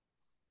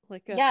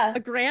 Like a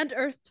Grand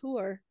Earth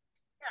tour.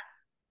 Yeah.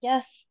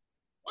 Yes.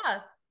 Yeah.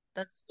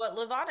 That's what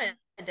Levana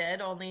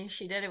did, only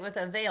she did it with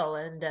a veil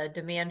and a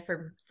demand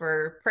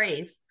for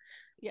praise.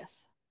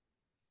 Yes.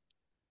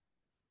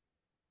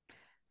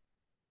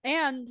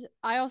 And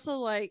I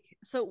also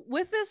so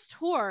with this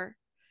tour,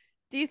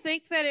 do you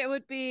think that it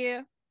would be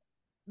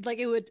like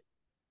it would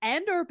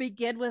end or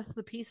begin with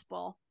the Peace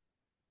Ball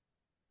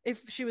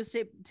if she was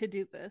to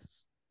do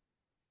this?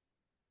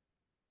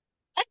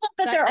 I thought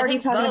that they're already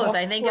talking about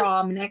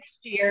prom next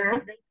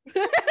year.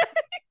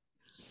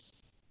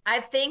 I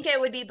think it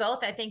would be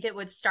both. I think it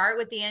would start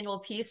with the annual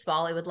Peace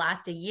Ball. It would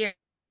last a year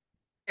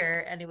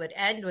and it would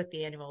end with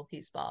the annual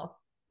Peace Ball.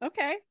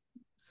 Okay.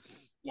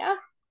 Yeah.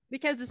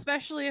 Because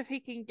especially if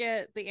he can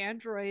get the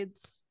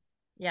androids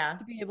to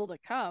be able to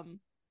come,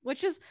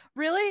 which is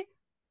really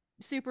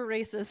super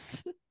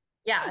racist.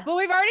 Yeah. But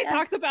we've already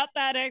talked about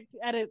that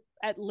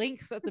at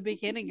length at the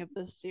beginning of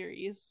this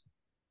series.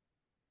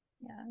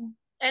 Yeah.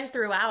 And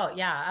throughout.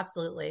 Yeah,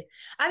 absolutely.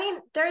 I mean,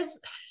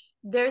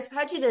 there's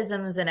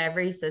prejudices in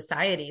every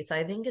society. So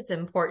I think it's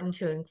important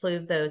to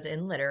include those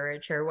in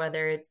literature,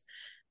 whether it's,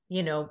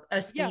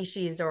 a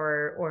species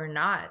or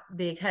not,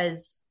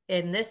 because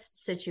in this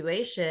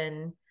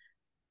situation,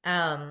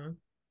 they're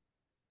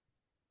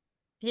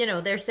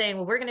saying,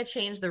 well, we're going to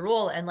change the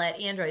rule and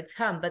let androids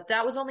come. But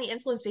that was only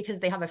influenced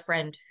because they have a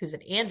friend who's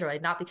an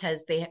android, not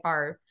because they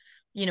are,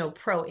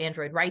 pro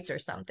android rights or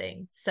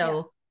something.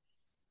 So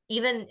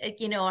even,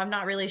 I'm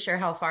not really sure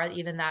how far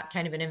even that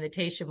kind of an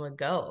invitation would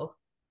go.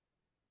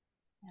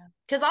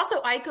 Because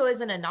also Aiko is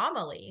an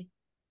anomaly.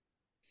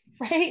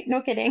 Right?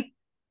 No kidding.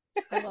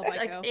 I love Aiko.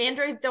 Like,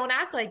 androids don't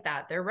act like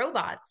that. They're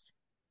robots.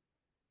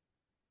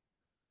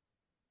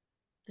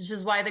 This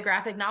is why the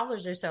graphic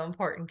novels are so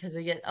important, because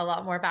we get a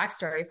lot more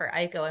backstory for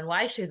Aiko and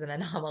why she's an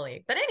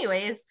anomaly. But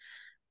anyways,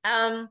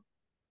 I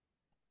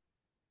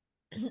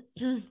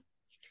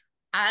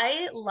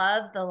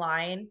love the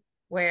line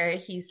where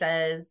he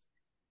says,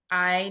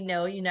 I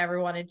know you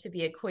never wanted to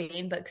be a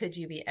queen, but could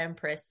you be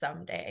empress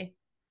someday?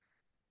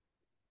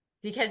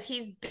 Because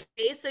he's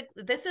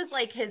this is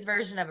like his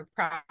version of a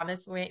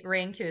promise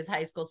ring to his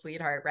high school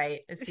sweetheart,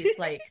 right?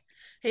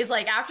 He's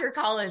like, after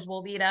college,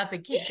 we'll meet up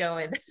and keep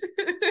going.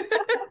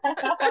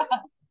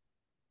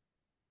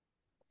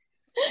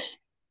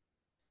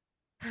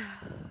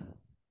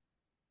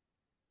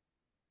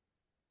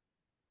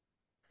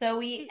 So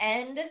we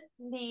end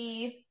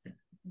the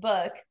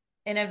book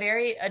in a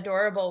very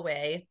adorable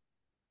way,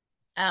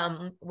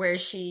 where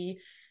she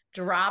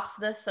drops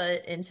the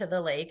foot into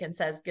the lake and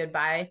says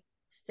goodbye.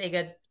 Say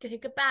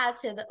goodbye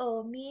to the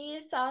old me,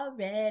 it's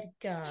already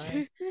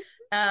gone.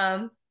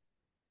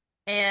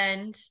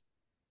 And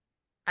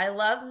I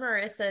love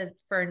Marissa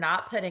for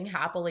not putting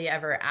happily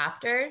ever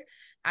after.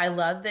 I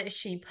love that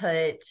she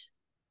put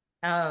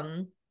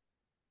happily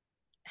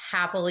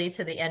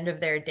to the end of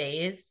their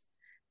days.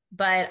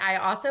 But I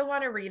also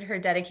want to read her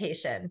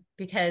dedication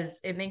because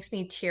it makes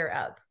me tear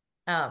up.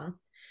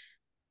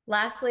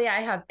 Lastly,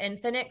 I have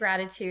infinite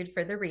gratitude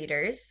for the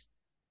readers.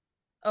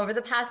 Over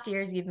the past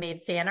years, you've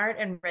made fan art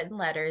and written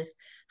letters,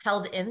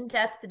 held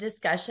in-depth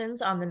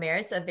discussions on the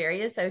merits of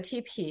various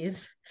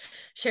OTPs,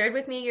 shared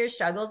with me your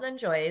struggles and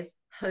joys,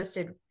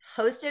 hosted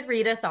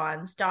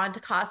readathons,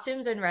 donned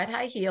costumes and red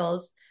high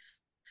heels,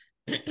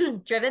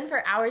 driven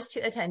for hours to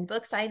attend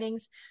book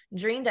signings,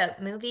 dreamed up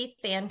movie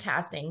fan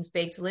castings,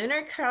 baked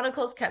Lunar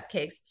Chronicles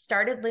cupcakes,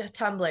 started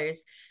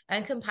tumblers,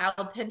 and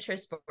compiled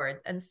Pinterest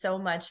boards, and so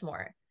much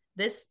more.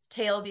 This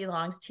tale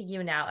belongs to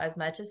you now as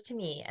much as to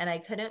me, and I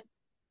couldn't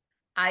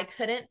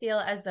feel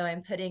as though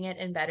I'm putting it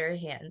in better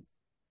hands.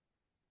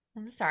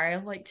 I'm sorry,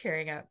 I'm like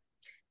tearing up.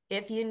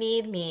 If you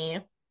need me,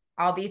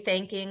 I'll be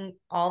thanking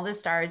all the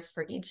stars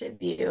for each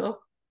of you.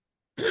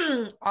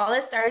 All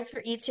the stars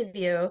for each of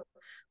you,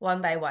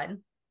 one by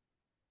one.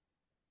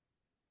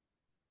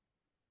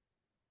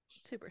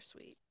 Super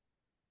sweet.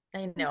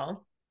 I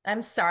know.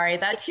 I'm sorry.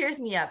 That tears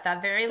me up.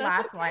 That very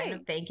last line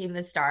of thanking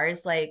the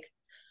stars, like,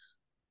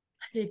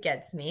 it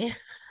gets me.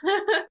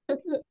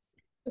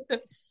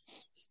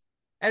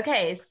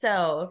 Okay,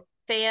 so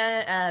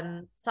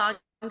song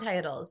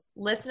titles.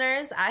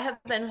 Listeners, I have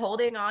been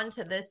holding on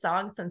to this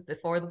song since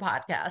before the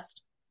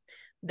podcast.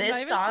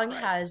 This song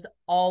has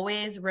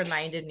always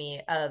reminded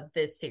me of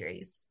this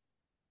series.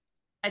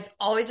 It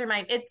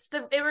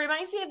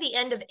reminds me of the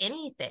end of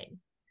anything.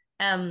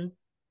 So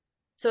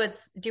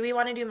do we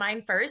want to do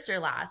mine first or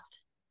last?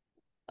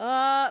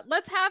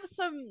 Let's have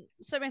some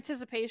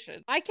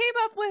anticipation. I came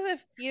up with a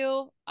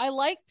few. I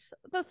liked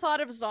the thought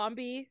of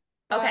Zombie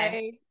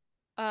by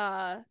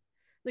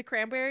the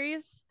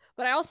Cranberries,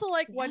 but I also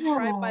like One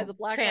Tribe by the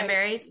Black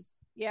Cranberries. Eyed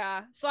Peas.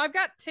 Yeah, so I've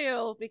got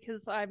two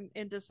because I'm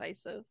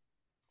indecisive.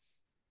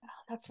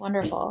 Oh, that's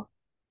wonderful.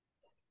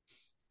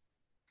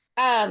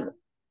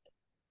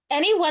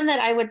 Anyone that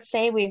I would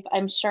say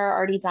I'm sure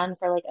already done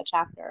for like a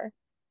chapter.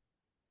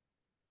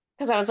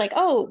 Because I was like,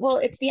 oh, well,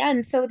 it's the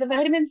end. So the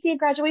vitamin C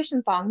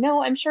graduation song.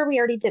 No, I'm sure we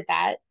already did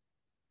that.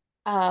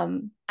 I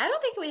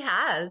don't think we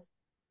have.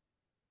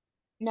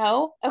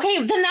 No?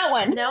 Okay, then that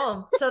one.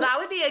 No. So that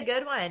would be a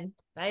good one.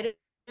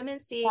 Vitamin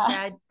C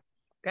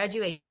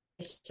graduation.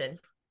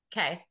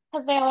 Okay.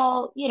 Because they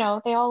all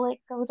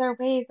like go their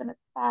ways and it's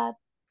sad.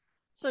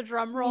 So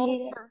drum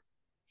roll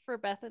for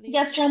Bethany.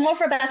 Yes, drum roll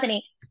for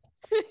Bethany.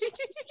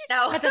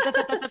 No.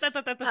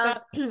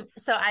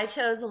 So I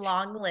chose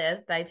Long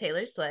Live by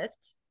Taylor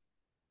Swift.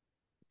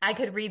 I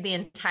could read the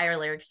entire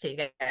lyrics to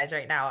you guys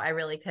right now. I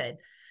really could.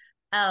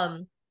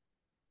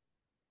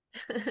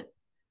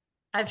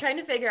 I'm trying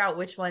to figure out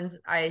which ones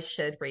I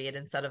should read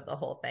instead of the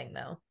whole thing,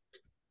 though.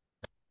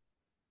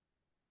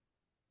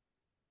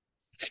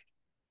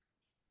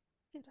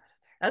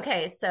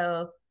 Okay,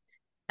 so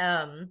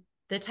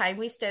the time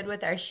we stood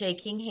with our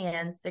shaking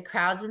hands, the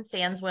crowds and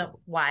stands went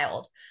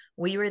wild.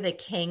 We were the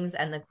kings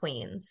and the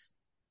queens.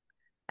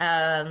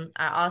 I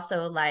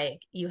also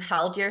you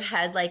held your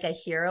head like a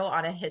hero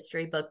on a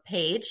history book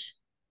page.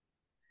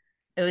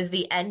 It was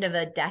the end of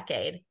a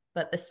decade,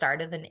 but the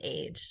start of an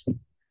age.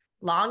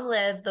 Long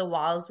live the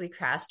walls we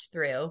crashed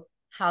through,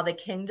 how the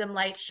kingdom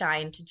light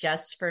shined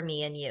just for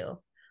me and you.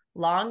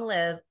 Long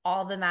live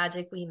all the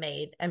magic we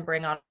made and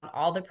bring on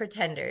all the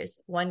pretenders.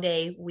 One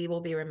day we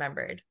will be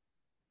remembered.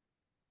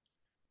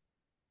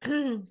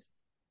 You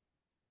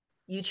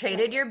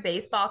traded your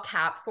baseball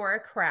cap for a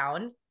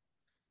crown.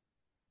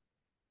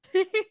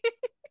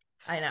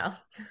 I know.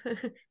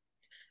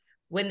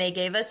 When they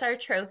gave us our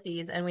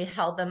trophies and we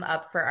held them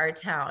up for our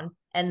town.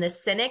 And the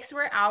cynics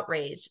were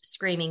outraged,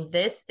 screaming,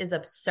 "This is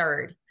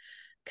absurd."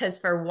 Because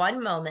for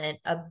one moment,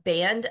 a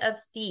band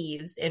of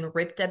thieves in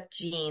ripped up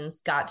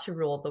jeans got to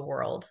rule the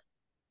world.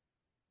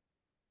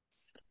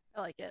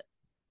 I like it.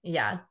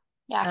 Yeah.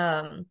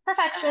 Yeah.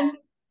 Perfection.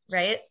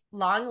 Right?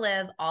 Long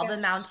live all the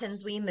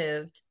mountains we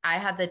moved. I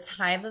had the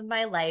time of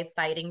my life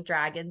fighting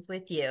dragons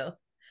with you.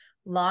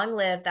 Long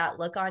live that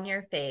look on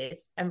your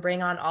face and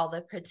bring on all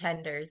the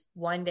pretenders.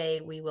 One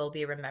day we will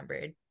be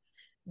remembered.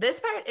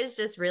 This part is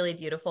just really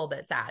beautiful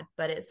but sad,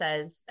 but it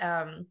says,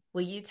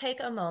 will you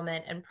take a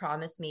moment and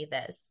promise me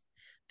this,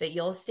 that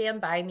you'll stand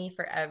by me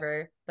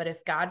forever, but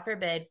if God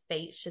forbid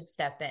fate should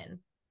step in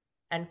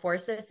and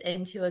force us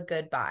into a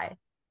goodbye.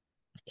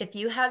 If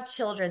you have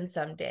children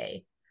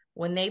someday,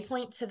 when they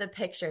point to the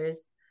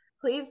pictures,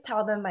 please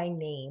tell them my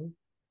name.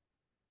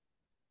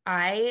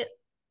 I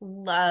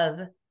love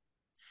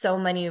so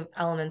many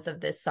elements of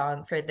this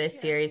song for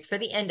this series, for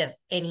the end of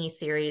any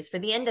series, for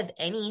the end of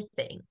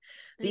anything,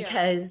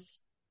 because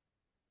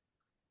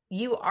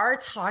you are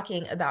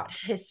talking about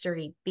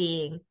history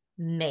being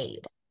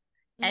made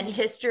and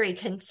history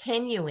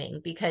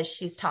continuing,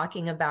 because you're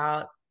talking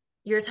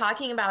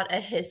about a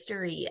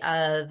history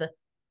of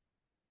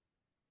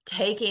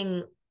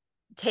taking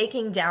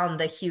down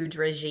the huge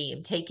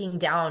regime, taking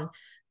down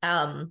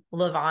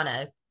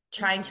Levana,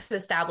 trying to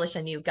establish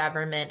a new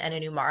government and a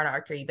new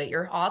monarchy, but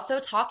you're also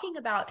talking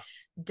about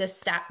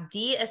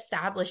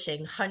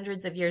de-establishing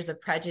hundreds of years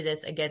of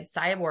prejudice against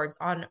cyborgs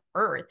on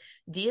Earth,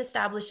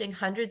 de-establishing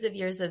hundreds of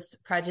years of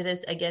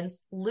prejudice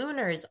against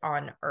lunars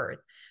on Earth.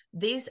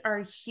 These are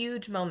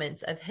huge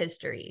moments of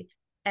history.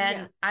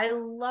 And I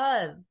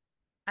love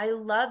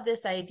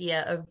this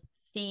idea of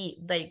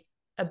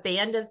a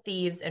band of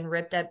thieves and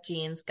ripped up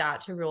jeans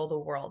got to rule the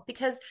world,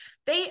 because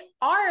they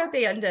are a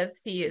band of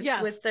thieves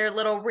with their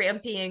little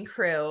ramping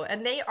crew,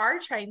 and they are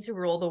trying to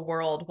rule the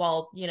world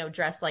while,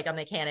 dressed like a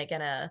mechanic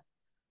and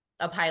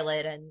a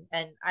pilot.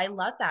 And I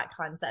love that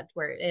concept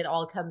where it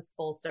all comes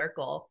full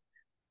circle.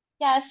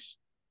 Yes.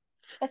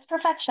 It's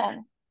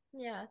perfection.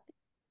 Yeah.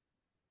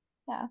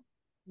 Yeah.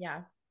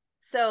 Yeah.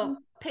 So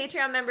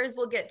Patreon members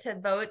will get to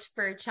vote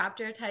for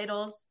chapter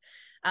titles.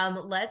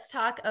 Let's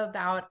talk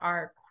about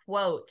our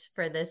quote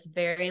for this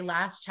very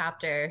last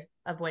chapter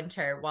of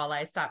Winter while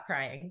I stop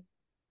crying.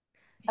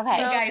 Okay.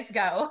 You guys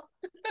go.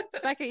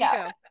 Becca, you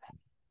go.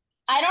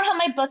 I don't have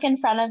my book in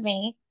front of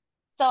me,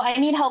 so I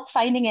need help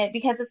finding it,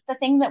 because it's the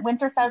thing that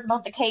Winter says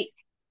about the cake.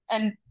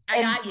 And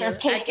I got you. There's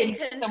cake, I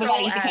can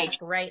control F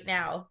right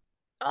now.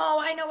 Oh,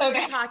 I know what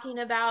you're talking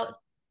about.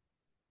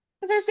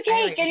 Because there's the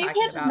cake, and you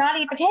can't just not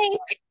eat the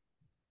cake.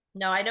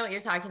 No, I know what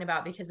you're talking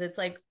about, because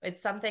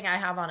it's something I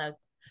have on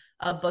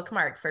a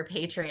bookmark for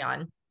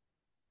Patreon.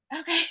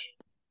 Okay.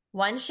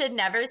 One should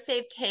never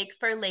save cake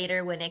for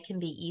later when it can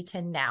be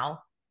eaten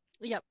now.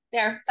 Yep.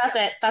 There. That's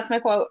it. That's my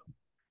quote.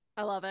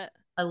 I love it.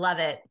 I love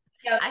it.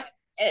 Yep. I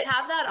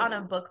have that on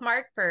a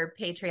bookmark for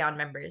Patreon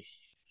members.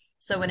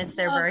 So when it's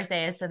their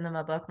birthday, I send them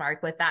a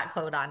bookmark with that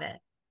quote on it.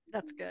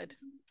 That's good.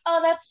 Oh,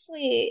 that's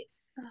sweet.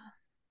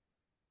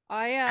 All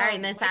right,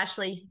 Miss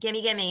Ashley,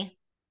 gimme.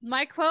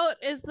 My quote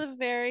is the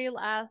very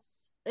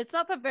last. It's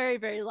not the very,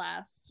 very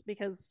last,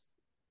 because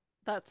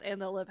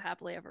and they'll live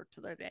happily ever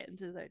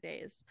into their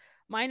days.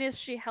 Mine is,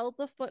 she held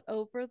the foot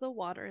over the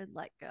water and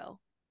let go.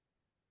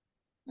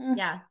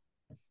 Yeah.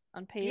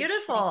 On page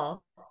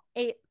beautiful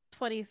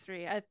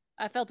 823.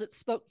 I felt it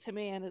spoke to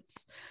me, and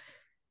it's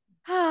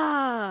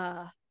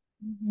to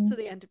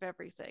the end of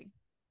everything.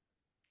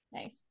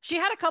 Nice. She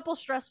had a couple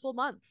stressful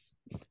months.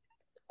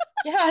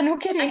 Yeah, no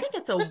kidding. I think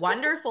it's a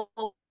wonderful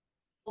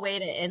way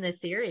to end the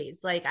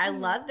series. I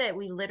love that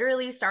we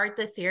literally start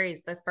the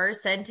series. The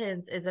first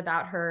sentence is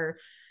about her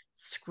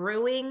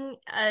screwing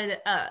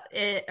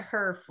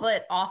her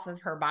foot off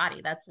of her body.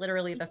 That's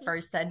literally the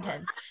first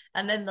sentence.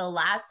 And then the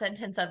last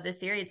sentence of the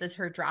series is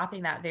her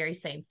dropping that very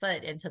same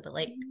foot into the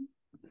lake.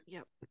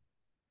 Yep.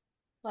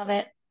 Love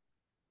it.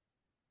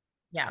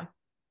 Yeah.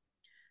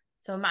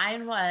 So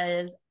mine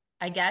was,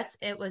 I guess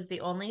it was the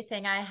only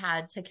thing I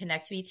had to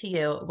connect me to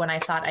you when I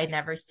thought I'd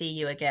never see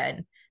you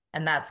again.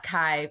 And that's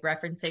Kai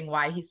referencing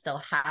why he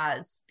still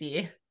has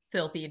the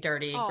filthy,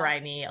 dirty,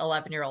 grimy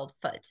 11-year-old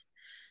foot.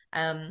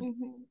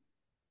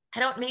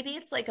 Maybe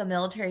it's like a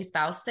military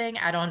spouse thing.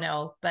 I don't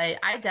know, but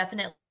I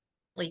definitely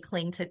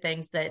cling to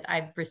things that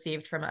I've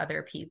received from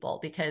other people,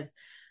 because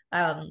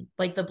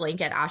like the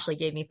blanket Ashley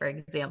gave me, for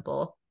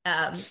example,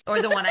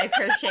 or the one I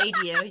crocheted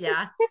you.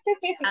 Yeah.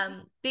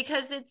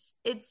 Because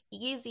it's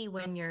easy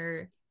when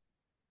you're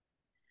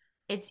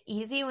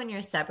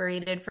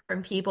separated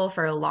from people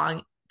for a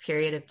long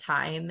period of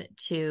time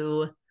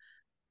to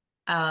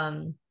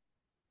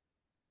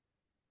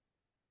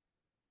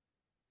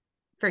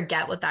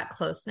forget what that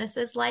closeness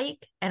is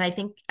like. And I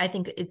think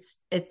it's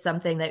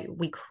something that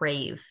we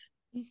crave.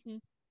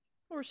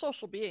 We're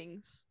social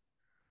beings.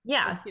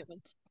 Yeah.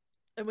 Humans.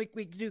 And we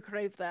do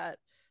crave that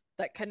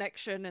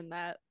connection and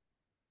that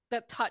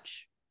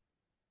touch,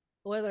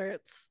 whether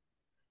it's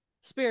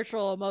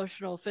spiritual,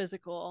 emotional,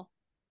 physical.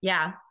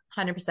 Yeah,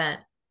 100%.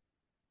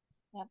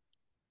 Yep.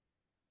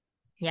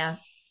 Yeah.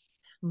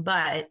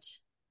 But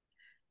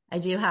I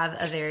do have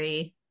a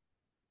very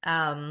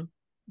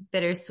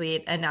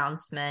bittersweet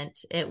announcement.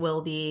 It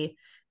will be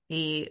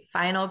the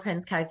final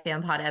Prince Kai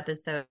Fan Pod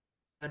episode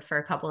for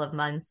a couple of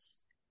months.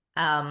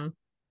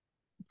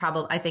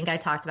 Probably, I think I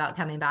talked about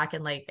coming back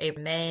in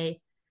April,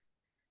 May.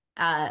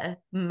 I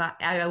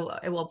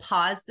will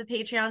pause the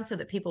Patreon so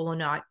that people will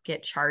not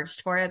get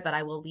charged for it, but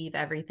I will leave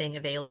everything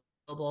available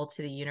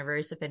to the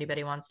universe if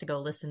anybody wants to go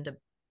listen to,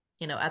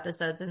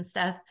 episodes and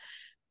stuff.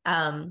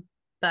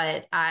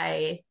 But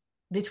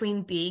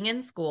between being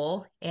in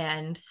school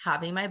and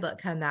having my book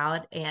come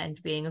out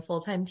and being a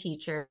full-time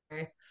teacher,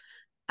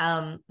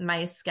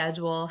 my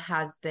schedule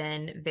has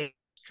been very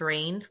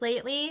strained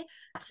lately.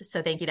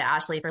 So thank you to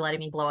Ashley for letting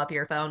me blow up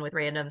your phone with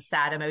random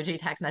sad emoji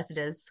text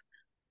messages.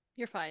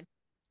 You're fine.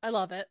 I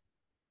love it.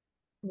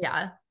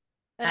 Yeah.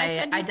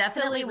 And I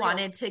definitely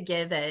wanted to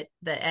give it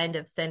the end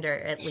of Cinder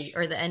at least,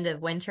 or the end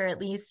of Winter at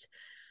least.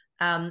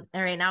 And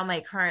right now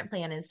my current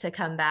plan is to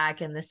come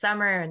back in the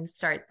summer and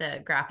start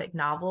the graphic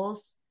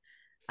novels,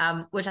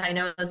 which I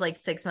know is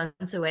 6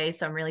 months away.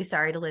 So I'm really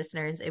sorry to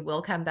listeners. It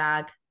will come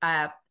back.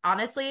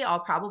 Honestly,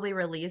 I'll probably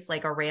release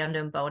a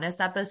random bonus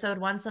episode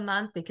once a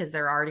month because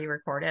they're already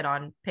recorded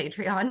on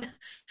Patreon.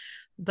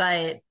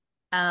 But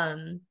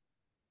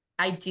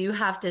I do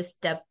have to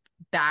step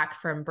back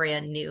from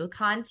brand new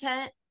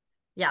content.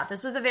 Yeah,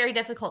 this was a very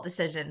difficult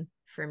decision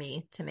for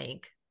me to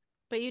make.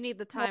 But you need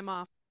the time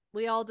off.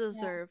 We all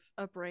deserve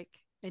a break.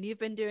 And you've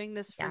been doing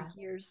this for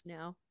years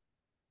now.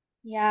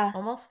 Yeah.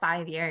 Almost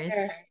 5 years.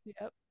 Sure.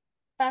 Yep.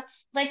 That's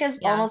like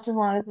almost as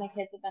long as my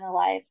kids have been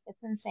alive. It's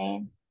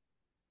insane.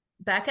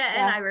 Becca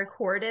and I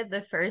recorded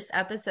the first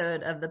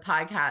episode of the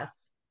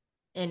podcast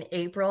in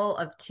April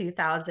of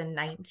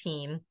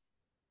 2019.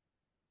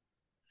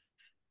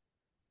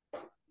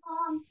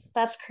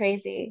 That's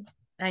crazy.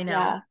 I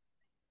know.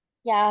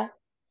 Yeah.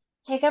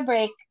 Take a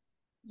break.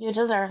 You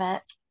deserve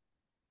it.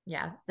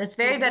 Yeah, that's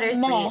very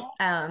bittersweet.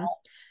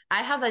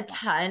 I have a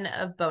ton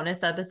of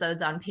bonus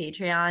episodes on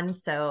Patreon,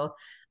 so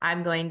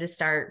I'm going to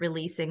start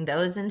releasing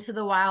those into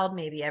the wild,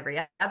 maybe every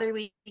other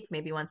week,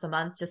 maybe once a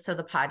month, just so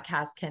the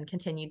podcast can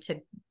continue to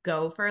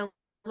go for a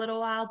little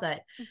while.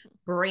 But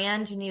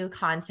brand new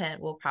content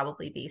will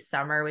probably be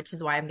summer, which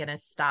is why I'm going to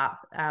stop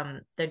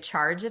the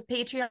charge of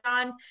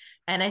Patreon.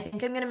 And I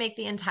think I'm going to make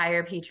the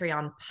entire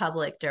Patreon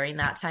public during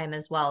that time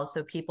as well,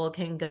 so people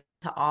can go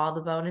to all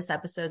the bonus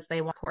episodes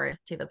they want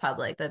to the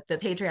public. The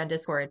Patreon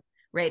Discord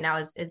right now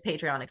is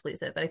Patreon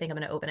exclusive, but I think I'm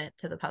going to open it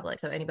to the public.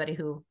 So anybody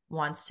who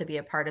wants to be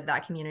a part of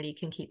that community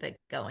can keep it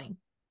going.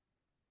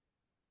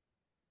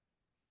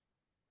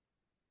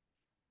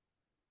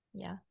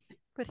 Yeah.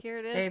 But here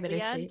it is. Very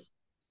bittersweet.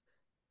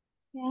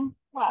 Yeah.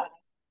 Wow.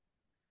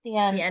 The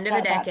end. The end of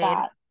a decade,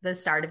 the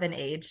start of an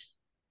age.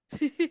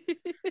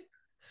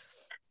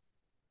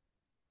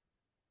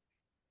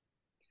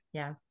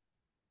 Yeah.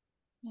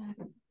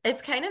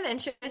 It's kind of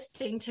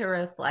interesting to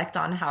reflect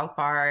on how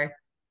far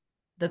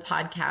the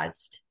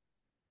podcast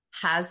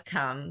has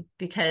come,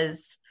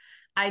 because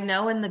I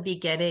know in the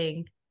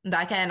beginning,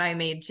 Becca and I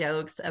made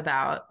jokes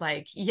about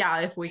like,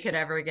 if we could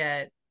ever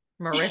get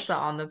Marissa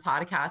on the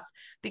podcast,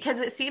 because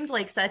it seemed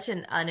like such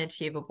an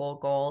unachievable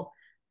goal.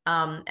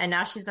 And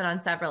now she's been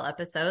on several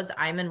episodes.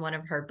 I'm in one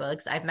of her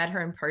books. I've met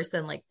her in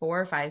person like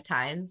 4 or 5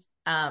 times.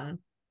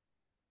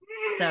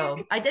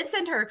 So I did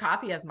send her a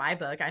copy of my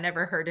book. I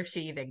never heard if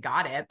she even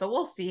got it, but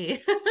we'll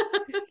see.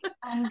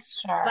 I'm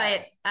sure.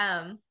 But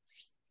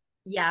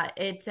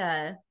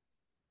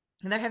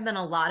there have been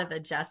a lot of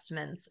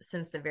adjustments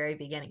since the very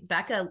beginning.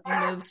 Becca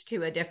moved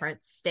to a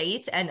different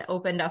state and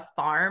opened a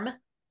farm.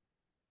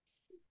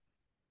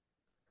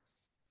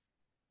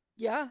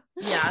 Yeah.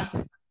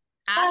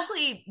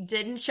 Ashley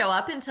didn't show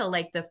up until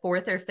like the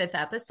 4th or 5th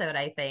episode,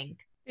 I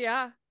think.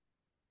 Yeah.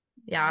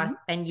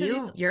 And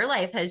your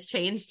life has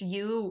changed.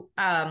 You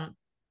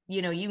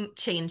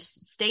changed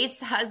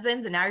states,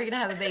 husbands, and now you're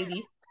gonna have a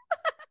baby.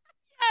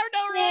 I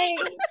know, right?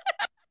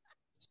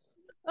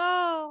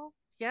 Oh,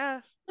 yeah.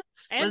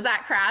 And was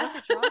that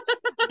crass?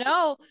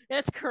 No,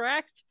 it's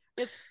correct.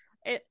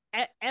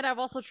 And I've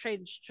also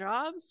changed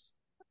jobs.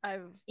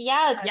 Branches.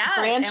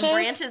 And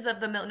branches of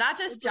the not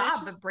just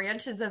job, but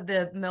branches of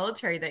the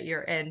military that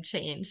you're in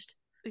changed.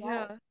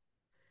 Yeah.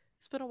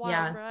 It's been a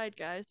wild ride,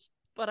 guys.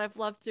 But I've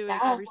loved doing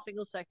every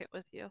single second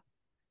with you.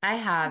 I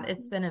have.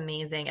 It's been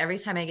amazing. Every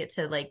time I get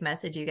to like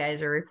message you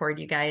guys or record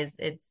you guys,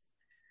 it's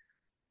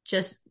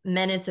just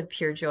minutes of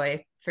pure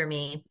joy for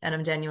me. And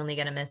I'm genuinely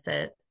going to miss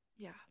it.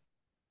 Yeah.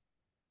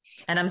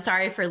 And I'm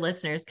sorry for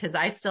listeners, because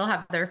I still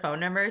have their phone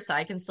number, so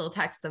I can still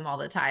text them all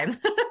the time.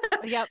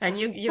 Yep. And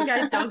you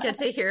guys don't get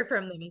to hear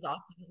from them as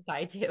often as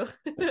I do.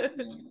 But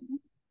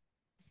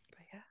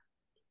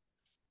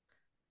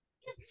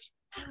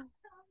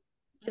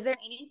Is there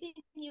anything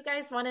you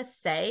guys want to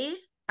say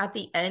at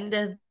the end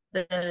of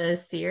the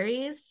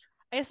series?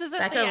 This isn't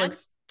Becca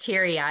looks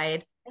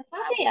teary-eyed. It's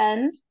not the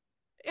end.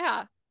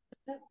 Yeah.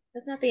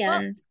 That's not the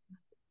end.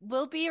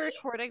 We'll be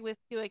recording with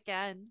you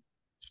again.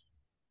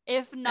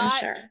 If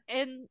not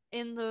in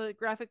the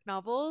graphic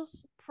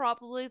novels,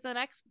 probably the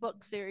next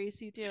book series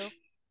you do.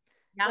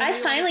 I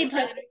finally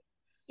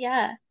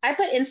I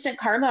put instant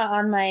karma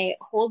on my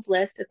holds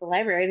list at the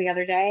library the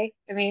other day.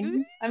 I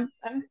mean, I'm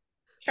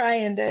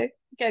trying to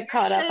get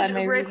caught up on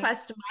my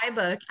request my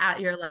book at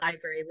your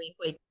library. Wink,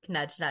 wink,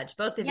 nudge, nudge.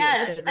 Both of you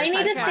should request I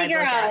need to figure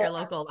out at your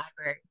local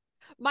library.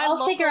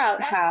 I'll figure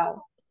out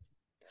how.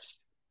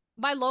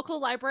 My local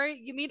library?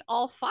 You mean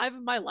all 5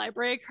 of my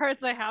library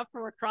cards I have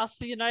from across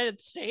the United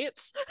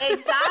States?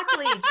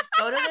 Exactly. Just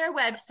go to their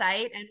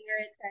website, and where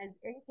it says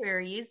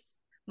inquiries,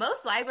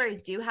 most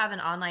libraries do have an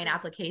online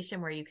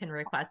application where you can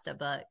request a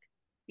book.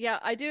 Yeah,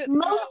 I do.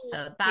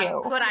 So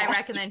that's what I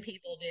recommend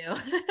people do.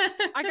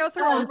 I go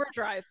through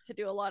Overdrive to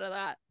do a lot of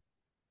that.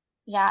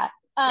 Yeah.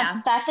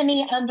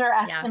 Bethany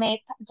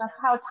underestimates just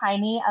how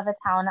tiny of a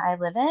town I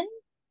live in.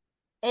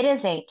 It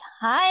is a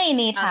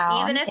tiny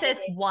town. Even if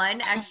it's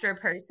one extra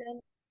person.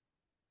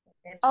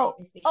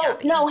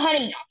 No,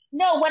 honey.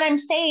 No, what I'm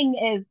saying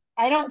is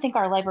I don't think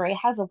our library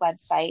has a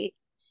website.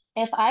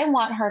 If I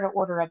want her to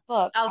order a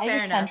book, I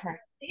just send her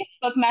a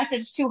Facebook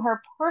message to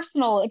her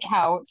personal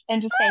account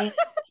and just say,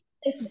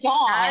 it's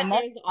gone.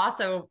 That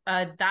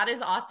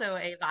is also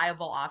a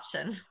viable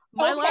option.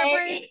 My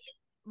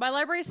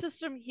library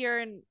system here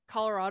in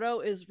Colorado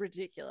is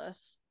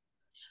ridiculous.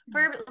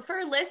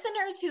 For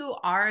listeners who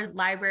are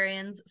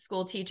librarians,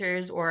 school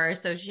teachers, or are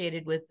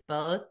associated with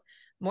both,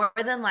 More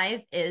Than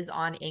Life is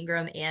on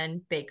Ingram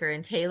and Baker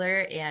and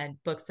Taylor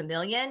and Books A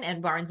Million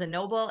and Barnes and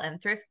Noble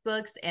and Thrift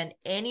Books and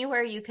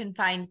anywhere you can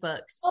find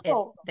books,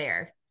 it's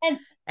there.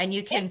 And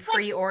you can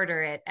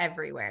pre-order it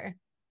everywhere.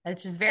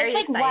 Which is very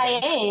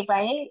exciting. YA,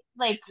 right?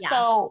 Like, yeah.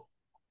 So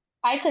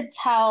I could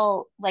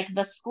tell like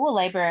the school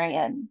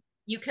librarian.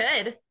 You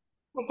could.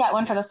 We got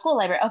one for the school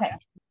library. Okay.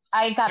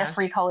 I got a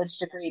free college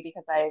degree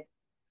because I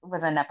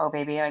was a Nepo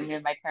baby. I knew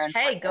my parents.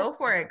 Hey, go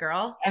for it,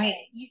 girl. I mean,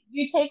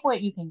 you take what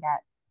you can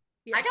get.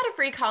 Yes. I got a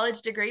free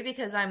college degree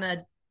because I'm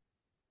a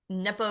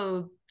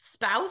Nepo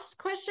spouse, ?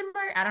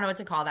 I don't know what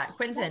to call that.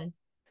 Quentin.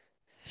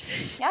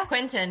 Yeah.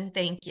 Quentin,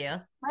 thank you.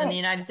 Right. In the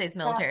United States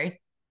military.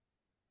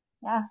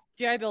 Yeah.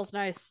 GI Bill's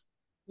nice.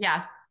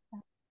 Yeah.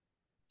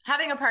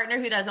 Having a partner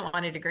who doesn't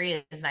want a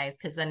degree is nice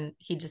because then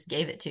he just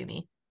gave it to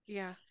me.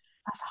 Yeah.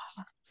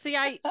 See,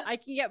 I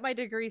can get my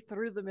degree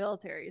through the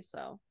military,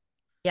 so.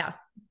 Yeah.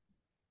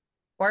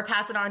 Or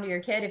pass it on to your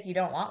kid if you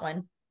don't want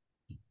one.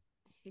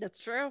 That's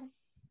true.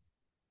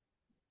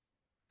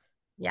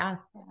 Yeah.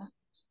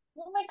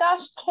 Oh my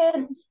gosh,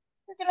 kids.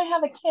 You're going to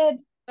have a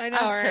kid. I know,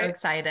 I'm so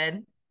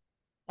excited.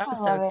 I'm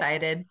so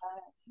excited.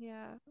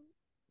 Yeah.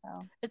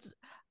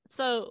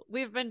 So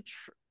we've been,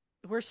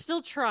 we're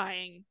still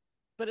trying,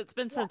 but it's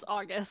been since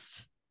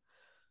August.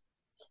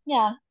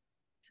 Yeah.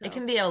 So. It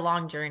can be a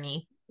long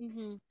journey.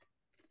 Mm-hmm.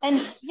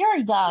 And you're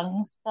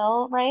young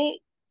still, right?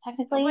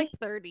 Technically? I'm like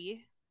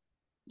 30.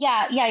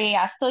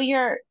 Yeah. So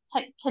you're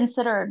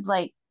considered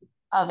like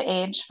of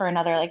age for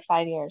another like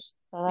 5 years.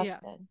 So that's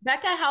good.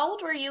 Becca, how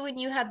old were you when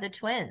you had the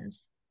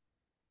twins?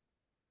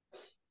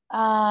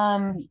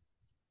 I'm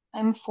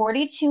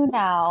 42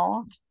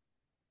 now,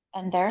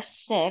 and they're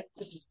 6.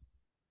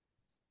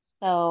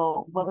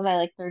 So what was I,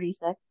 like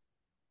 36?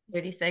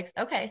 36.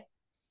 Okay.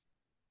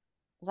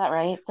 Is that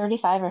right?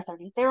 35 or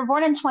 30? They were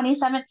born in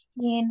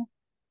 2017,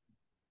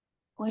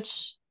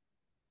 which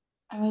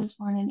I was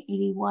born in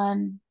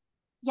 81.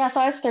 Yeah,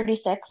 so I was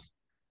 36.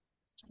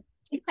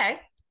 Okay.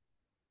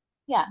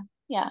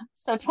 Yeah.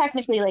 So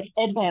technically, like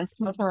advanced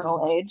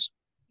maternal age.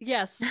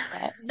 Yes,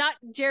 not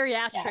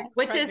geriatric,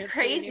 which is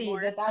crazy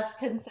anymore. That's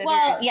considered.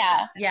 Well,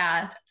 yeah.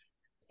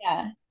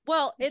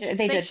 Well,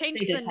 they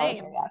changed the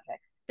name.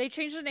 They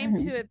changed the name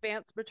to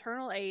advanced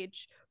maternal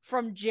age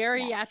from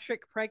geriatric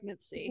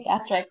pregnancy.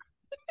 Geriatric.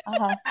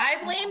 I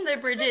blame the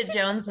Bridget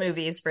Jones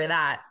movies for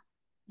that.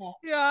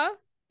 Yeah.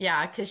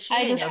 Yeah, because she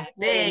made a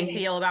big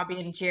deal about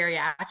being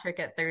geriatric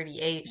at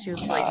 38. She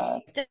was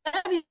like,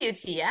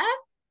 WTF?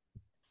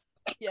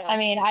 Yeah. I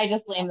mean, I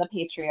just blame the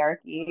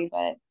patriarchy,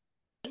 but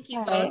thank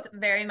you both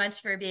very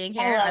much for being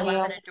here. I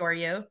love and adore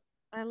you.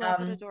 I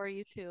love and adore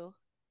you too.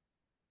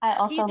 I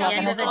also love the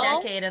end of a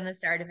decade and the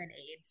start of an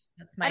age.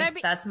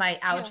 That's my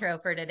outro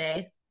for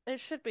today. It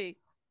should be.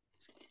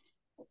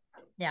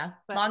 Yeah.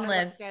 But long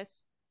live,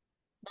 guys.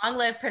 Long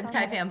live Prince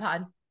Kai Fan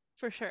Pod.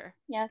 For sure.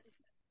 Yes.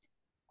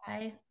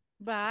 Bye.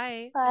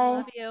 Bye. Bye. I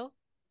love you.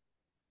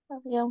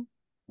 Love you.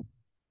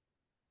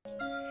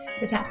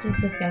 The chapters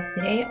discussed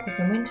today are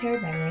from Winter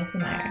by Marissa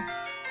Meyer.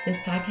 This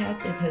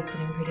podcast is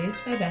hosted and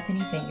produced by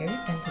Bethany Finger,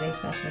 and today's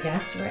special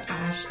guests were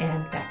Ash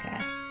and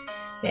Becca.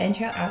 The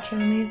intro-outro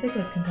music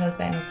was composed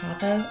by Emma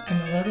Papa,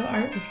 and the logo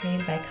art was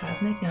created by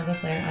Cosmic Nova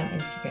Flare on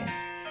Instagram.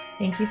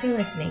 Thank you for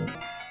listening.